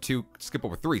 1, 2, skip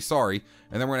over 3, sorry.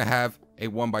 And then we're going to have a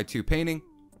 1x2 painting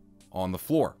on the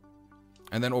floor.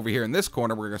 And then over here in this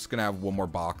corner, we're just going to have 1 more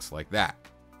box like that.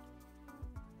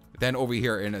 Then over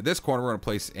here in this corner, we're going to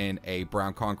place in a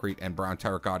brown concrete and brown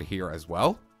terracotta here as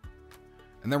well.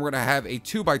 And then we're going to have a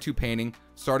 2x2 painting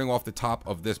starting off the top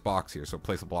of this box here. So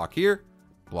place a block here,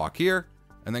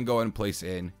 and then go ahead and place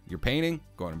in your painting.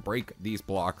 Go ahead and break these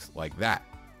blocks like that.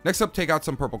 Next up, take out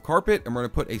some purple carpet, and we're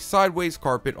going to put a sideways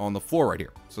carpet on the floor right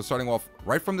here. So starting off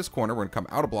right from this corner, we're going to come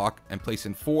out a block and place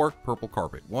in 4 purple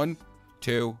carpet. 1,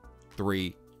 2,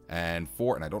 3, and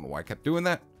 4. And I don't know why I kept doing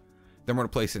that. Then we're going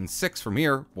to place in 6 from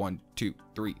here. 1, 2,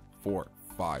 3, 4,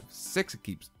 5, 6. It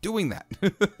keeps doing that.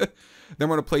 Then we're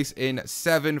going to place in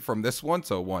 7 from this one.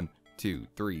 So 1, 2,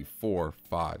 3, 4,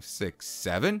 5, 6,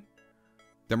 7.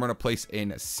 Then we're going to place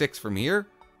in 6 from here.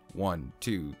 1,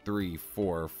 2, 3,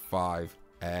 4, 5,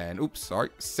 and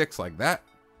 6 like that.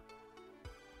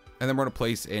 And then we're going to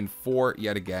place in 4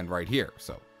 yet again right here.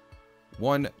 So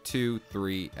 1, 2,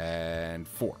 3, and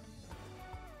 4.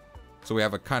 So we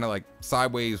have a kind of like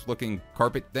sideways looking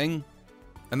carpet thing.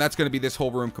 And that's going to be this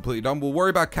whole room completely done. We'll worry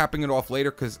about capping it off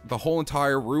later because the whole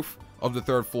entire roof of the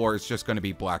 3rd floor is just going to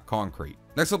be black concrete.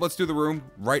 Next up, let's do the room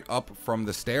right up from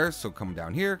the stairs. So come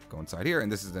down here, go inside here,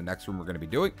 and this is the next room we're going to be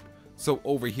doing. So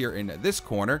over here in this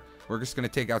corner, we're just going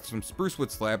to take out some spruce wood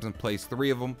slabs and place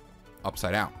 3 of them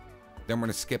upside down. Then we're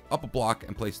going to skip up a block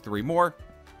and place 3 more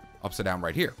upside down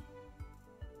right here.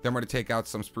 Then we're going to take out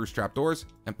some spruce trapdoors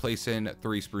and place in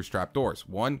 3 spruce trapdoors.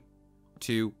 1,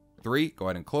 2, 3. Go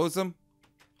ahead and close them.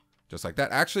 Just like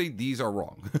that. Actually, these are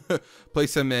wrong.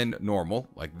 Place them in normal,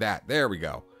 like that. There we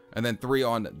go. And then 3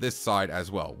 on this side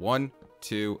as well. 1,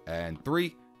 2, and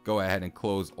 3. Go ahead and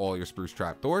close all your spruce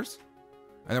trapdoors.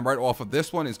 And then right off of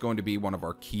this one is going to be one of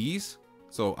our keys.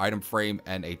 So item frame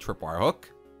and a tripwire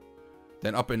hook.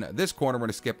 Then up in this corner, we're going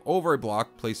to skip over a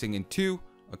block, placing in 2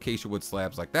 acacia wood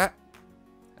slabs like that.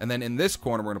 And then in this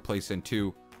corner, we're going to place in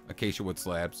 2 acacia wood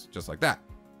slabs just like that.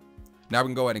 Now we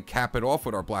can go ahead and cap it off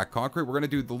with our black concrete. We're going to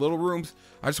do the little rooms.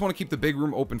 I just want to keep the big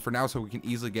room open for now so we can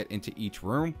easily get into each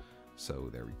room. So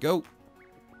there we go.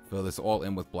 Fill this all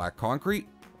in with black concrete.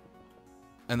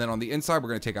 And then on the inside, we're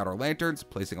going to take out our lanterns,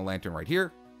 placing a lantern right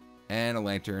here and a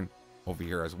lantern over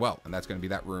here as well. And that's going to be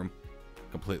that room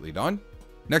completely done.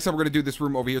 Next up, we're going to do this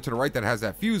room over here to the right that has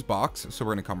that fuse box. So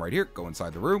we're going to come right here, go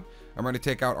inside the room. And we're going to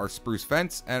take out our spruce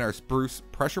fence and our spruce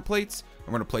pressure plates.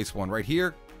 I'm going to place one right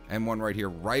here and one right here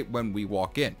right when we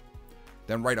walk in.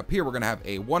 Then right up here, we're going to have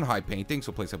a 1 high painting.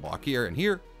 So place a block here and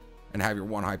here and have your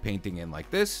 1 high painting in like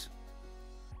this.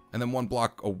 And then 1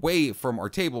 block away from our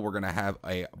table, we're going to have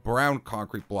a brown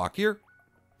concrete block here.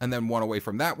 And then 1 away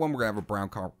from that one, we're going to have a brown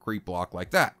concrete block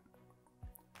like that.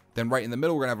 Then right in the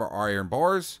middle, we're going to have our iron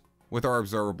bars with our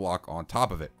observer block on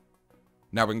top of it.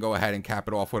 Now we can go ahead and cap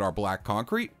it off with our black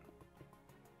concrete.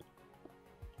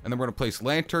 And then we're going to place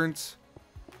lanterns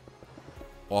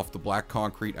off the black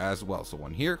concrete as well. So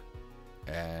 1 here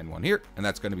and 1 here. And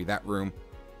that's going to be that room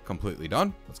completely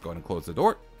done. Let's go ahead and close the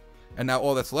door. And now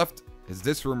all that's left is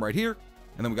this room right here.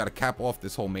 And then we got to cap off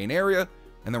this whole main area.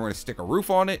 And then we're going to stick a roof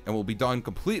on it. And we'll be done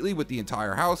completely with the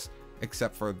entire house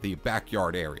except for the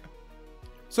backyard area.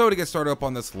 So to get started up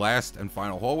on this last and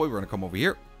final hallway, we're going to come over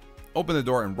here, open the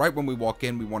door, and right when we walk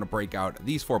in, we want to break out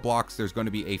these 4 blocks. There's going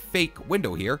to be a fake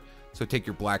window here. So take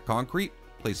your black concrete,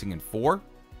 placing in 4.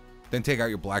 Then take out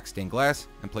your black stained glass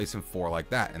and place in 4 like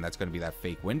that. And that's going to be that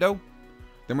fake window.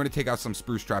 Then we're going to take out some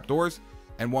spruce trapdoors.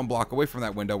 And 1 block away from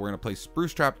that window, we're going to place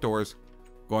spruce trapdoors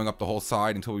going up the whole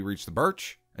side until we reach the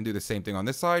birch. And do the same thing on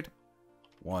this side.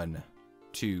 1,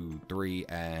 2, 3,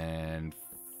 and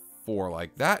 4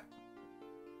 like that.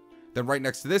 Then right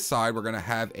next to this side, we're going to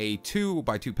have a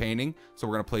 2x2 painting. So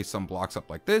we're going to place some blocks up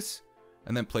like this.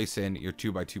 And then place in your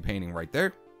 2x2 painting right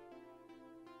there.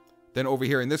 Then over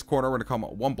here in this corner, we're going to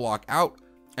come 1 block out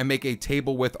and make a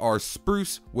table with our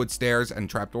spruce wood stairs and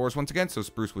trapdoors once again. So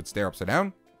spruce wood stair upside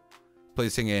down.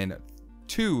 Placing in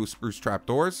 2 spruce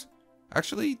trapdoors.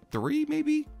 Actually, 3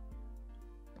 maybe?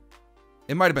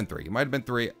 It might have been 3. It might have been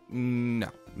 3. No,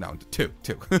 2.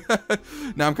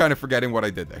 Now I'm kind of forgetting what I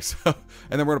did there. So,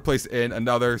 and then we're going to place in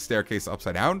another staircase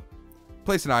upside down.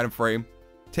 Place an item frame.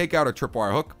 Take out a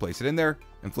tripwire hook. Place it in there.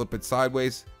 And flip it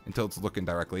sideways until it's looking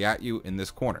directly at you in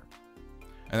this corner.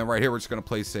 And then right here, we're just going to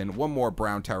place in one more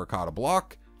brown terracotta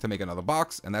block to make another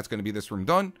box. And that's going to be this room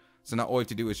done. So now all we have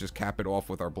to do is just cap it off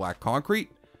with our black concrete.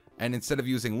 And instead of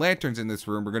using lanterns in this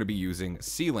room, we're going to be using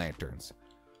sea lanterns.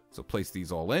 So place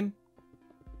these all in.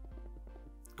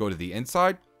 Go to the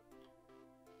inside.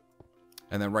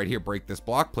 And then right here, break this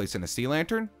block. Place in a sea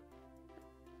lantern.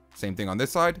 Same thing on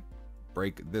this side.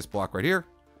 Break this block right here.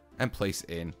 And place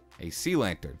in a sea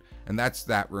lantern. And that's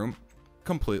that room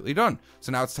completely done.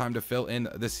 So now it's time to fill in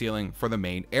the ceiling for the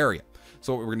main area.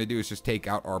 So what we're going to do is just take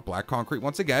out our black concrete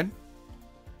once again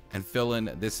and fill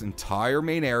in this entire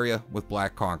main area with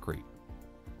black concrete.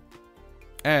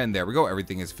 And there we go.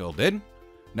 Everything is filled in.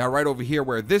 Now right over here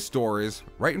where this door is,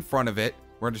 right in front of it,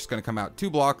 we're just going to come out 2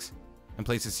 blocks and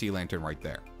place a sea lantern right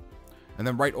there. And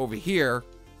then right over here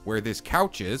where this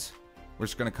couch is, we're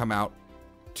just going to come out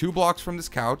 2 blocks from this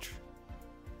couch,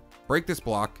 break this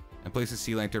block, and place a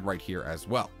sea lantern right here as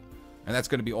well. And that's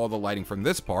going to be all the lighting from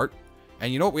this part.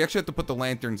 And you know what? We actually have to put the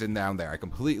lanterns in down there. I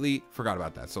completely forgot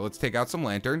about that. So let's take out some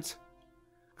lanterns,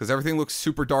 because everything looks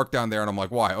super dark down there. And I'm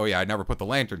like, why? Oh yeah, I never put the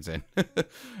lanterns in. And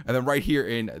then right here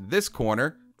in this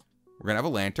corner, we're going to have a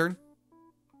lantern.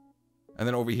 And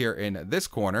then over here in this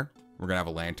corner, we're going to have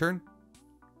a lantern.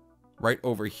 Right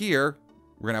over here,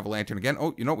 we're going to have a lantern again.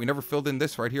 Oh, you know what? We never filled in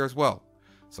this right here as well.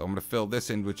 So I'm going to fill this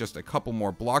in with just a couple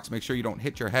more blocks. Make sure you don't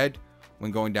hit your head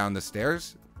when going down the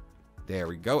stairs. There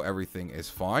we go. Everything is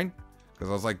fine. Because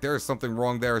I was like, there is something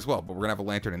wrong there as well. But we're going to have a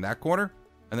lantern in that corner.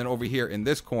 And then over here in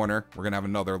this corner, we're going to have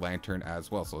another lantern as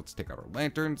well. So let's take out our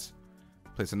lanterns.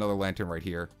 Place another lantern right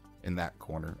here in that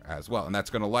corner as well. And that's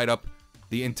going to light up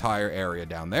the entire area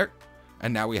down there.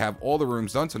 And now we have all the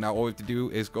rooms done. So now all we have to do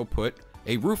is go put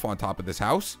a roof on top of this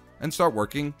house and start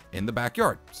working in the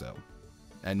backyard. So,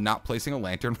 and not placing a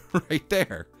lantern right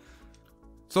there.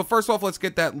 So first off, let's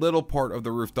get that little part of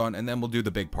the roof done, and then we'll do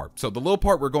the big part. So the little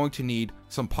part, we're going to need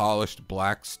some polished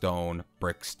black stone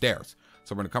brick stairs.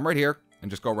 So we're going to come right here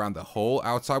and just go around the whole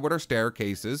outside with our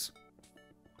staircases.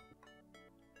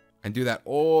 And do that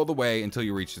all the way until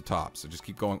you reach the top. So just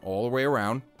keep going all the way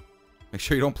around. Make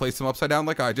sure you don't place them upside down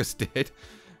like I just did.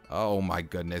 Oh my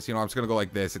goodness. You know, I'm just going to go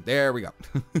like this. There we go.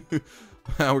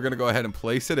 Now we're going to go ahead and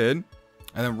place it in.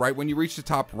 And then right when you reach the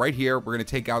top right here, we're going to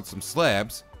take out some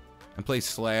slabs and place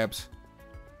slabs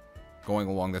going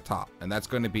along the top. And that's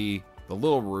going to be the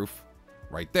little roof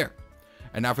right there.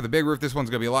 And now for the big roof, this one's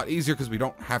going to be a lot easier because we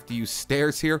don't have to use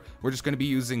stairs here. We're just going to be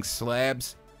using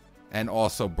slabs and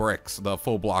also bricks, the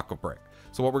full block of brick.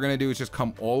 So what we're going to do is just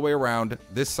come all the way around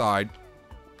this side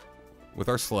with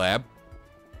our slab.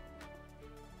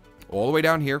 All the way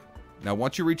down here. Now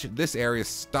once you reach this area,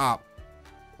 stop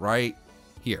right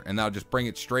here. And now just bring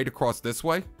it straight across this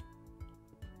way.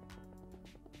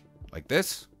 Like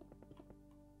this.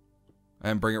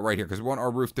 And bring it right here because we want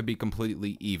our roof to be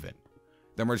completely even.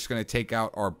 Then we're just going to take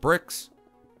out our bricks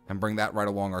and bring that right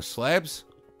along our slabs.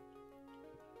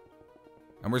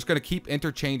 And we're just going to keep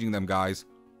interchanging them, guys,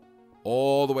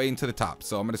 all the way into the top.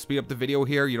 So I'm going to speed up the video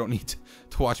here. You don't need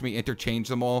to watch me interchange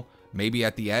them all, maybe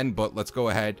at the end, but let's go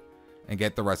ahead and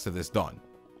get the rest of this done.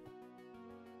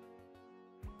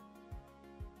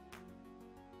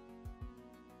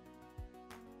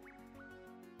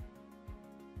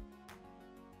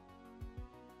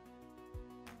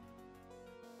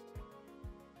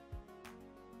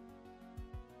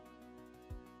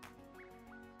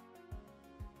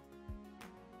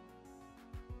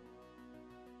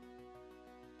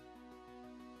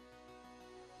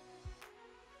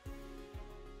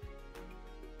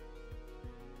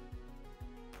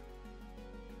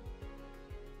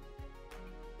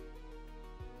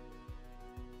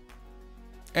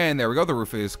 And there we go. The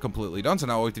roof is completely done. So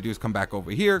now all we have to do is come back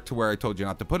over here to where I told you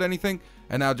not to put anything.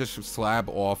 And now just slab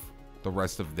off the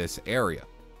rest of this area.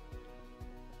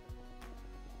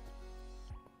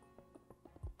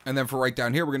 And then for right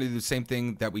down here, we're going to do the same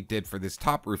thing that we did for this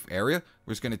top roof area.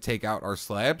 We're just going to take out our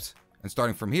slabs. And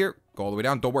starting from here, go all the way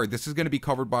down. Don't worry, this is going to be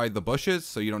covered by the bushes,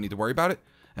 so you don't need to worry about it.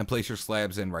 And place your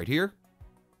slabs in right here.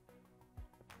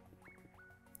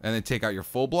 And then take out your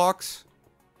full blocks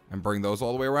and bring those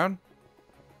all the way around.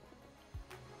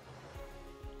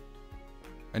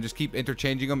 And just keep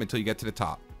interchanging them until you get to the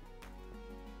top.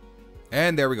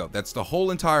 And there we go. That's the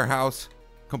whole entire house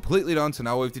completely done. So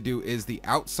now what we have to do is the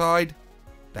outside,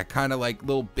 that kind of like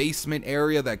little basement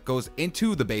area that goes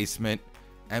into the basement.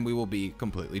 and we will be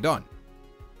completely done.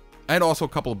 And also a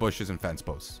couple of bushes and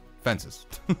fences.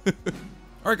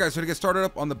 Alright guys, so to get started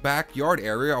up on the backyard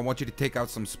area, I want you to take out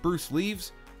some spruce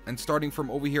leaves, and starting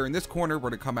from over here in this corner, we're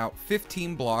going to come out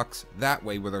 15 blocks that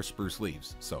way with our spruce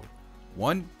leaves. So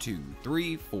 1, 2,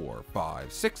 3, 4,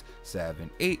 5, 6, 7,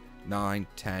 8, 9,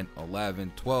 10,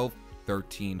 11, 12,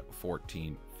 13,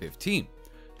 14, 15.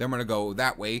 Then we're going to go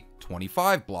that way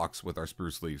 25 blocks with our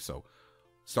spruce leaves. So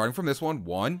starting from this one,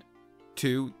 1,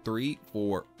 2, 3,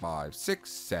 4, 5, 6,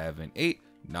 7, 8,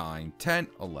 9, 10,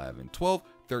 11, 12,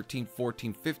 13,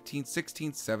 14, 15,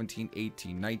 16, 17,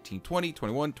 18, 19, 20,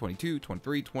 21, 22,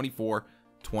 23, 24,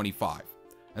 25.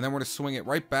 And then we're going to swing it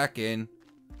right back in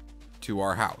to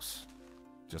our house.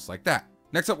 Just like that.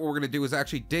 Next up, what we're going to do is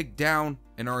actually dig down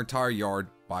in our entire yard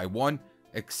by one,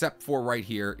 except for right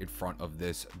here in front of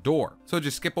this door. So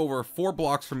just skip over 4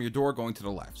 blocks from your door going to the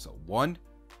left. So 1,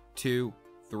 2,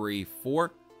 3,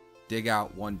 4. Dig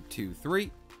out 1, 2,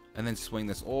 3. And then swing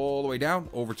this all the way down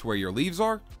over to where your leaves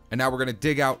are. And now we're going to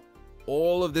dig out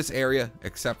all of this area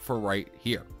except for right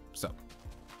here. So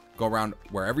go around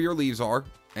wherever your leaves are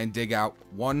and dig out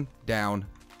 1 down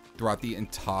throughout the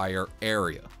entire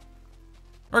area.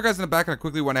 Alright guys, in the back, I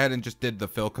quickly went ahead and just did the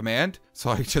fill command. So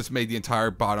I just made the entire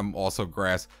bottom also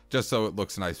grass just so it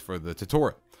looks nice for the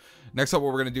tutorial. Next up,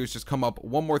 what we're going to do is just come up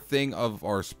one more thing of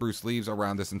our spruce leaves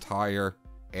around this entire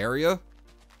area.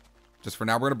 Just for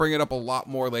now, we're going to bring it up a lot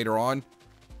more later on.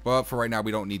 But for right now,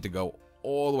 we don't need to go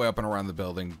all the way up and around the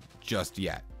building just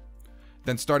yet.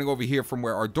 Then starting over here from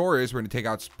where our door is, we're going to take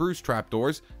out spruce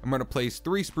trapdoors. I'm going to place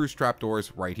 3 spruce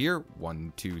trapdoors right here.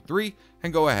 1, 2, 3.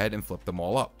 And go ahead and flip them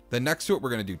all up. Then next to it,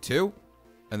 we're going to do 2.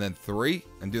 And then 3.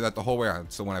 And do that the whole way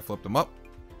around. So when I flip them up,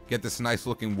 get this nice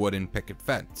looking wooden picket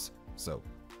fence. So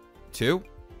 2,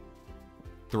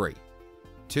 3.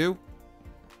 2,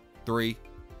 3.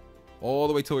 All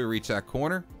the way till we reach that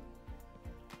corner.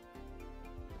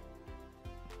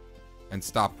 And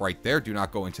stop right there. Do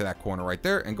not go into that corner right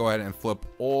there. And go ahead and flip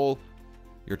all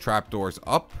your trapdoors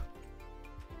up.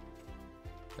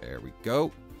 There we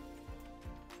go.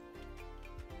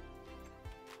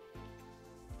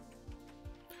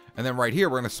 And then right here,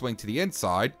 we're going to swing to the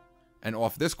inside. And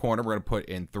off this corner, we're going to put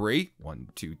in 3. 1,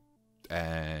 2,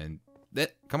 and...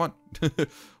 Come on.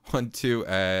 1, 2,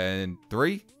 and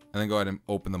 3. And then go ahead and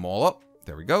open them all up.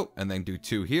 There we go. And then do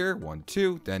 2 here. 1,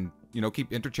 2. Then, you know,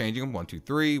 keep interchanging them. 1, 2,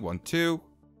 3. 1, 2.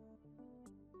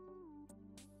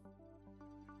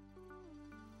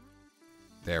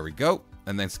 There we go.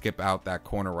 And then skip out that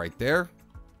corner right there.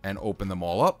 And open them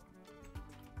all up.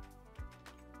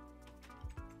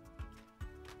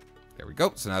 There we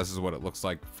go. So now this is what it looks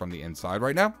like from the inside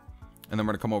right now. And then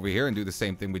we're going to come over here and do the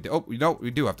same thing we did. Oh, you know,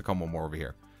 we do have to come one more over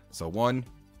here. So 1,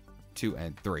 2,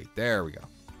 and 3. There we go.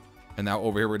 And now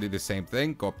over here, we're going to do the same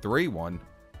thing. Go up 3. 1,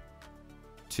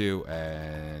 2,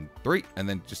 and 3. And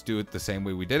then just do it the same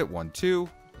way we did it. 1, 2, 1,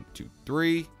 2,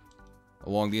 3.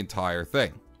 Along the entire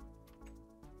thing.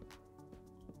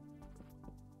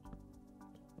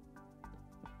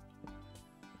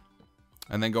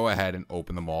 And then go ahead and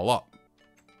open them all up.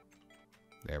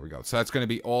 There we go. So that's going to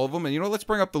be all of them. And you know, let's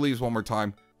bring up the leaves one more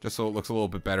time. Just so it looks a little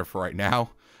bit better for right now.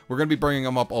 We're going to be bringing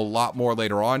them up a lot more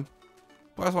later on.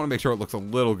 But I just want to make sure it looks a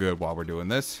little good while we're doing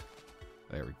this.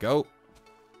 There we go.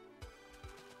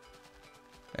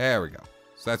 There we go.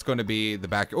 So that's going to be the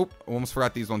back. Oh, almost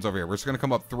forgot these ones over here. We're just going to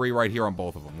come up 3 right here on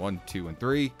both of them. 1, 2, and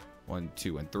 3. 1,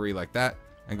 2, and 3 like that.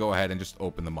 And go ahead and just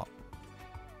open them up.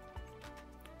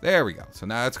 There we go. So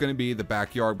now it's going to be the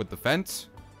backyard with the fence.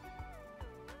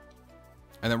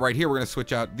 And then right here, we're going to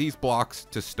switch out these blocks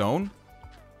to stone.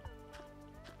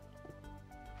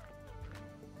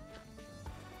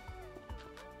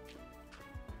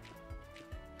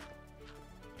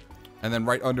 And then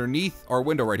right underneath our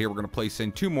window right here, we're going to place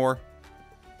in 2 more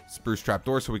spruce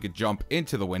trapdoors so we could jump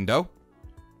into the window.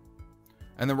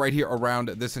 And then right here around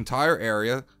this entire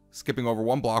area, skipping over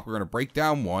 1 block, we're going to break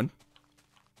down 1.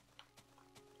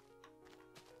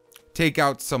 Take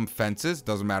out some fences,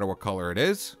 doesn't matter what color it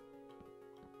is.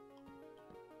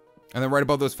 And then right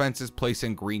above those fences, place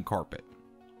in green carpet.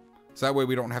 So that way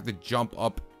we don't have to jump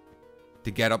up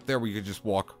to get up there. We could just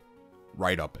walk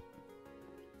right up it.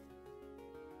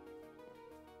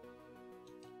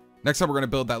 Next up, we're going to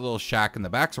build that little shack in the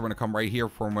back. So we're going to come right here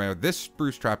from where this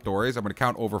spruce trapdoor is. I'm going to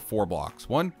count over 4 blocks.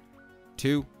 1,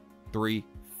 2, 3,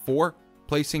 4.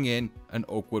 Placing in an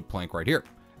oak wood plank right here.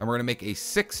 And we're going to make a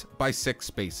 6 by 6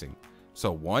 spacing.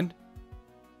 So 1,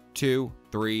 2,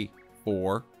 3,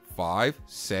 4, 5,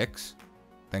 6.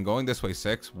 Then going this way,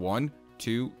 6. 1,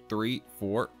 2, 3,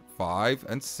 4, 5,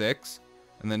 and 6.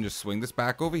 And then just swing this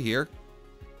back over here.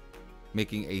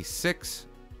 Making a 6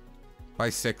 by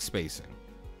 6 spacing.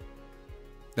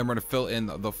 Then we're going to fill in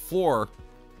the floor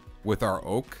with our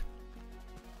oak.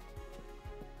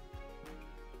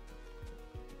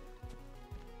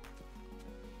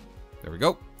 There we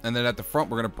go. And then at the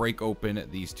front, we're going to break open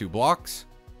these 2 blocks,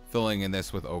 filling in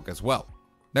this with oak as well.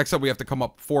 Next up, we have to come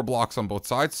up 4 blocks on both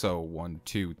sides. So 1,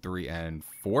 2, 3, and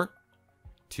 4.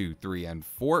 2, 3, and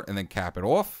 4. And then cap it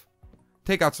off.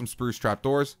 Take out some spruce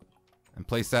trapdoors and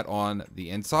place that on the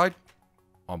inside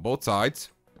on both sides.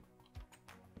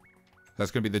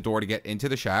 That's going to be the door to get into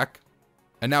the shack.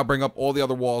 And now bring up all the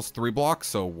other walls 3 blocks.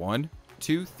 So 1,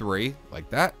 2, 3, like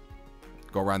that.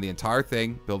 Go around the entire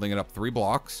thing, building it up 3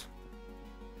 blocks.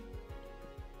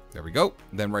 There we go.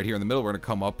 Then right here in the middle, we're going to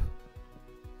come up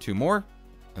 2 more.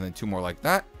 And then 2 more like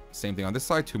that. Same thing on this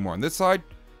side, 2 more on this side.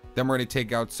 Then we're going to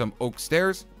take out some oak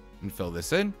stairs and fill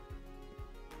this in.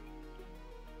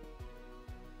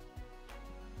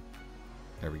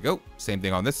 There we go. Same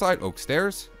thing on this side, oak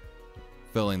stairs.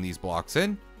 Filling these blocks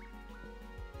in.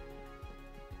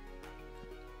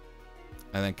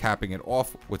 And then capping it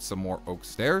off with some more oak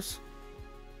stairs.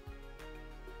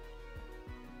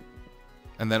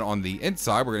 And then on the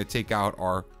inside, we're going to take out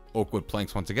our oak wood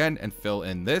planks once again and fill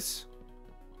in this.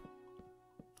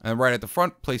 And right at the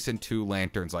front, place in 2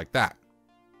 lanterns like that.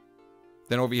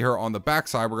 Then over here on the back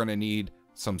side, we're going to need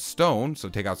some stone. So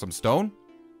take out some stone.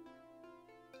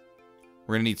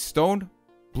 We're going to need stone,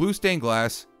 blue stained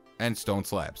glass, and stone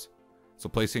slabs. So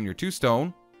place in your 2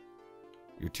 stone,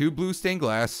 your 2 blue stained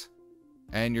glass,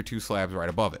 and your 2 slabs right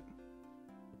above it.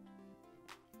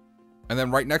 And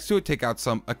then right next to it, take out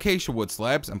some acacia wood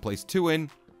slabs and place 2 in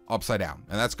upside down.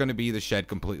 And that's going to be the shed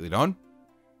completely done.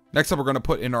 Next up, we're going to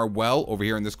put in our well over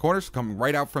here in this corner. So coming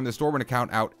right out from this door, we're going to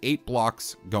count out 8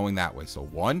 blocks going that way. So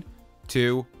 1,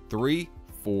 2, 3,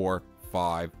 4,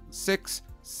 5, 6,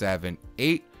 7,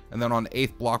 8. And then on the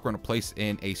 8th block, we're going to place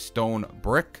in a stone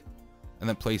brick. And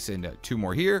then place in 2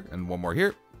 more here and 1 more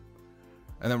here.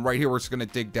 And then right here, we're just going to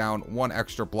dig down 1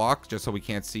 extra block just so we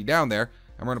can't see down there.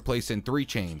 And we're going to place in 3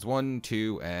 chains, 1,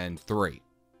 2, and 3.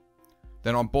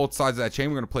 Then on both sides of that chain,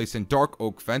 we're going to place in dark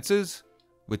oak fences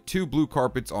with 2 blue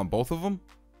carpets on both of them.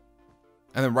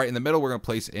 And then right in the middle, we're going to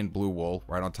place in blue wool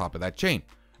right on top of that chain.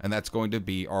 And that's going to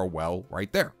be our well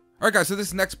right there. All right, guys, so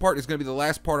this next part is going to be the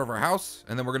last part of our house.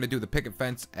 And then we're going to do the picket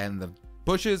fence and the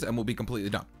bushes, and we'll be completely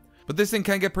done. But this thing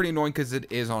can get pretty annoying because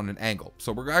it is on an angle.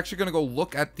 So we're actually going to go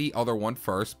look at the other one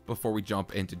first before we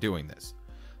jump into doing this.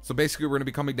 So basically, we're going to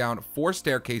be coming down 4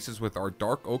 staircases with our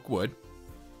dark oak wood.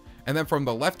 And then from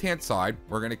the left-hand side,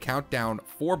 we're going to count down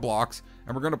 4 blocks,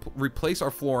 and we're going to replace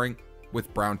our flooring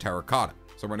with brown terracotta.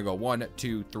 So we're going to go 1,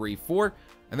 2, 3, 4,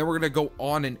 and then we're going to go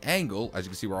on an angle. As you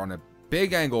can see, we're on a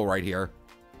big angle right here,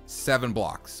 7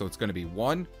 blocks. So it's going to be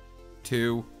 1,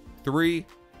 2, 3,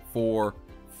 4,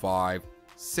 5,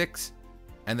 6,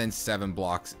 and then 7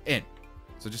 blocks in.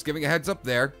 So just giving a heads up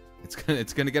there, it's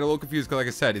gonna get a little confused because, like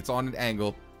I said, it's on an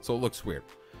angle, so it looks weird.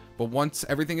 But once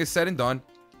everything is said and done,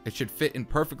 it should fit in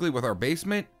perfectly with our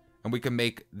basement, and we can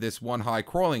make this one high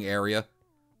crawling area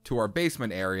to our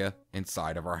basement area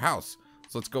inside of our house.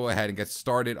 So let's go ahead and get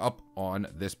started up on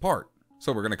this part.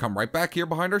 So we're going to come right back here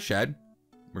behind our shed.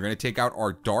 We're going to take out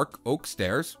our dark oak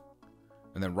stairs.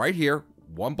 And then right here,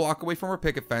 1 block away from our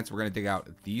picket fence, we're going to dig out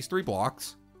these 3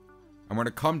 blocks. And we're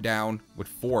going to come down with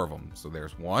 4 of them. So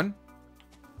there's 1,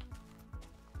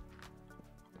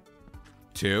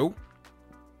 2,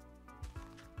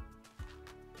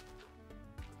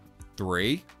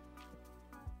 3,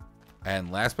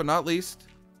 and last but not least,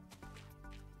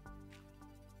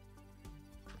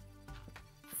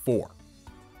 4.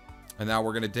 And now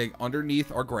we're going to dig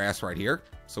underneath our grass right here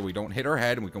so we don't hit our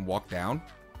head and we can walk down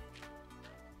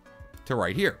to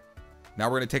right here. Now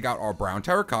we're going to take out our brown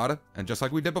terracotta, and just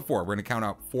like we did before, we're going to count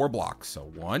out 4 blocks.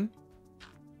 So 1,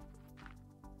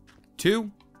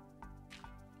 2,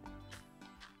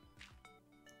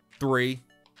 3,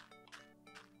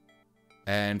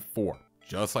 and 4.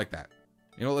 Just like that.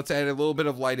 You know, let's add a little bit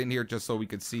of light in here just so we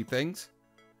could see things.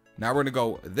 Now we're going to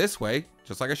go this way,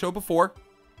 just like I showed before,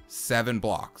 7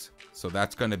 blocks. So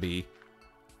that's going to be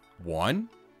 1.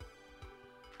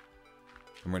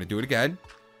 I'm going to do it again.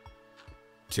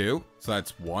 2. So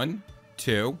that's 1,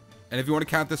 2. And if you want to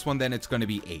count this one, then it's going to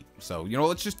be 8. So, you know,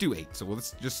 let's just do 8. So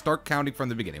let's just start counting from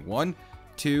the beginning. 1,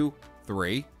 2,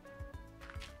 3,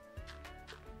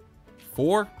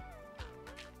 4,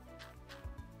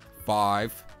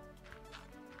 5,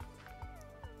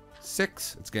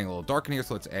 6. It's getting a little dark in here,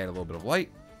 so let's add a little bit of light.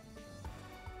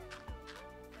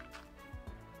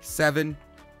 7,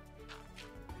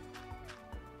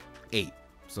 8.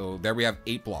 So there we have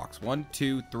 8 blocks. 1,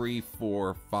 2, 3,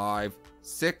 4, 5,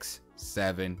 6,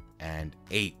 7, and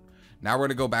 8. Now we're going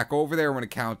to go back over there. We're going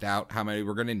to count out how many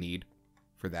we're going to need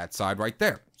for that side right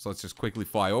there. So let's just quickly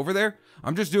fly over there.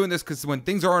 I'm just doing this because when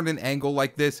things are on an angle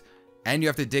like this and you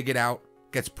have to dig it out,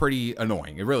 it gets pretty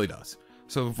annoying. It really does.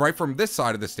 So right from this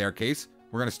side of the staircase,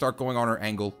 we're going to start going on our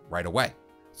angle right away.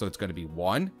 So it's going to be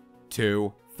 1,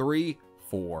 2, 3,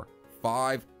 4,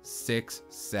 5, 6,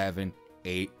 7,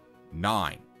 8,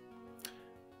 9.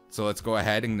 So let's go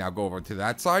ahead and now go over to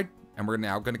that side, and we're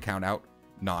now going to count out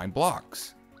 9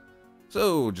 blocks.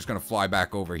 So just going to fly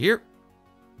back over here.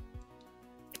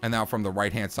 And now from the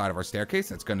right-hand side of our staircase,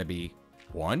 that's going to be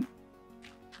 1,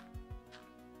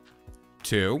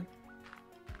 2,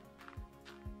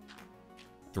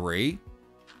 3,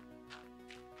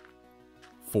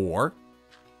 4,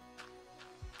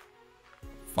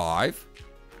 5,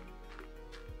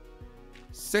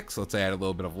 6. Let's add a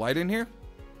little bit of light in here.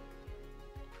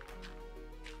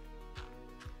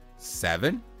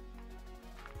 7,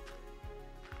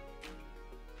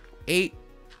 8,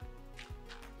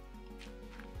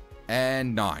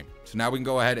 and 9. So now we can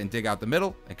go ahead and dig out the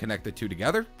middle and connect the two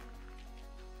together.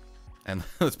 And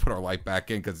let's put our light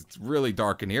back in because it's really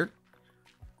dark in here.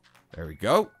 There we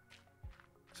go.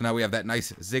 So now we have that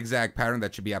nice zigzag pattern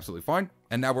that should be absolutely fine.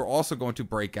 And now we're also going to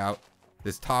break out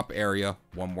this top area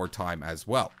one more time as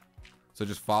well. So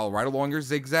just follow right along your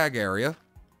zigzag area.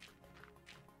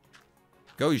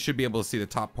 Go. You should be able to see the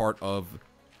top part of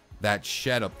that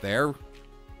shed up there.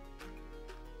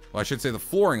 Well, I should say the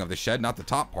flooring of the shed, not the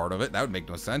top part of it. That would make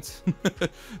no sense.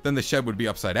 Then the shed would be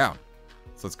upside down.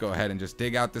 So let's go ahead and just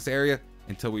dig out this area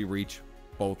until we reach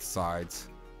both sides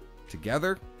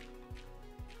together.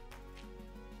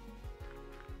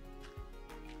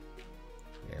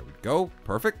 There we go.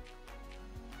 Perfect.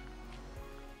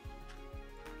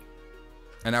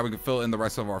 And now we can fill in the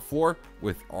rest of our floor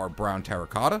with our brown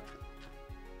terracotta.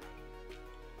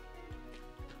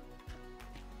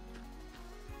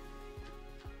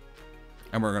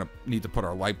 And we're going to need to put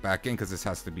our light back in because this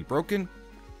has to be broken.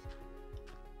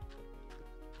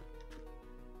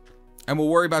 And we'll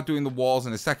worry about doing the walls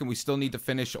in a second. We still need to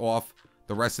finish off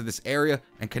the rest of this area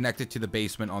and connect it to the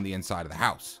basement on the inside of the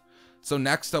house. So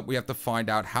next up, we have to find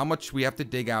out how much we have to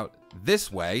dig out this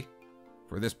way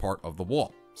for this part of the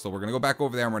wall. So we're going to go back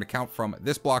over there and we're going to count from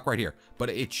this block right here. But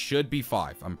it should be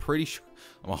 5. I'm pretty sure,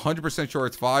 I'm 100% sure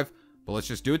it's 5. But let's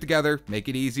just do it together. Make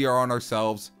it easier on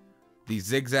ourselves. These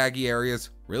zigzaggy areas,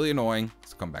 really annoying.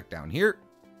 Let's come back down here.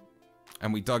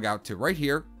 And we dug out to right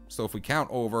here. So if we count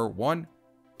over 1,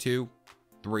 2,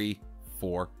 3,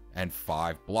 4, and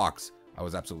 5 blocks. I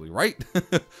was absolutely right.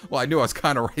 Well, I knew I was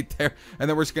kind of right there. And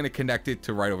then we're just going to connect it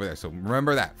to right over there. So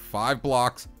remember that. 5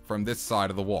 blocks from this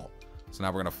side of the wall. So now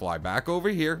we're going to fly back over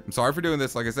here. I'm sorry for doing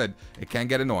this. Like I said, it can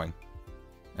get annoying.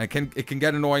 And it can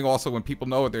get annoying also when people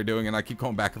know what they're doing and I keep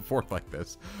going back and forth like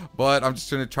this. But I'm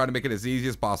just going to try to make it as easy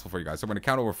as possible for you guys. So we're going to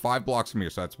count over 5 blocks from here.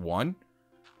 So that's 1,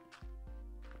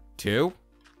 2,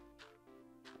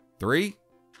 3,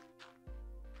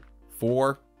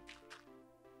 4,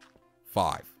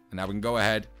 5. And now we can go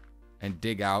ahead and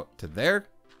dig out to there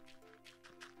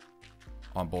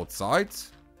on both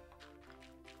sides.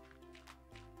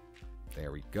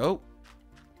 There we go.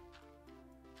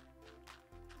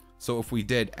 So if we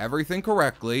did everything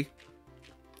correctly,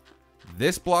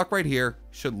 this block right here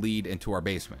should lead into our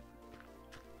basement.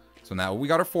 So now we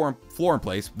got our floor in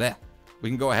place. Bleh. We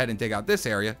can go ahead and dig out this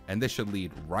area, and this should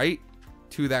lead right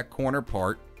to that corner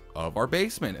part of our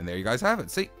basement. And there you guys have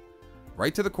it. See?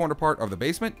 Right to the corner part of the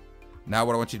basement. Now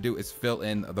what I want you to do is fill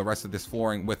in the rest of this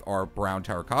flooring with our brown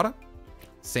terracotta.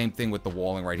 Same thing with the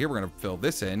walling right here. We're going to fill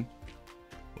this in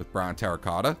with brown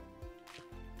terracotta.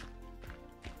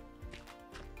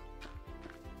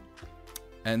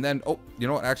 And then, oh, you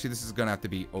know what? Actually, this is going to have to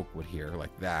be oak wood here,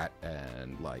 like that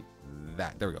and like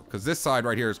that. There we go. Because this side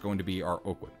right here is going to be our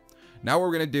oak wood. Now what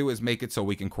we're going to do is make it so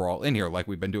we can crawl in here like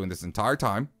we've been doing this entire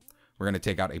time. We're going to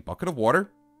take out a bucket of water.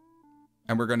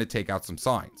 And we're going to take out some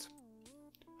signs.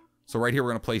 So right here,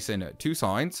 we're going to place in 2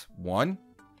 signs. 1.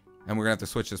 And we're going to have to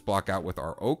switch this block out with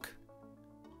our oak.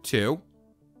 2.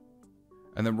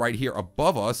 And then right here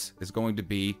above us is going to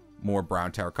be more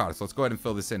brown terracotta. So let's go ahead and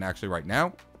fill this in actually right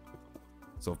now.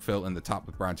 So fill in the top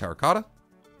with brown terracotta.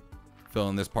 Fill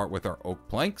in this part with our oak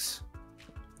planks.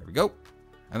 There we go.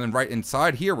 And then right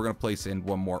inside here, we're going to place in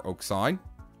 1 more oak sign.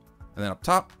 And then up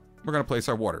top, we're going to place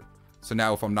our water. So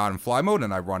now if I'm not in fly mode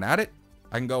and I run at it,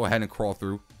 I can go ahead and crawl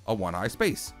through a 1-eye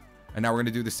space. And now we're going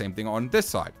to do the same thing on this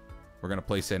side. We're going to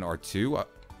place in our 2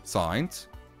 signs.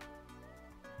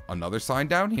 Another sign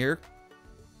down here.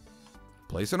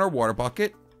 Place in our water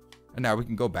bucket. And now we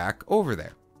can go back over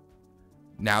there.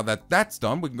 Now that that's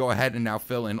done, we can go ahead and now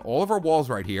fill in all of our walls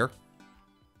right here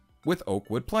with oak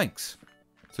wood planks.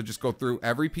 So just go through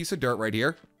every piece of dirt right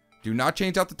here. Do not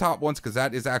change out the top ones because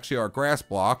that is actually our grass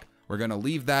block. We're going to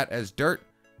leave that as dirt,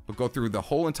 but go through the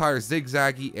whole entire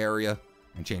zigzaggy area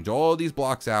and change all these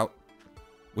blocks out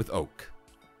with oak.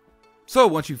 So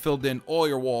once you've filled in all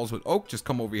your walls with oak, just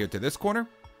come over here to this corner.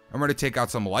 I'm going to take out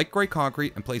some light gray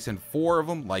concrete and place in 4 of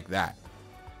them like that.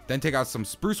 Then take out some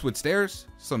spruce wood stairs,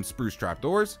 some spruce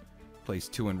trapdoors, place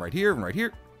 2 in right here and right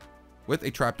here with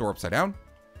a trapdoor upside down.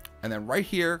 And then right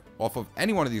here, off of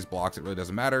any one of these blocks, it really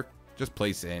doesn't matter, just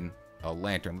place in a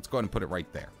lantern. Let's go ahead and put it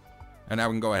right there. And now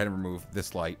we can go ahead and remove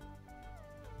this light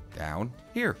down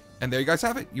here. And there you guys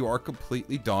have it. You are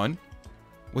completely done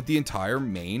with the entire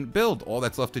main build. All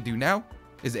that's left to do now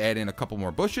is add in a couple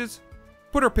more bushes,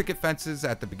 put our picket fences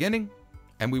at the beginning,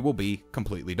 and we will be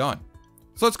completely done.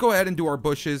 So let's go ahead and do our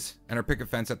bushes and our picket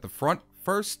fence at the front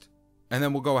first, and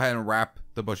then we'll go ahead and wrap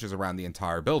the bushes around the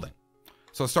entire building.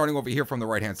 So starting over here from the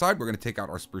right hand side, we're going to take out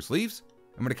our spruce leaves.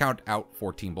 I'm going to count out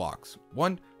 14 blocks.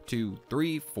 1, 2,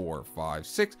 3, 4, 5,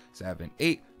 6, 7,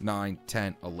 8, 9,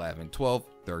 10, 11, 12,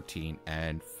 13,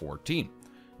 and 14.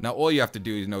 Now all you have to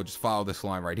do is just follow this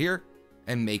line right here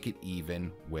and make it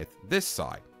even with this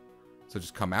side. So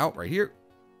just come out right here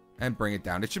and bring it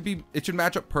down. It should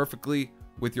match up perfectly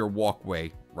with your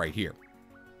walkway right here.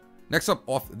 Next up,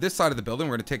 off this side of the building,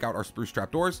 we're going to take out our spruce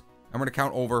trapdoors and we're going to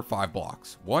count over 5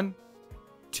 blocks. 1,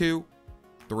 2,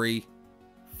 3,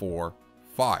 4,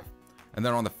 5. And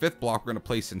then on the 5th block, we're going to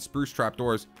place in spruce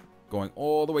trapdoors going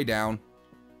all the way down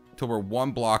till we're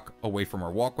 1 block away from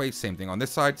our walkway. Same thing on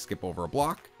this side, skip over a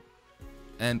block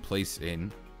and place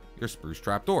in your spruce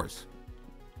trapdoors.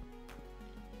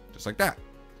 Just like that.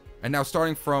 And now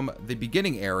starting from the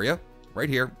beginning area, right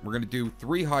here, we're going to do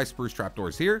 3 high spruce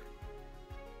trapdoors here.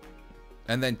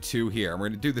 And then 2 here. And we're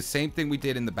going to do the same thing we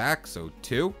did in the back. So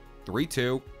 2, 3,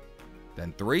 2,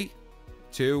 then 3,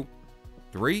 2,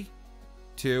 3,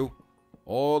 2,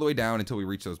 all the way down until we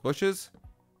reach those bushes.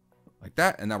 Like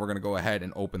that. And now we're going to go ahead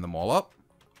and open them all up.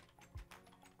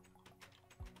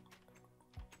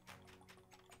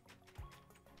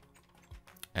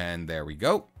 And there we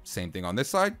go. Same thing on this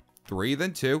side. 3,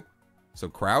 then 2. So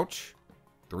crouch.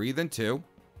 3, then 2.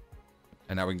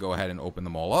 And now we can go ahead and open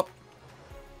them all up.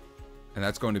 And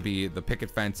that's going to be the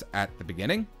picket fence at the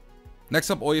beginning. Next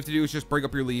up, all you have to do is just bring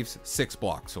up your leaves 6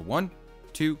 blocks. So 1,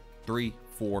 2, 3,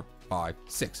 4, 5,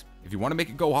 6. If you want to make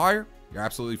it go higher, you're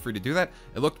absolutely free to do that.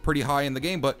 It looked pretty high in the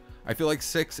game, but I feel like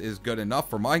 6 is good enough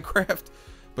for Minecraft.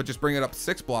 But just bring it up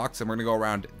 6 blocks, and we're going to go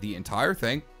around the entire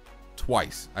thing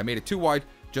twice. I made it too wide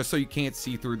just so you can't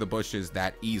see through the bushes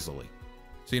that easily.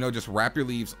 So, just wrap your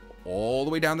leaves all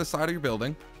the way down the side of your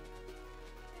building.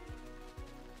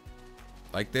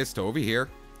 Like this to over here.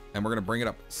 And we're going to bring it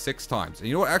up 6 times. And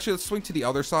you know what? Actually, let's swing to the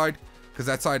other side, because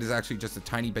that side is actually just a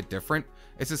tiny bit different.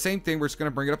 It's the same thing. We're just going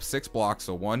to bring it up 6 blocks.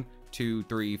 So 1, 2,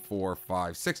 3, 4,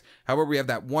 5, 6. However, we have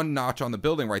that one notch on the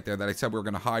building right there that I said we were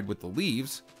going to hide with the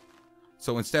leaves.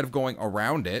 So instead of going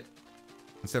around it,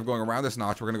 instead of going around this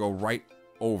notch, we're going to go right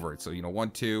over it. So,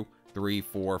 1, 2, 3,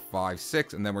 4, 5,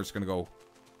 6. And then we're just going to go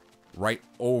right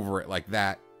over it like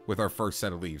that with our first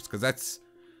set of leaves. Because that's...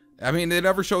 they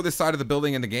never show this side of the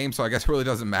building in the game, so I guess it really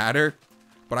doesn't matter.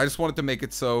 But I just wanted to make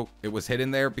it so it was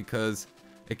hidden there because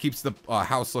it keeps the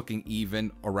house looking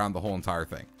even around the whole entire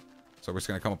thing. So we're just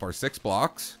going to come up our 6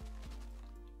 blocks.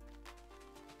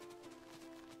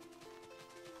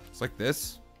 Just like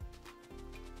this.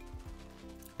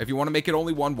 If you want to make it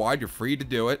only 1 wide, you're free to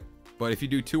do it. But if you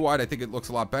do 2 wide, I think it looks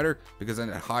a lot better because then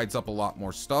it hides up a lot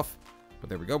more stuff. But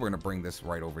there we go. We're going to bring this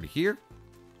right over to here.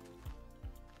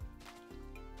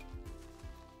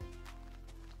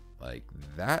 Like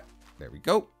that. There we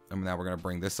go. And now we're going to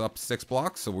bring this up 6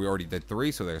 blocks. So we already did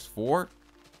 3. So there's 4,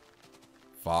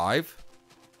 5,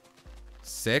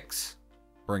 6.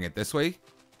 Bring it this way.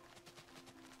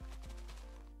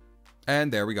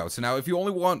 And there we go. So now if you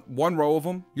only want 1 row of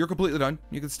them, you're completely done.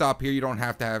 You can stop here. You don't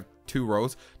have to have 2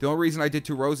 rows. The only reason I did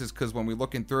 2 rows is because when we're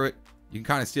looking through it, you can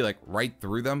kind of see like right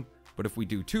through them. But if we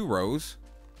do 2 rows,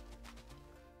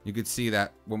 you could see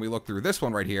that when we look through this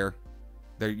one right here,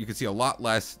 there you can see a lot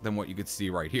less than what you could see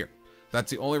right here.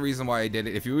 That's the only reason why I did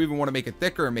it. If you even want to make it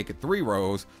thicker and make it 3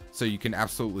 rows so you can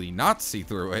absolutely not see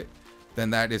through it, then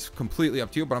that is completely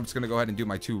up to you. But I'm just going to go ahead and do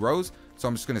my 2 rows. So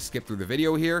I'm just going to skip through the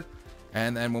video here.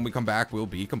 And then when we come back, we'll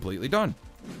be completely done.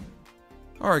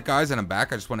 All right, guys, and I'm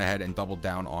back. I just went ahead and doubled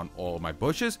down on all of my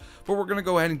bushes. But we're going to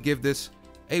go ahead and give this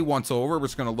a once over. We're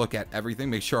just going to look at everything,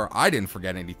 make sure I didn't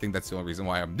forget anything. That's the only reason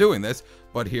why I'm doing this.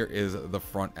 But here is the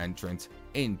front entrance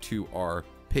into our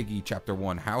Piggy Chapter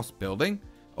 1 house building.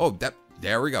 Oh,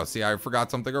 there we go. See, I forgot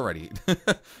something already.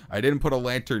 I didn't put a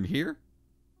lantern here.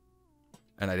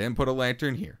 And I didn't put a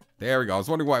lantern here. There we go. I was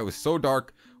wondering why it was so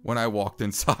dark when I walked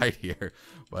inside here.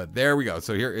 But there we go.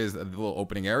 So here is the little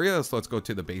opening area. So let's go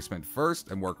to the basement first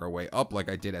and work our way up like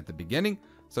I did at the beginning.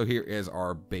 So here is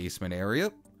our basement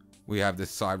area. We have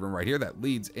this side room right here that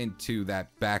leads into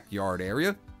that backyard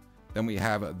area. Then we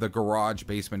have the garage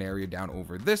basement area down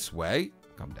over this way.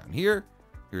 Come down here.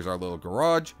 Here's our little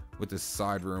garage with this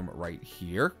side room right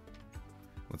here.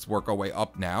 Let's work our way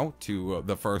up now to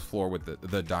the first floor with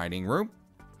the dining room.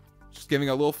 Just giving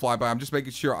a little flyby. I'm just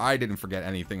making sure I didn't forget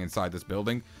anything inside this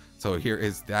building. So here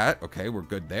is that. Okay, we're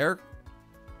good there.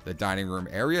 The dining room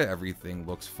area, everything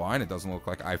looks fine. It doesn't look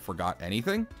like I forgot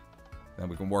anything. Then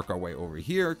we can work our way over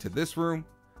here to this room.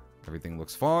 Everything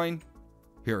looks fine.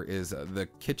 Here is the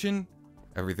kitchen.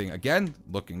 Everything, again,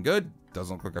 looking good.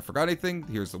 Doesn't look like I forgot anything.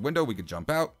 Here's the window. We could jump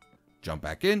out, jump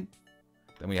back in.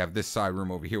 Then we have this side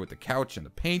room over here with the couch and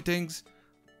the paintings.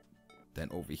 Then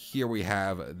over here we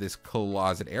have this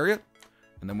closet area.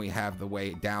 And then we have the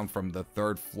way down from the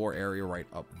third floor area right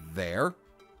up there.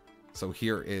 So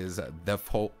here is the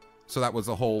whole, so that was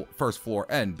the whole first floor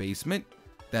and basement.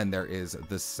 Then there is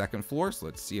the second floor. So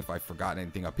let's see if I forgot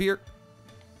anything up here.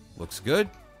 Looks good.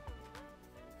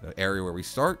 The area where we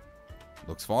start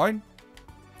looks fine.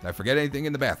 Did I forget anything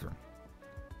in the bathroom?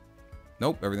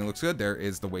 Nope, everything looks good. There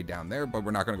is the way down there, but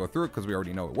we're not going to go through it because we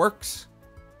already know it works.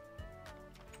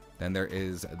 Then there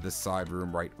is the side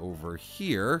room right over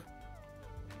here.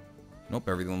 Nope,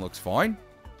 everything looks fine.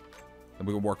 Then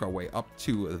we will work our way up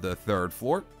to the third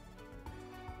floor.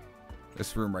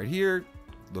 This room right here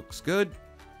looks good.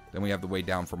 Then we have the way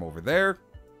down from over there.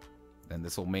 Then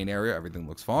this whole main area, everything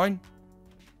looks fine.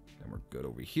 Then we're good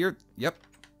over here. Yep.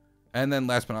 And then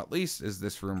last but not least is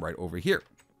this room right over here.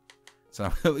 So,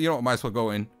 you know what, might as well go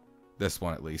in this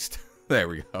one at least. There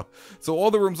we go. So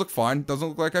all the rooms look fine. Doesn't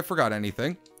look like I forgot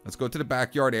anything. Let's go to the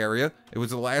backyard area. It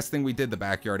was the last thing we did, the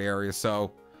backyard area.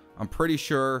 So I'm pretty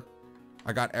sure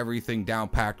I got everything down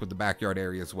packed with the backyard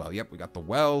area as well. Yep, we got the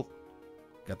well,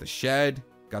 got the shed,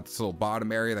 got this little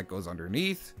bottom area that goes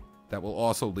underneath. That will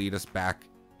also lead us back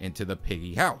into the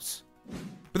Piggy house.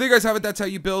 But there you guys have it. That's how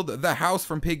you build the house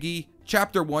from Piggy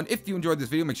Chapter 1. If you enjoyed this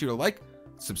video, make sure to like,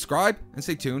 subscribe, and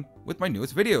stay tuned with my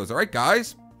newest videos. All right,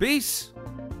 guys. Peace.